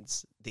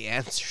Legends, the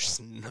answer's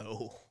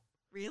no.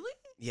 really.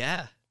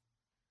 Yeah.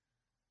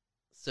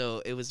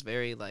 So it was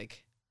very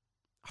like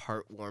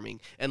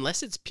heartwarming.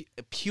 Unless it's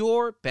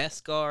pure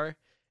Beskar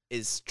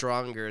is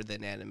stronger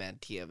than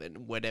adamantium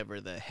and whatever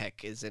the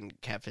heck is in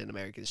Captain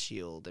America's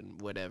shield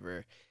and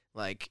whatever.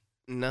 Like,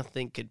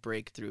 nothing could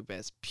break through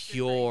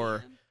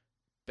pure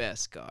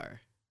Beskar.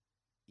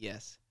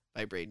 Yes,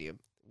 vibranium.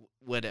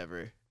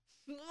 Whatever.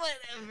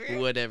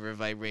 Whatever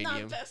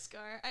vibranium. Not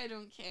Beskar. I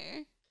don't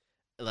care.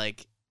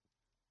 Like,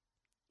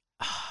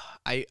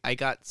 I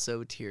got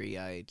so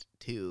teary-eyed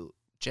too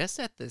just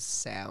at the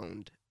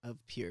sound of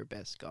pure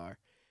Beskar.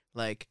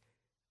 Like,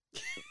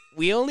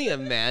 we only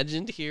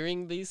imagined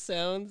hearing these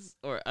sounds,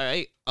 or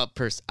I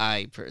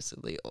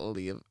personally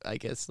only, I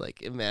guess,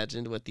 like,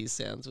 imagined what these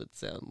sounds would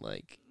sound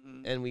like,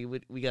 Mm. and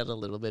we got a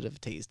little bit of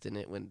taste in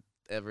it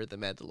whenever the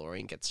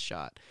Mandalorian gets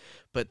shot.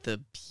 But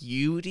the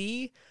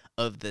beauty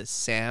of the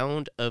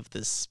sound of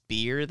the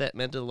spear that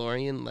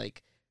Mandalorian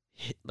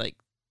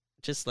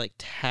just like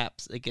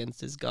taps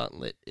against his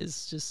gauntlet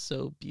is just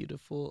so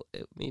beautiful.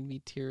 It made me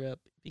tear up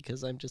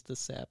because I'm just a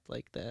sap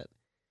like that.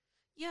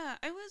 Yeah,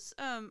 I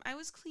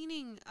was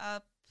cleaning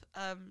up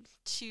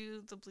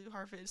to the Blue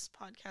Harvest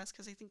podcast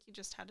because I think you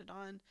just had it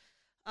on.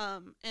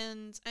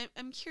 And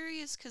I'm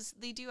curious because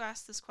they do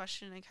ask this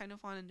question. I kind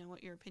of want to know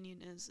what your opinion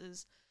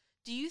is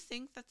do you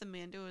think that the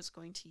Mando is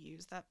going to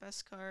use that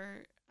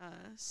Beskar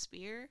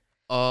spear?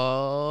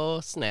 Oh,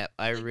 snap.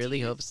 I Like, do really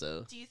you- hope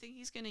so. Do you think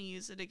he's going to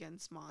use it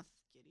against Moff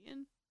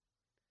Gideon?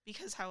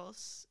 Because how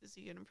else is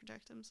he going to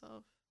protect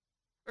himself?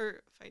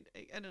 Or fight?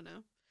 I don't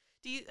know.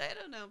 I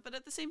don't know. But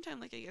at the same time,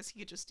 like, I guess he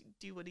could just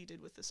do what he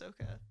did with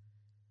Ahsoka.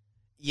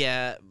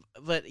 Yeah,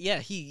 but yeah,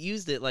 he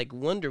used it like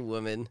Wonder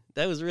Woman.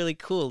 That was really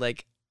cool.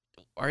 Like,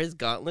 are his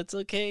gauntlets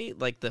okay?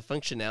 Like, the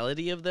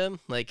functionality of them?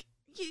 Like,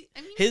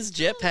 I mean, his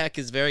still- jetpack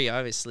is very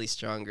obviously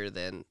stronger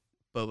than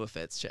Boba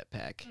Fett's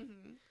jetpack.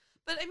 Mhm.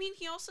 But I mean,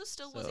 he also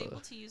still was So- able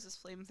to use his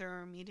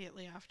flamethrower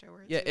immediately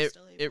afterwards. Yeah, He was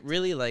still able it to-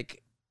 really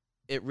like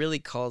it really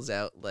calls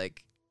out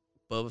like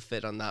Boba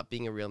Fett on not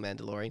being a real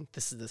Mandalorian.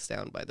 This is the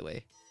sound, by the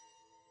way.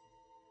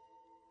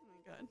 Oh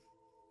my god.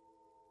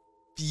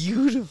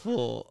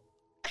 Beautiful.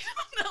 I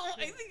don't know.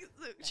 I think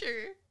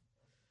sure.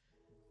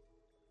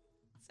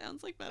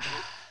 Sounds like metal.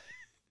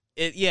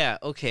 Yeah,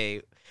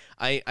 okay.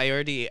 I've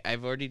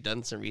already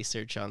done some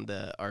research on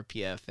the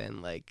RPF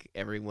and like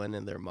everyone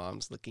and their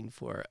moms looking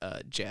for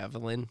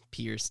javelin,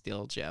 pure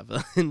steel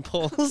javelin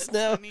poles That's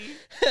now. funny.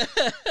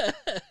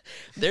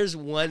 There's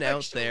one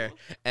out there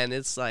Actual- and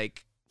it's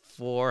like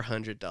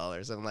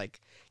 $400. I'm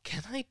like,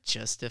 can I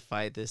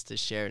justify this to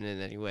Sharon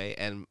in any way?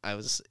 And I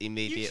was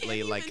immediately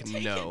you can't like, even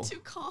take no. it to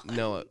con.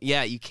 No,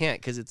 yeah, you can't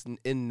because it's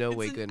in no It's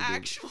way an going to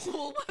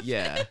actual weapon. be.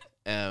 Yeah.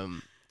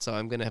 So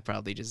I'm gonna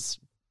probably just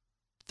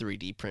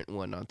 3D print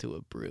one onto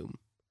a broom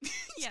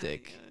Yeah,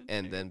 stick yeah,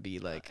 and sure. then be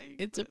like, I-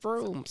 it's a that's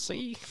broom. so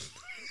See,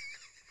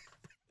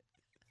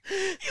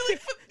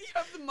 you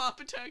have the mop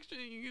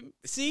attachment. And you can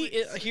see like,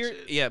 it, switch here.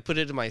 it. Yeah, put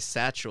it in my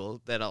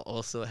satchel that I'll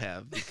also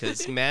have because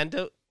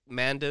Satchel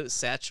Mando is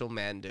Satchel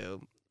my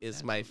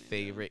Mando.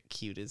 favorite,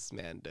 cutest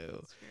Mando.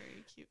 It's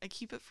very cute. I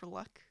keep it for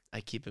luck.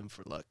 I keep him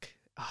for luck.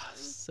 Ah,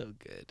 so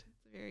good.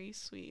 It's very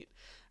sweet.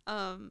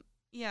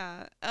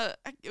 Yeah.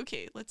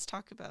 Okay. Let's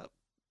talk about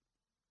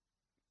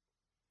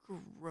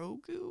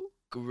Grogu.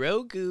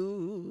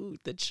 Grogu,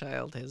 the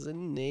child has a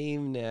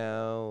name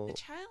now. The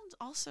child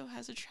also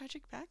has a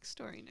tragic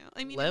backstory now.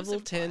 I mean, it was Level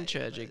 10 implied,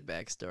 tragic but-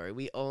 backstory.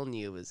 We all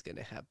knew it was going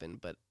to happen,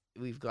 but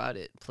we've got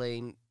it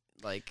plain,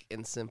 like,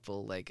 and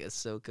simple. Like,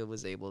 Ahsoka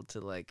was able to,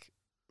 like,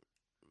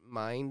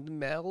 mind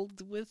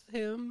meld with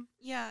him.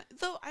 Yeah,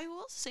 though I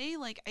will say,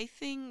 like, I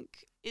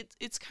think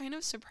it's kind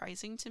of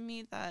surprising to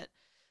me that,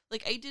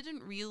 like, I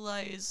didn't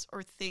realize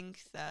or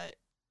think that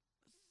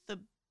the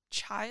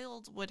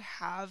child would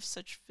have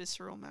such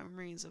visceral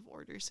memories of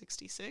Order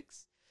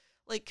 66.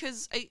 Like,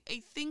 because I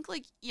think,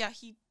 like, yeah,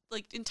 he,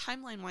 like, in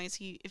timeline-wise,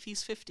 if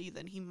he's 50,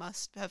 then he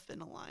must have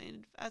been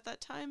alive at that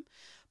time.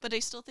 But I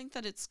still think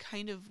that it's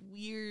kind of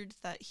weird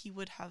that he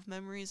would have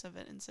memories of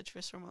it in such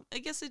visceral moments. I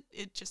guess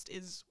it just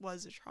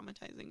was a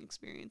traumatizing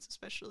experience,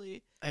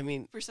 especially I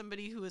mean, for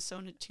somebody who is so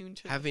attuned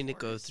to the having to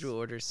go Force. through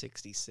Order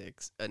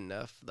 66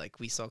 enough. Like,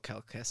 we saw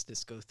Cal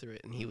Kestis go through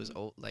it, and he was Mhm.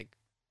 old, like,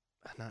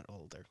 not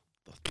older.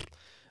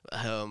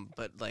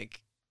 But,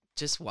 like,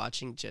 just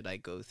watching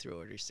Jedi go through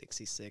Order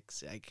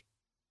 66, like,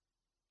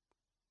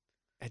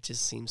 it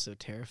just seems so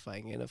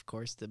terrifying. And, of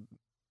course, the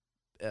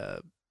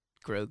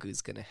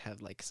Grogu's gonna have,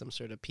 like, some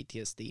sort of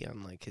PTSD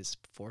on, like, his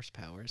Force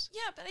powers.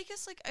 Yeah, but I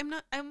guess like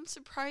I'm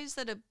surprised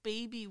that a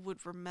baby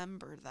would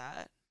remember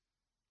that.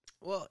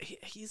 Well,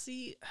 he's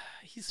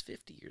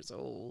 50 years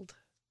old.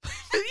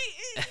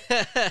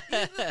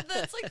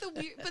 That's like the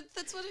weird, but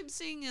that's what I'm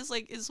saying is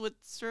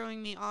what's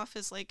throwing me off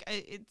is like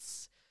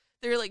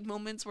there are like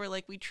moments where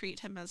like we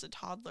treat him as a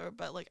toddler,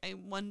 but like I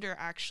wonder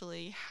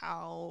actually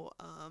how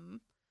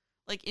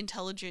like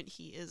intelligent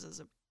he is as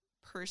a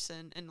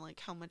person and like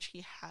how much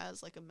he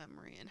has like a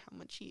memory and how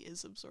much he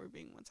is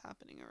absorbing what's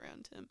happening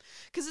around him,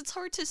 because it's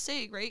hard to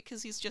say, right?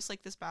 Because he's just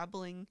like this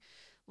babbling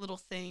little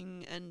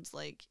thing, and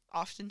like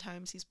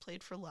oftentimes he's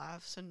played for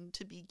laughs and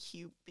to be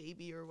cute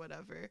baby or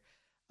whatever,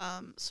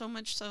 so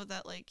much so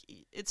that like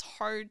it's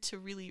hard to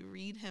really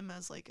read him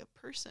as like a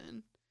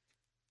person.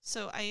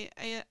 So I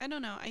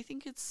don't know, I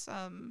think it's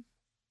kind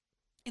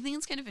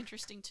of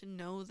interesting to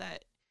know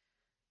that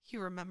he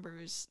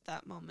remembers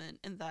that moment,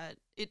 and that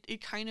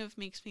it kind of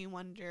makes me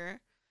wonder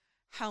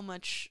how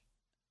much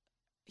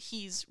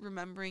he's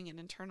remembering and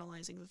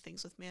internalizing the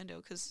things with Mando,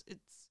 because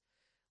it's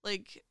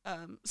like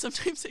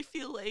sometimes I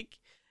feel like,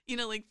 you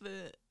know, like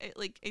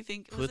I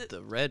think was Put it,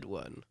 the red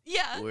one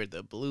yeah, where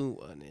the blue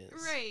one is.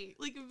 right,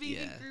 like a baby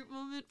Yeah. Groot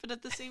moment, but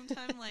at the same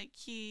time like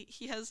he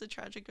has a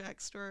tragic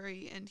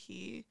backstory, and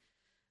he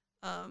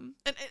and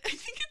I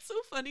think it's so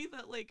funny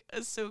that like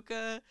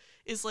Ahsoka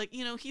is like,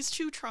 you know, he's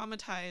too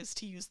traumatized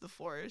to use the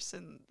Force,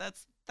 and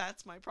that's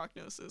my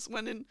prognosis.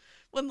 When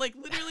like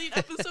literally an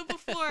episode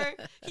before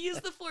he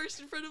used the Force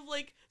in front of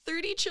like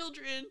 30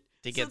 children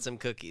To get some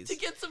cookies. to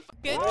get some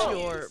Get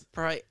cookies. your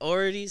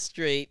priorities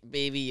straight,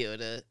 Baby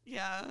Yoda.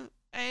 Yeah,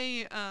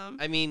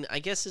 I mean, I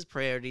guess his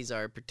priorities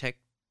are protect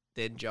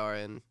Din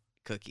Djarin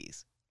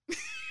cookies.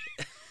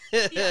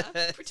 Yeah,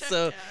 protect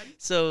so Dad.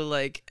 so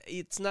like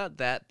it's not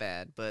that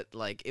bad, but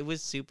like it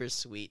was super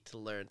sweet to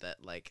learn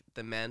that like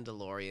the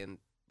Mandalorian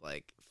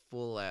like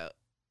full out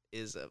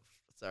is a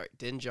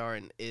Din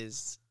Djarin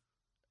is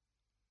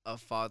a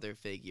father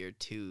figure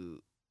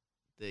to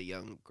the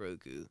young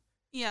Grogu.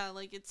 Yeah,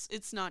 like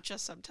it's not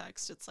just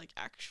subtext, it's like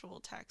actual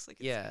text, like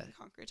it's Yeah. being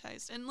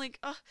concretized. And like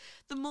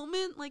the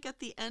moment like at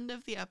the end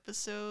of the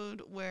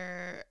episode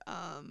where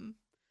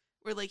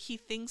like he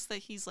thinks that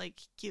he's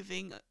like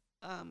giving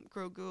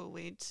Grogu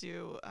away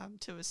to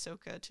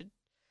Ahsoka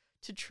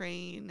to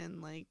train,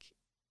 and like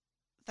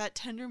that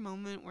tender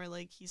moment where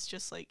like he's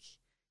just like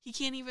he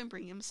can't even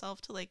bring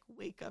himself to like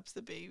wake up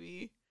the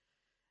baby,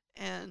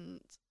 and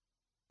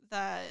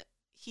that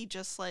he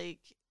just like,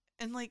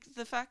 and like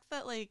the fact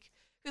that like,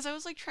 because I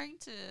was like trying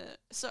to,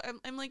 so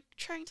I'm like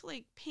trying to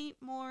like paint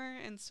more,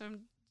 and so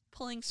I'm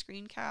pulling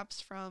screen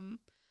caps from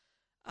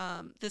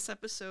this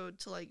episode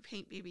to like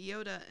paint Baby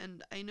Yoda,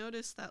 and I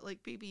noticed that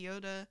like Baby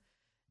Yoda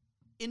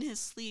in his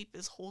sleep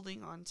is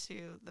holding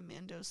onto the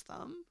Mando's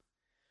thumb,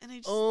 and I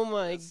just Oh thought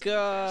my that was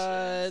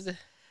so precious.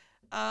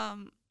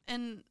 god.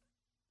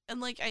 And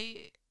like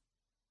I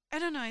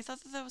don't know, I thought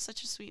that was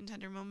such a sweet and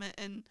tender moment,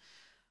 and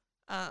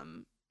I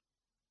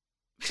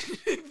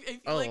feel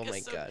Oh like my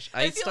Ahsoka- gosh.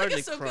 I I feel started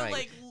like Ahsoka, crying.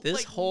 Like, This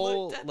like,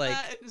 whole, looked at like-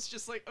 that and it's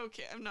just like,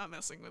 okay, I'm not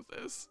messing with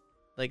this.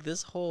 Like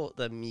this whole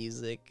the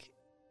music,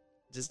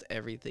 just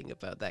everything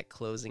about that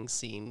closing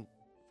scene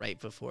right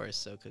before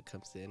Ahsoka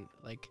comes in.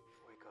 Like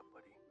Wake up,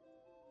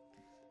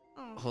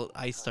 buddy.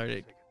 I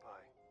started Say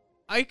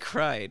goodbye. I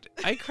cried.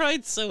 I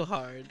cried so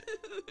hard.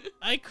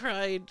 I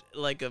cried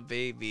like a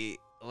baby.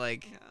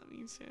 Like Yeah,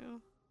 me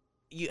too.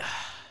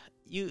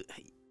 you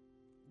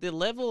the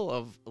level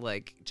of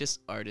like just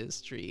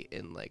artistry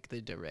and like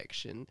the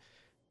direction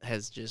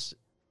has just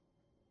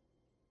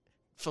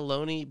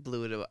Filoni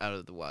blew it out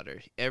of the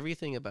water.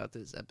 Everything about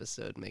this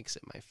episode makes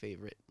it my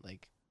favorite.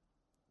 Like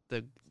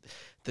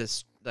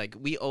this like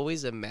we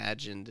always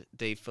imagined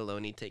Dave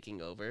Filoni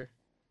taking over,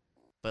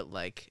 but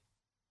like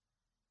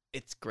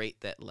it's great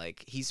that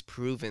like he's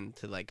proven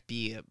to like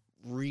be a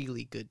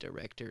really good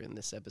director in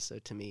this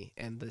episode to me,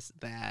 and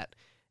that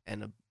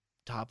and on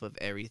top of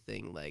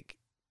everything, like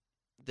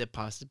the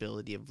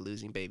possibility of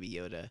losing Baby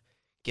Yoda,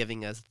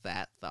 giving us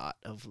that thought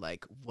of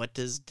like what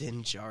does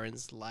Din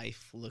Djarin's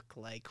life look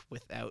like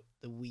without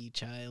the wee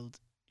child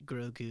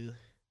Grogu,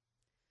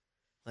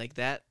 like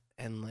that,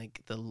 and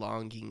like the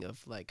longing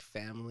of like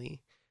family.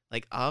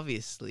 Like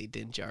obviously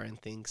Din Djarin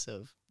thinks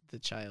of the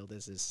child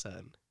as his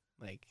son.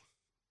 Like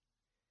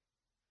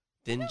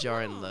Din don't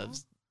Djarin know.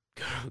 loves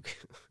Grogu.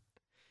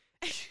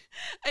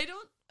 I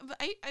don't, but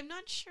I'm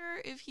not sure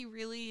if he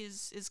really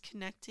is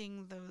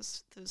connecting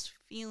those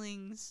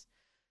feelings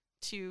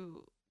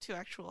to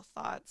actual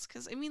thoughts,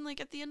 because I mean, like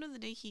at the end of the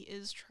day, he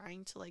is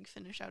trying to like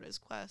finish out his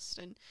quest,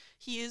 and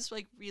he is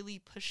like really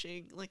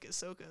pushing like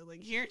Ahsoka,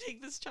 like, here,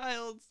 take this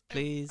child,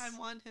 Please. I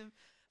want him.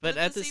 But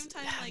at the the same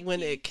time, like, when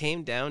he- it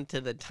came down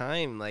to the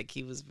time, like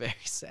he was very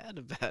sad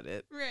about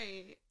it.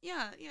 Right,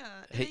 yeah,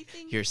 and Hey, I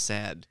think you're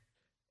sad.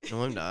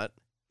 No, I'm not.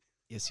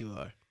 Yes, you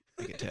are.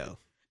 I can tell.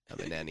 I'm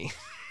a nanny.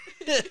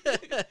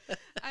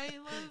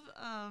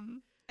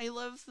 I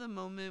love the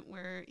moment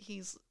where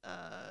he's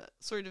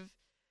sort of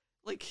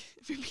like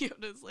Baby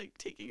Yoda's like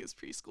taking his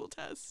preschool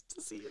test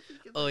to see if he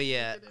can. Oh like,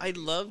 yeah, make it in I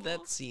love preschool.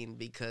 that scene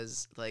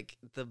because like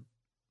the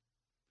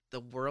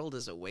world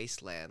is a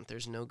wasteland.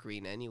 There's no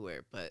green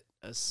anywhere, but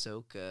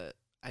Ahsoka,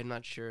 I'm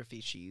not sure if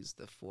she used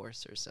the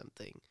Force or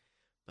something,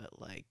 but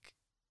like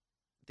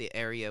the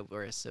area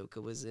where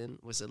Ahsoka was in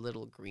was a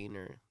little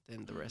greener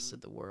than the rest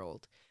of the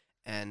world.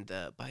 And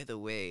by the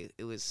way,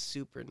 it was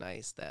super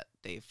nice that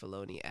Dave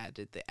Filoni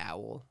added the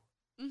owl,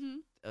 Mm-hmm.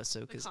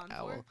 Ahsoka's convor?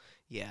 owl.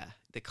 Yeah,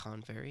 the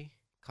convery,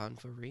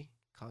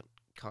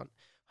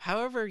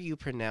 however you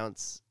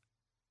pronounce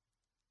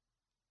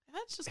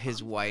That's just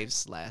his convor.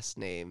 wife's last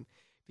name,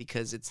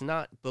 because it's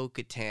not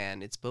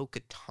Bo-Katan, it's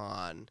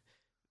Bo-Katan,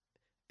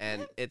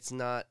 and What? it's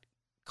not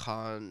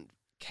Canvery,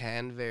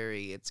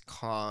 it's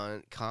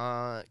Canvery.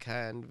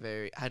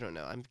 I don't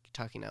know. I'm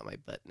talking out my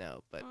butt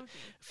now, but Okay.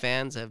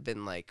 fans have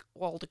been like,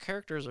 well, the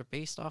characters are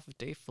based off of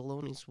Dave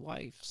Filoni's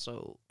wife,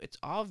 so it's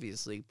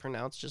obviously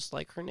pronounced just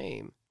like her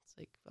name. It's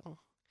like, well,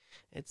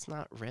 it's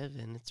not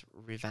Revan, it's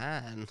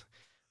Revan.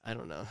 I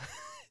don't know.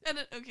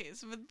 And okay,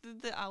 so but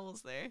the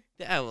owl's there.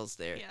 The owl's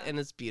there, Yeah. and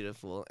it's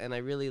beautiful, and I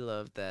really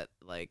love that,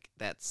 like,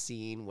 that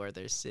scene where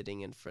they're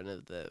sitting in front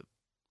of the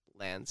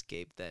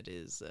landscape that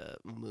is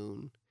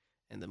moon,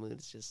 and the moon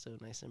is just so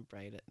nice and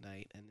bright at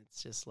night, and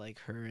it's just like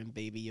her and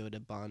Baby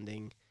Yoda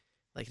bonding.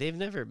 Like, they've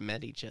never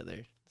met each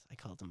other. I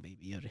called him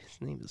Baby Yoda.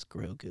 His name is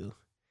Grogu.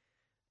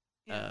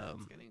 Yeah,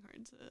 it's getting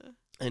hard to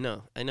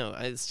I know.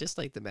 It's just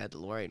like the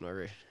Mandalorian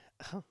where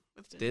we're,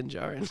 with Din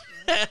Djarin.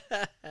 Yeah.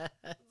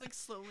 It's like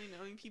slowly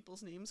knowing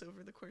people's names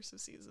over the course of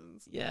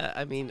seasons. Yeah,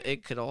 I mean,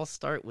 it could all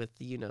start with,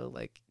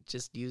 like,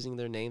 just using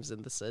their names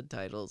in the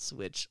subtitles,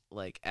 which,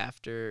 like,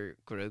 after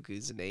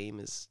Grogu's name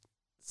is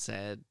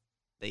said,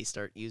 they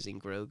start using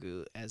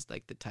Grogu as,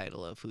 like, the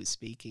title of who's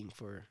speaking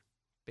for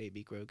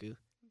Baby Grogu.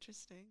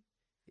 Interesting.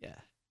 Yeah.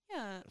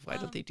 Yeah. Why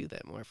don't they do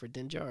that more for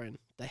Din Djarin?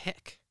 The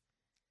heck?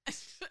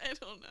 I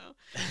don't know.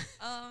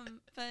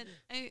 But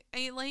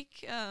I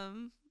like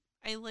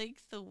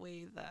the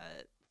way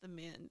that the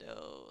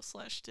Mando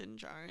 / Din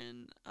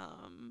Djarin,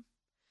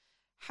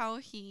 how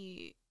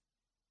he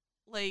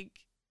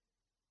like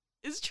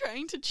is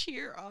trying to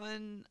cheer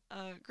on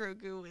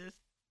Grogu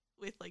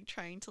with like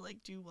trying to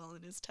like do well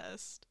in his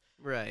test.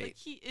 Right. Like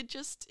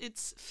it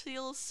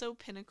feels so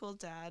pinnacle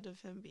dad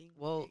of him being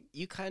Well, big.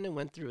 you kind of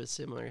went through a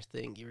similar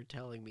thing. You were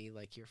telling me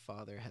like your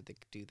father had to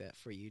do that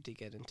for you to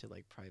get into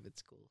like private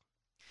school.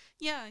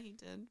 Yeah, he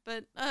did.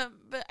 But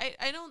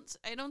I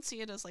don't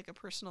see it as like a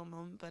personal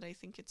moment, but I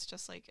think it's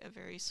just like a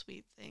very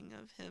sweet thing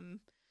of him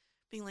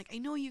being like, I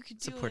know you could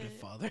do Supportive it.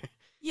 father.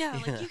 Yeah,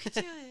 Yeah. like you could do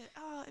it.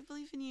 Oh, I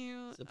believe in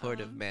you.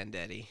 Supportive man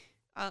daddy.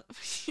 Man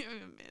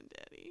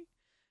daddy.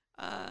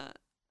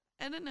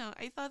 I don't know.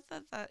 I thought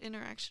that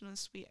interaction was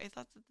sweet. I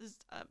thought that this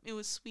it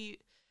was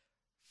sweet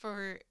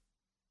for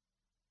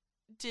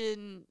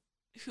Din,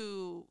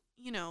 who,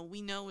 you know,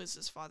 we know is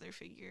his father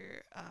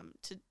figure,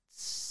 to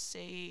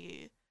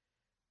say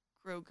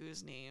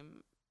Grogu's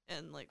name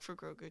and like for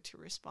Grogu to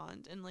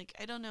respond. And like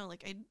I don't know,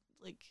 like I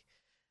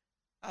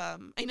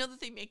know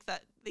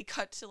that they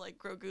cut to like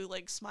Grogu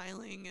like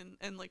smiling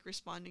and like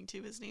responding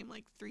to his name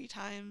like 3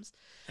 times.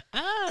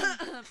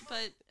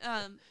 but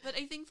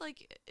I think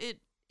like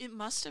it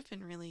must have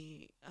been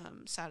really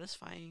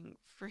satisfying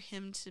for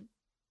him to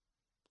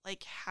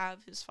like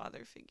have his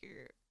father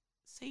figure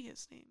say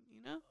his name,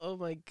 you know? Oh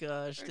my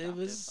gosh, Or it adoptive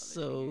was father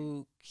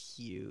so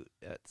cute,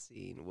 that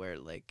scene where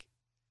like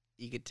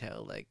you could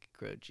tell like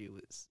Grogu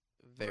was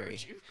very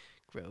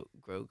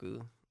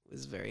Grogu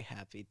was very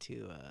happy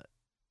to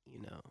you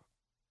know,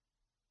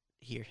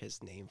 hear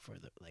his name for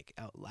the like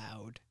out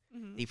loud.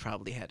 Mhm. He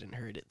probably hadn't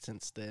heard it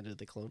since the end of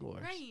the Clone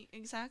Wars. Right,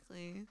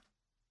 exactly.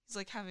 He's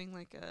like having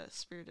like a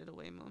Spirited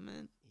Away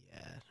moment.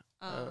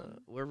 Yeah.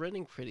 We're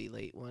running pretty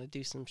late. Want to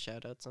do some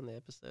shout outs on the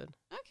episode?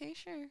 Okay,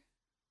 sure.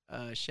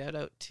 Shout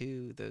out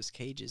to those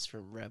cages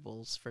from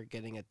Rebels for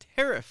getting a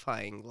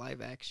terrifying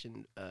live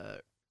action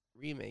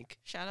remake.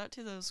 Shout out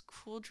to those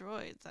cool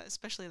droids,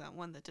 especially that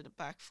one that did a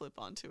backflip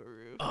onto a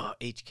roof. Oh,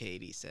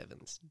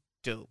 HK-87s.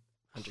 Dope.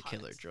 Hunter Hot.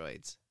 Killer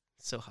droids.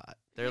 So hot.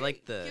 They're It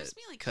like the gives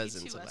me, like,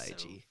 cousins of K2SO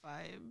IG.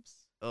 vibes.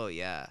 Oh,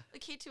 yeah.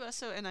 Like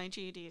K2SO and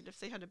IG-88 if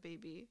they had a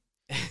baby.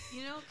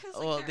 You know, because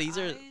like, Well, their these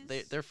eyes...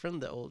 are they're from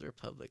the Old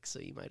Republic, so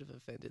you might have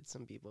offended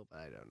some people, but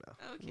I don't know.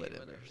 Okay, whatever.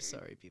 whatever.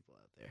 Sorry, people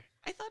out there.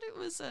 I thought it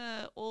was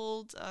a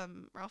old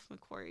Ralph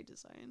McQuarrie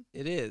design,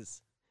 It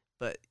is,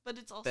 but but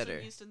it's also Better.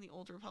 used in the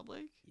Old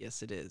Republic.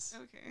 yes, it is.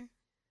 Okay.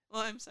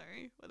 Well, I'm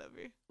sorry.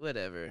 Whatever.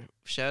 Whatever.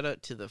 Shout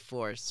out to the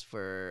Force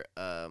for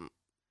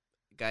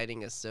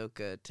guiding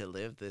Ahsoka to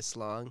live this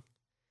long,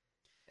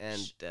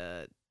 and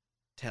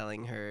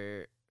telling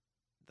her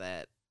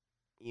that,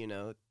 you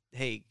know,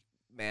 hey,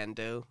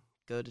 Mando,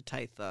 go to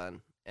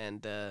Tython,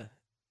 and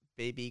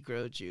baby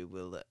Grogu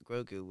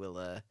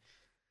will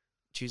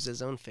choose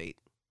his own fate.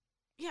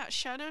 Yeah,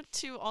 shout out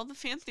to all the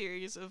fan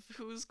theories of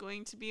who's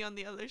going to be on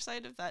the other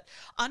side of that.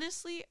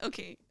 Honestly,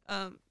 okay,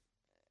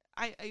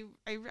 I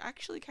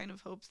actually kind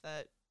of hope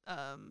that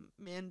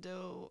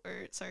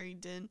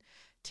Din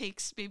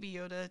takes Baby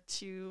Yoda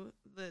to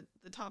the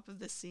top of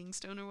the Seeing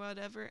Stone or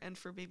whatever, and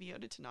for Baby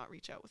Yoda to not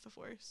reach out with the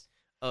Force.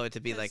 Oh, to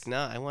be like, 'Cause-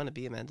 nah, I want to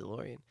be a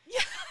Mandalorian.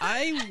 Yeah.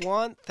 I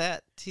want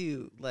that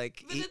too.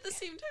 Like, But at the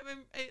same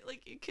time,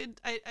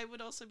 I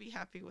would also be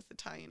happy with the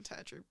tie-in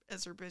to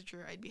Ezra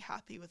Bridger. I'd be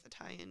happy with the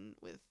tie-in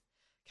with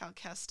Cal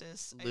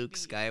Kestis. Luke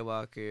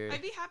Skywalker.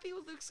 I'd be happy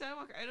with Luke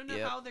Skywalker. I don't know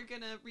Yep. how they're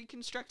gonna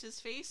reconstruct his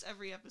face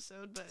every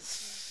episode,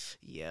 but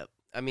Yep.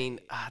 I mean,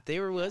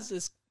 there was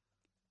this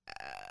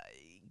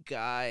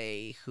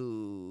guy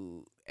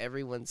who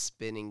everyone's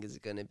spinning is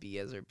going to be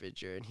Ezra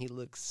Bridger, and he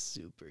looks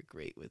super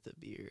great with a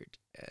beard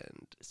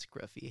and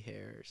scruffy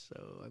hair,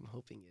 so I'm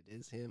hoping it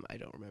is him. I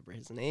don't remember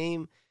his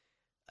name.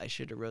 I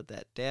should have wrote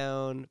that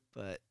down,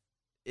 but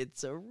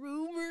it's a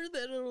rumor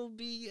that it'll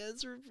be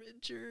Ezra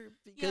Bridger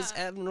because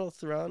Yeah. Admiral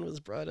Thrawn was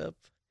brought up.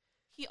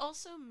 he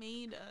also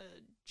made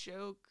a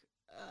joke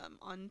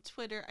on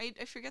Twitter.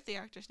 I forget the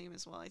actor's name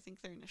as well. I think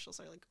their initials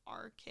are like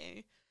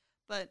RK,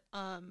 but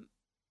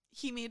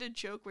he made a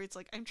joke where it's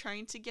like, I'm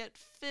trying to get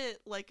fit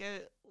like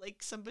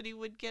somebody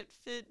would get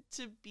fit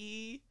to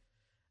be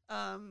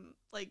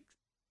like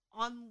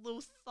on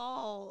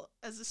Lothal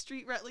as a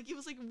street rat. Like, it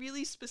was like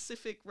really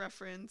specific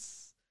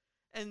reference,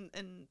 and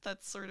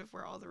that's sort of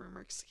where all the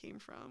rumors came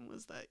from,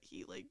 was that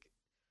he like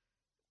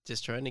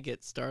Just trying to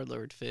get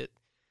Star-Lord fit.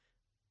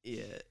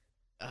 Yeah.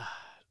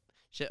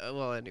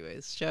 Well,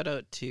 anyways, shout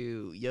out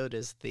to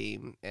Yoda's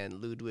theme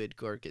and Ludwig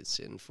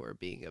Göransson for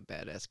being a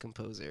badass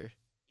composer.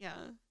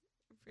 yeah,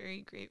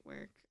 very great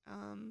work.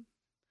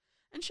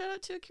 And shout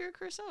out to Akira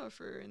Kurosawa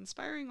for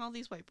inspiring all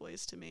these white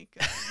boys to make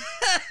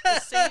the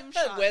same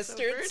shots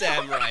Western over and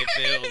samurai over.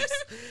 films.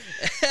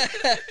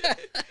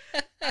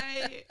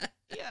 I dig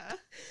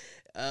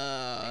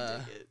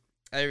it.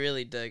 I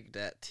really dug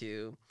that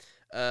too.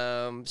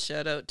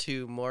 Shout out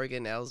to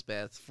Morgan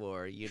Elsbeth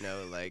for,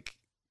 like,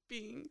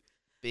 Being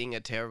being a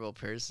terrible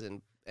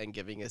person and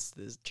giving us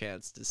this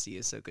chance to see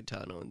Ahsoka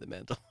Tano in The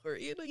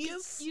Mandalorian, I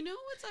guess. You know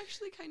what's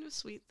actually kind of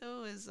sweet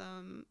though is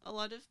a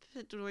lot of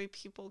Pinoy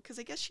people, because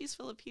I guess she's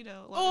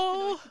Filipino. A lot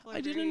of Pinoy people are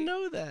I didn't very-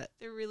 know that.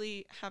 They're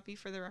really happy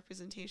for the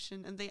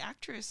representation, and the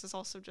actress is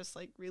also just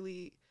like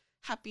really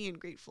happy and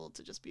grateful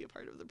to just be a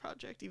part of the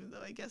project. Even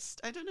though I guess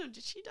I don't know,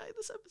 did she die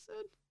this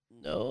episode?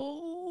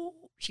 No,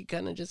 she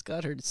kind of just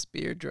got her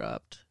spear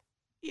dropped.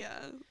 Yeah,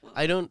 well,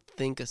 I don't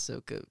think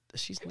Ahsoka.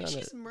 She's I mean, not.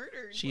 she's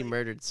murdered. She like-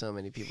 murdered so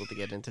many people to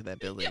get into that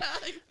building. Yeah,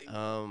 I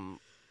think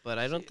But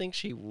I don't think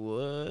she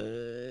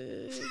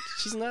would.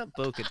 She's not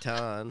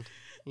Bo-Katan,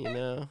 you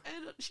know.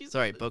 she's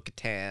Sorry, not a-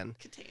 Bo-Katan.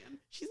 Katan.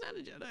 She's not a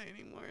Jedi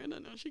anymore. I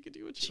don't know. She could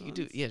do what she She could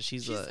wants. do. Yeah,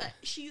 she's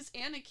She's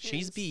Anakin's.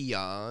 she's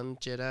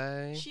beyond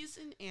Jedi.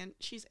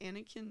 She's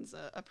Anakin's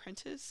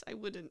apprentice. I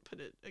wouldn't put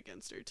it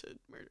against her to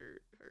murder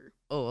her.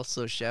 Oh,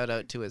 also shout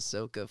out to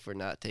Ahsoka for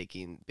not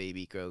taking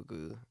Baby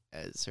Grogu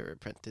as her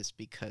apprentice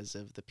because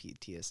of the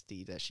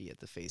PTSD that she had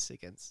to face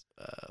against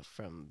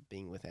from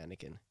being with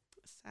Anakin.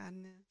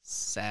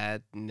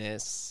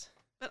 Sadness.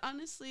 But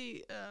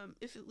honestly,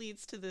 if it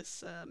leads to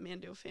this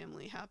Mando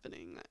family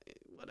happening,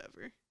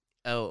 whatever.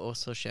 Oh,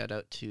 also shout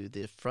out to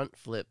the front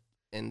flip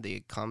in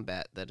the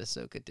combat that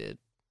Ahsoka did.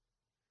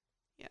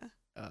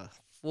 Yeah.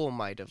 Full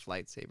might of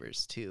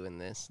lightsabers too in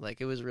this.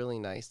 Like, it was really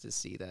nice to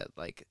see that,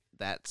 like,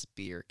 that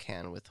spear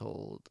can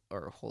withhold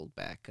or hold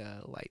back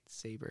a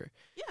lightsaber.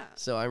 Yeah.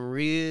 So I'm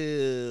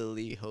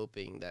really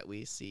hoping that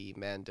we see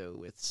Mando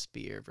with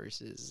spear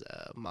versus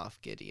Moff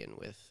Gideon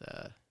with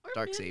Or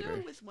Darksaber.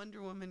 Mando with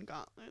Wonder Woman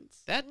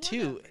gauntlets. That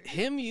too. Whatever.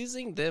 Him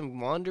using them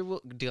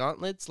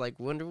gauntlets like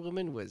Wonder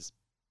Woman was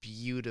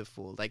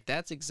beautiful. Like,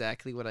 that's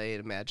exactly what I had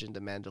imagined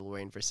a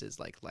Mandalorian versus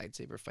like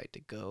lightsaber fight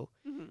to go.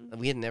 Mhm. And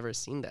we had never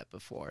seen that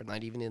before,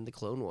 not even in the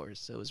Clone Wars.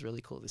 So it was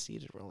really cool to see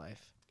it in real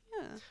life.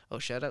 Yeah. Oh,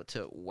 shout out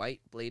to white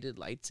bladed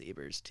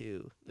lightsabers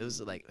too. Those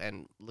are like,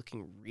 and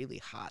looking really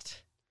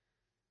hot.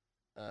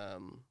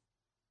 Oh,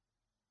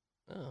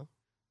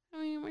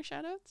 Have any more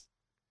shout outs?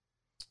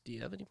 do you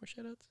have any more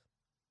shout outs?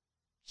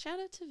 Shout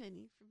out to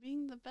Vinny for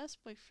being the best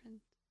boyfriend.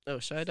 Oh,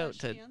 shout out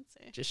slash to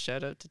fiance. just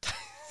shout out to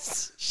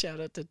shout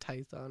out to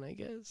Tython, I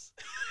guess.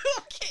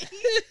 Okay.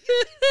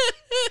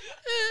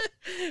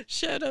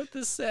 Shout out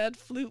the sad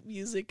flute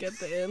music at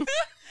the end.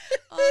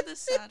 Oh, the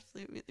sad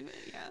flute.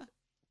 Yeah.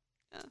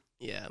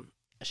 Yeah,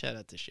 shout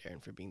out to Sharon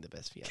for being the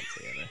best fiance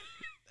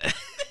ever.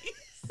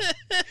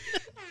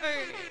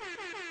 Alright.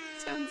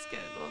 Sounds good.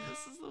 Well,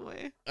 this is the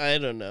way. I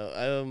don't know.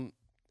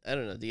 I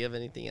don't know. Do you have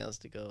anything else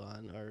to go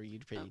on, or are you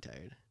pretty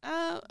tired?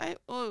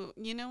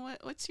 You know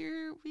what? What's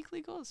your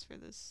weekly goals for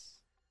this?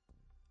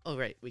 Oh,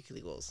 right,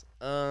 weekly goals.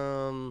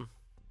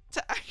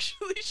 To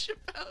actually ship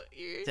out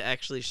your To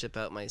actually ship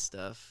out my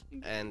stuff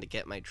Okay. and to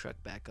get my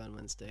truck back on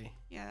Wednesday.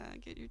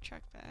 get your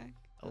truck back.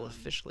 I'll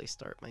officially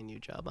start my new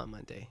job on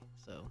Monday,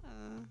 so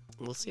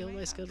we'll see you how might my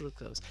have. schedule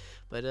goes.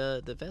 But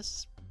the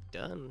vest's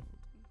done.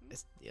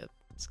 Mhm. Yep,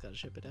 just gotta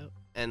ship it out.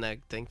 And I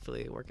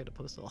thankfully work at a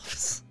postal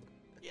office.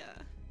 Yeah.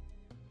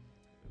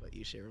 What about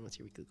you, Sharon? What's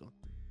your weekly goal?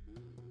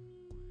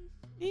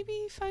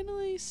 Maybe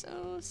finally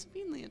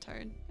Sabine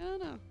leotard. I don't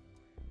know.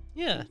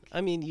 Yeah,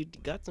 I mean, you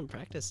got some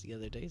practice the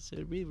other day, so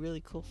it'd be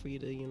really cool for you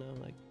to,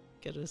 like,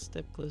 get a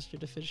step closer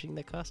to finishing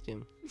the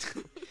costume.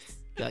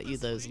 Got you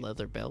those Sweet.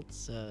 leather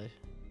belts.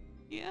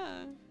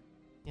 Yeah.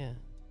 Yeah.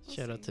 We'll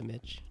Shout out see. to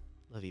Mitch.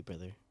 Love you,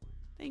 brother.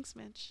 Thanks,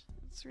 Mitch.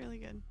 It's really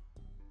good.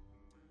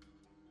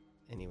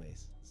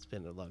 Anyways, it's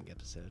been a long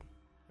episode.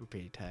 I'm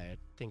pretty tired.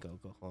 Think I'll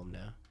go home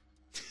now.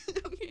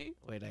 Okay.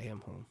 Wait, I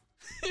am home.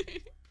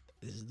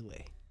 This is the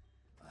way.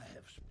 I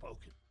have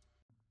spoken.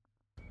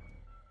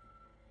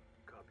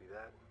 Copy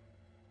that.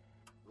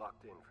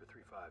 Locked in for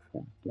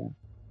 3-5.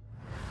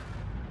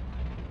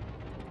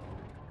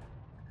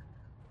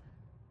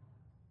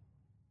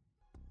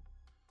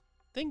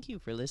 Thank you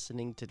for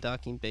listening to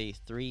Docking Bay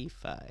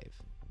 3-5.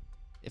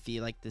 If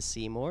you'd like to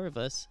see more of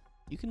us,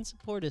 you can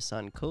support us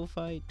on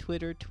Ko-Fi,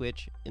 Twitter,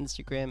 Twitch,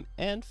 Instagram,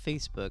 and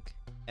Facebook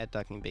at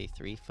Docking Bay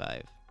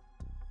 3-5.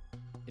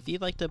 If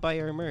you'd like to buy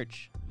our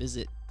merch,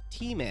 visit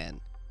T-Man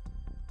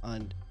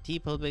on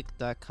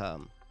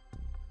tpublic.com.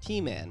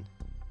 T-Man.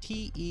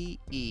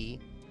 T-E-E-M-A-N.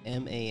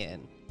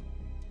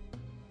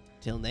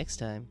 Till next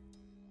time.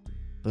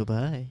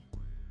 Bye-bye.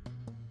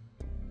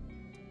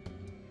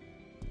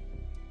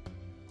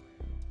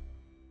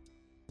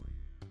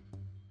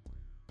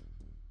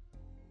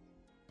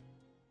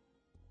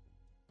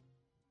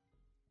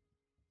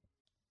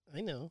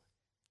 I know.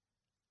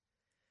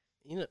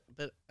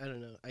 But I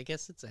don't know. I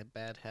guess it's a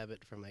bad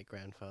habit from my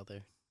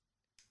grandfather.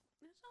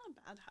 It's not a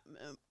bad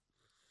habit.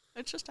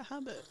 It's just a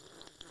habit.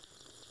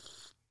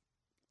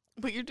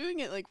 But you're doing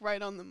it like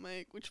right on the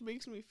mic, which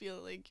makes me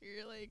feel like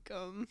you're like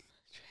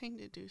trying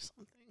to do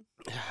something.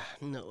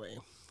 No way.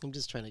 I'm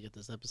just trying to get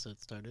this episode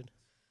started.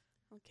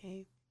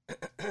 Okay.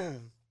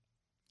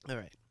 All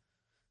right.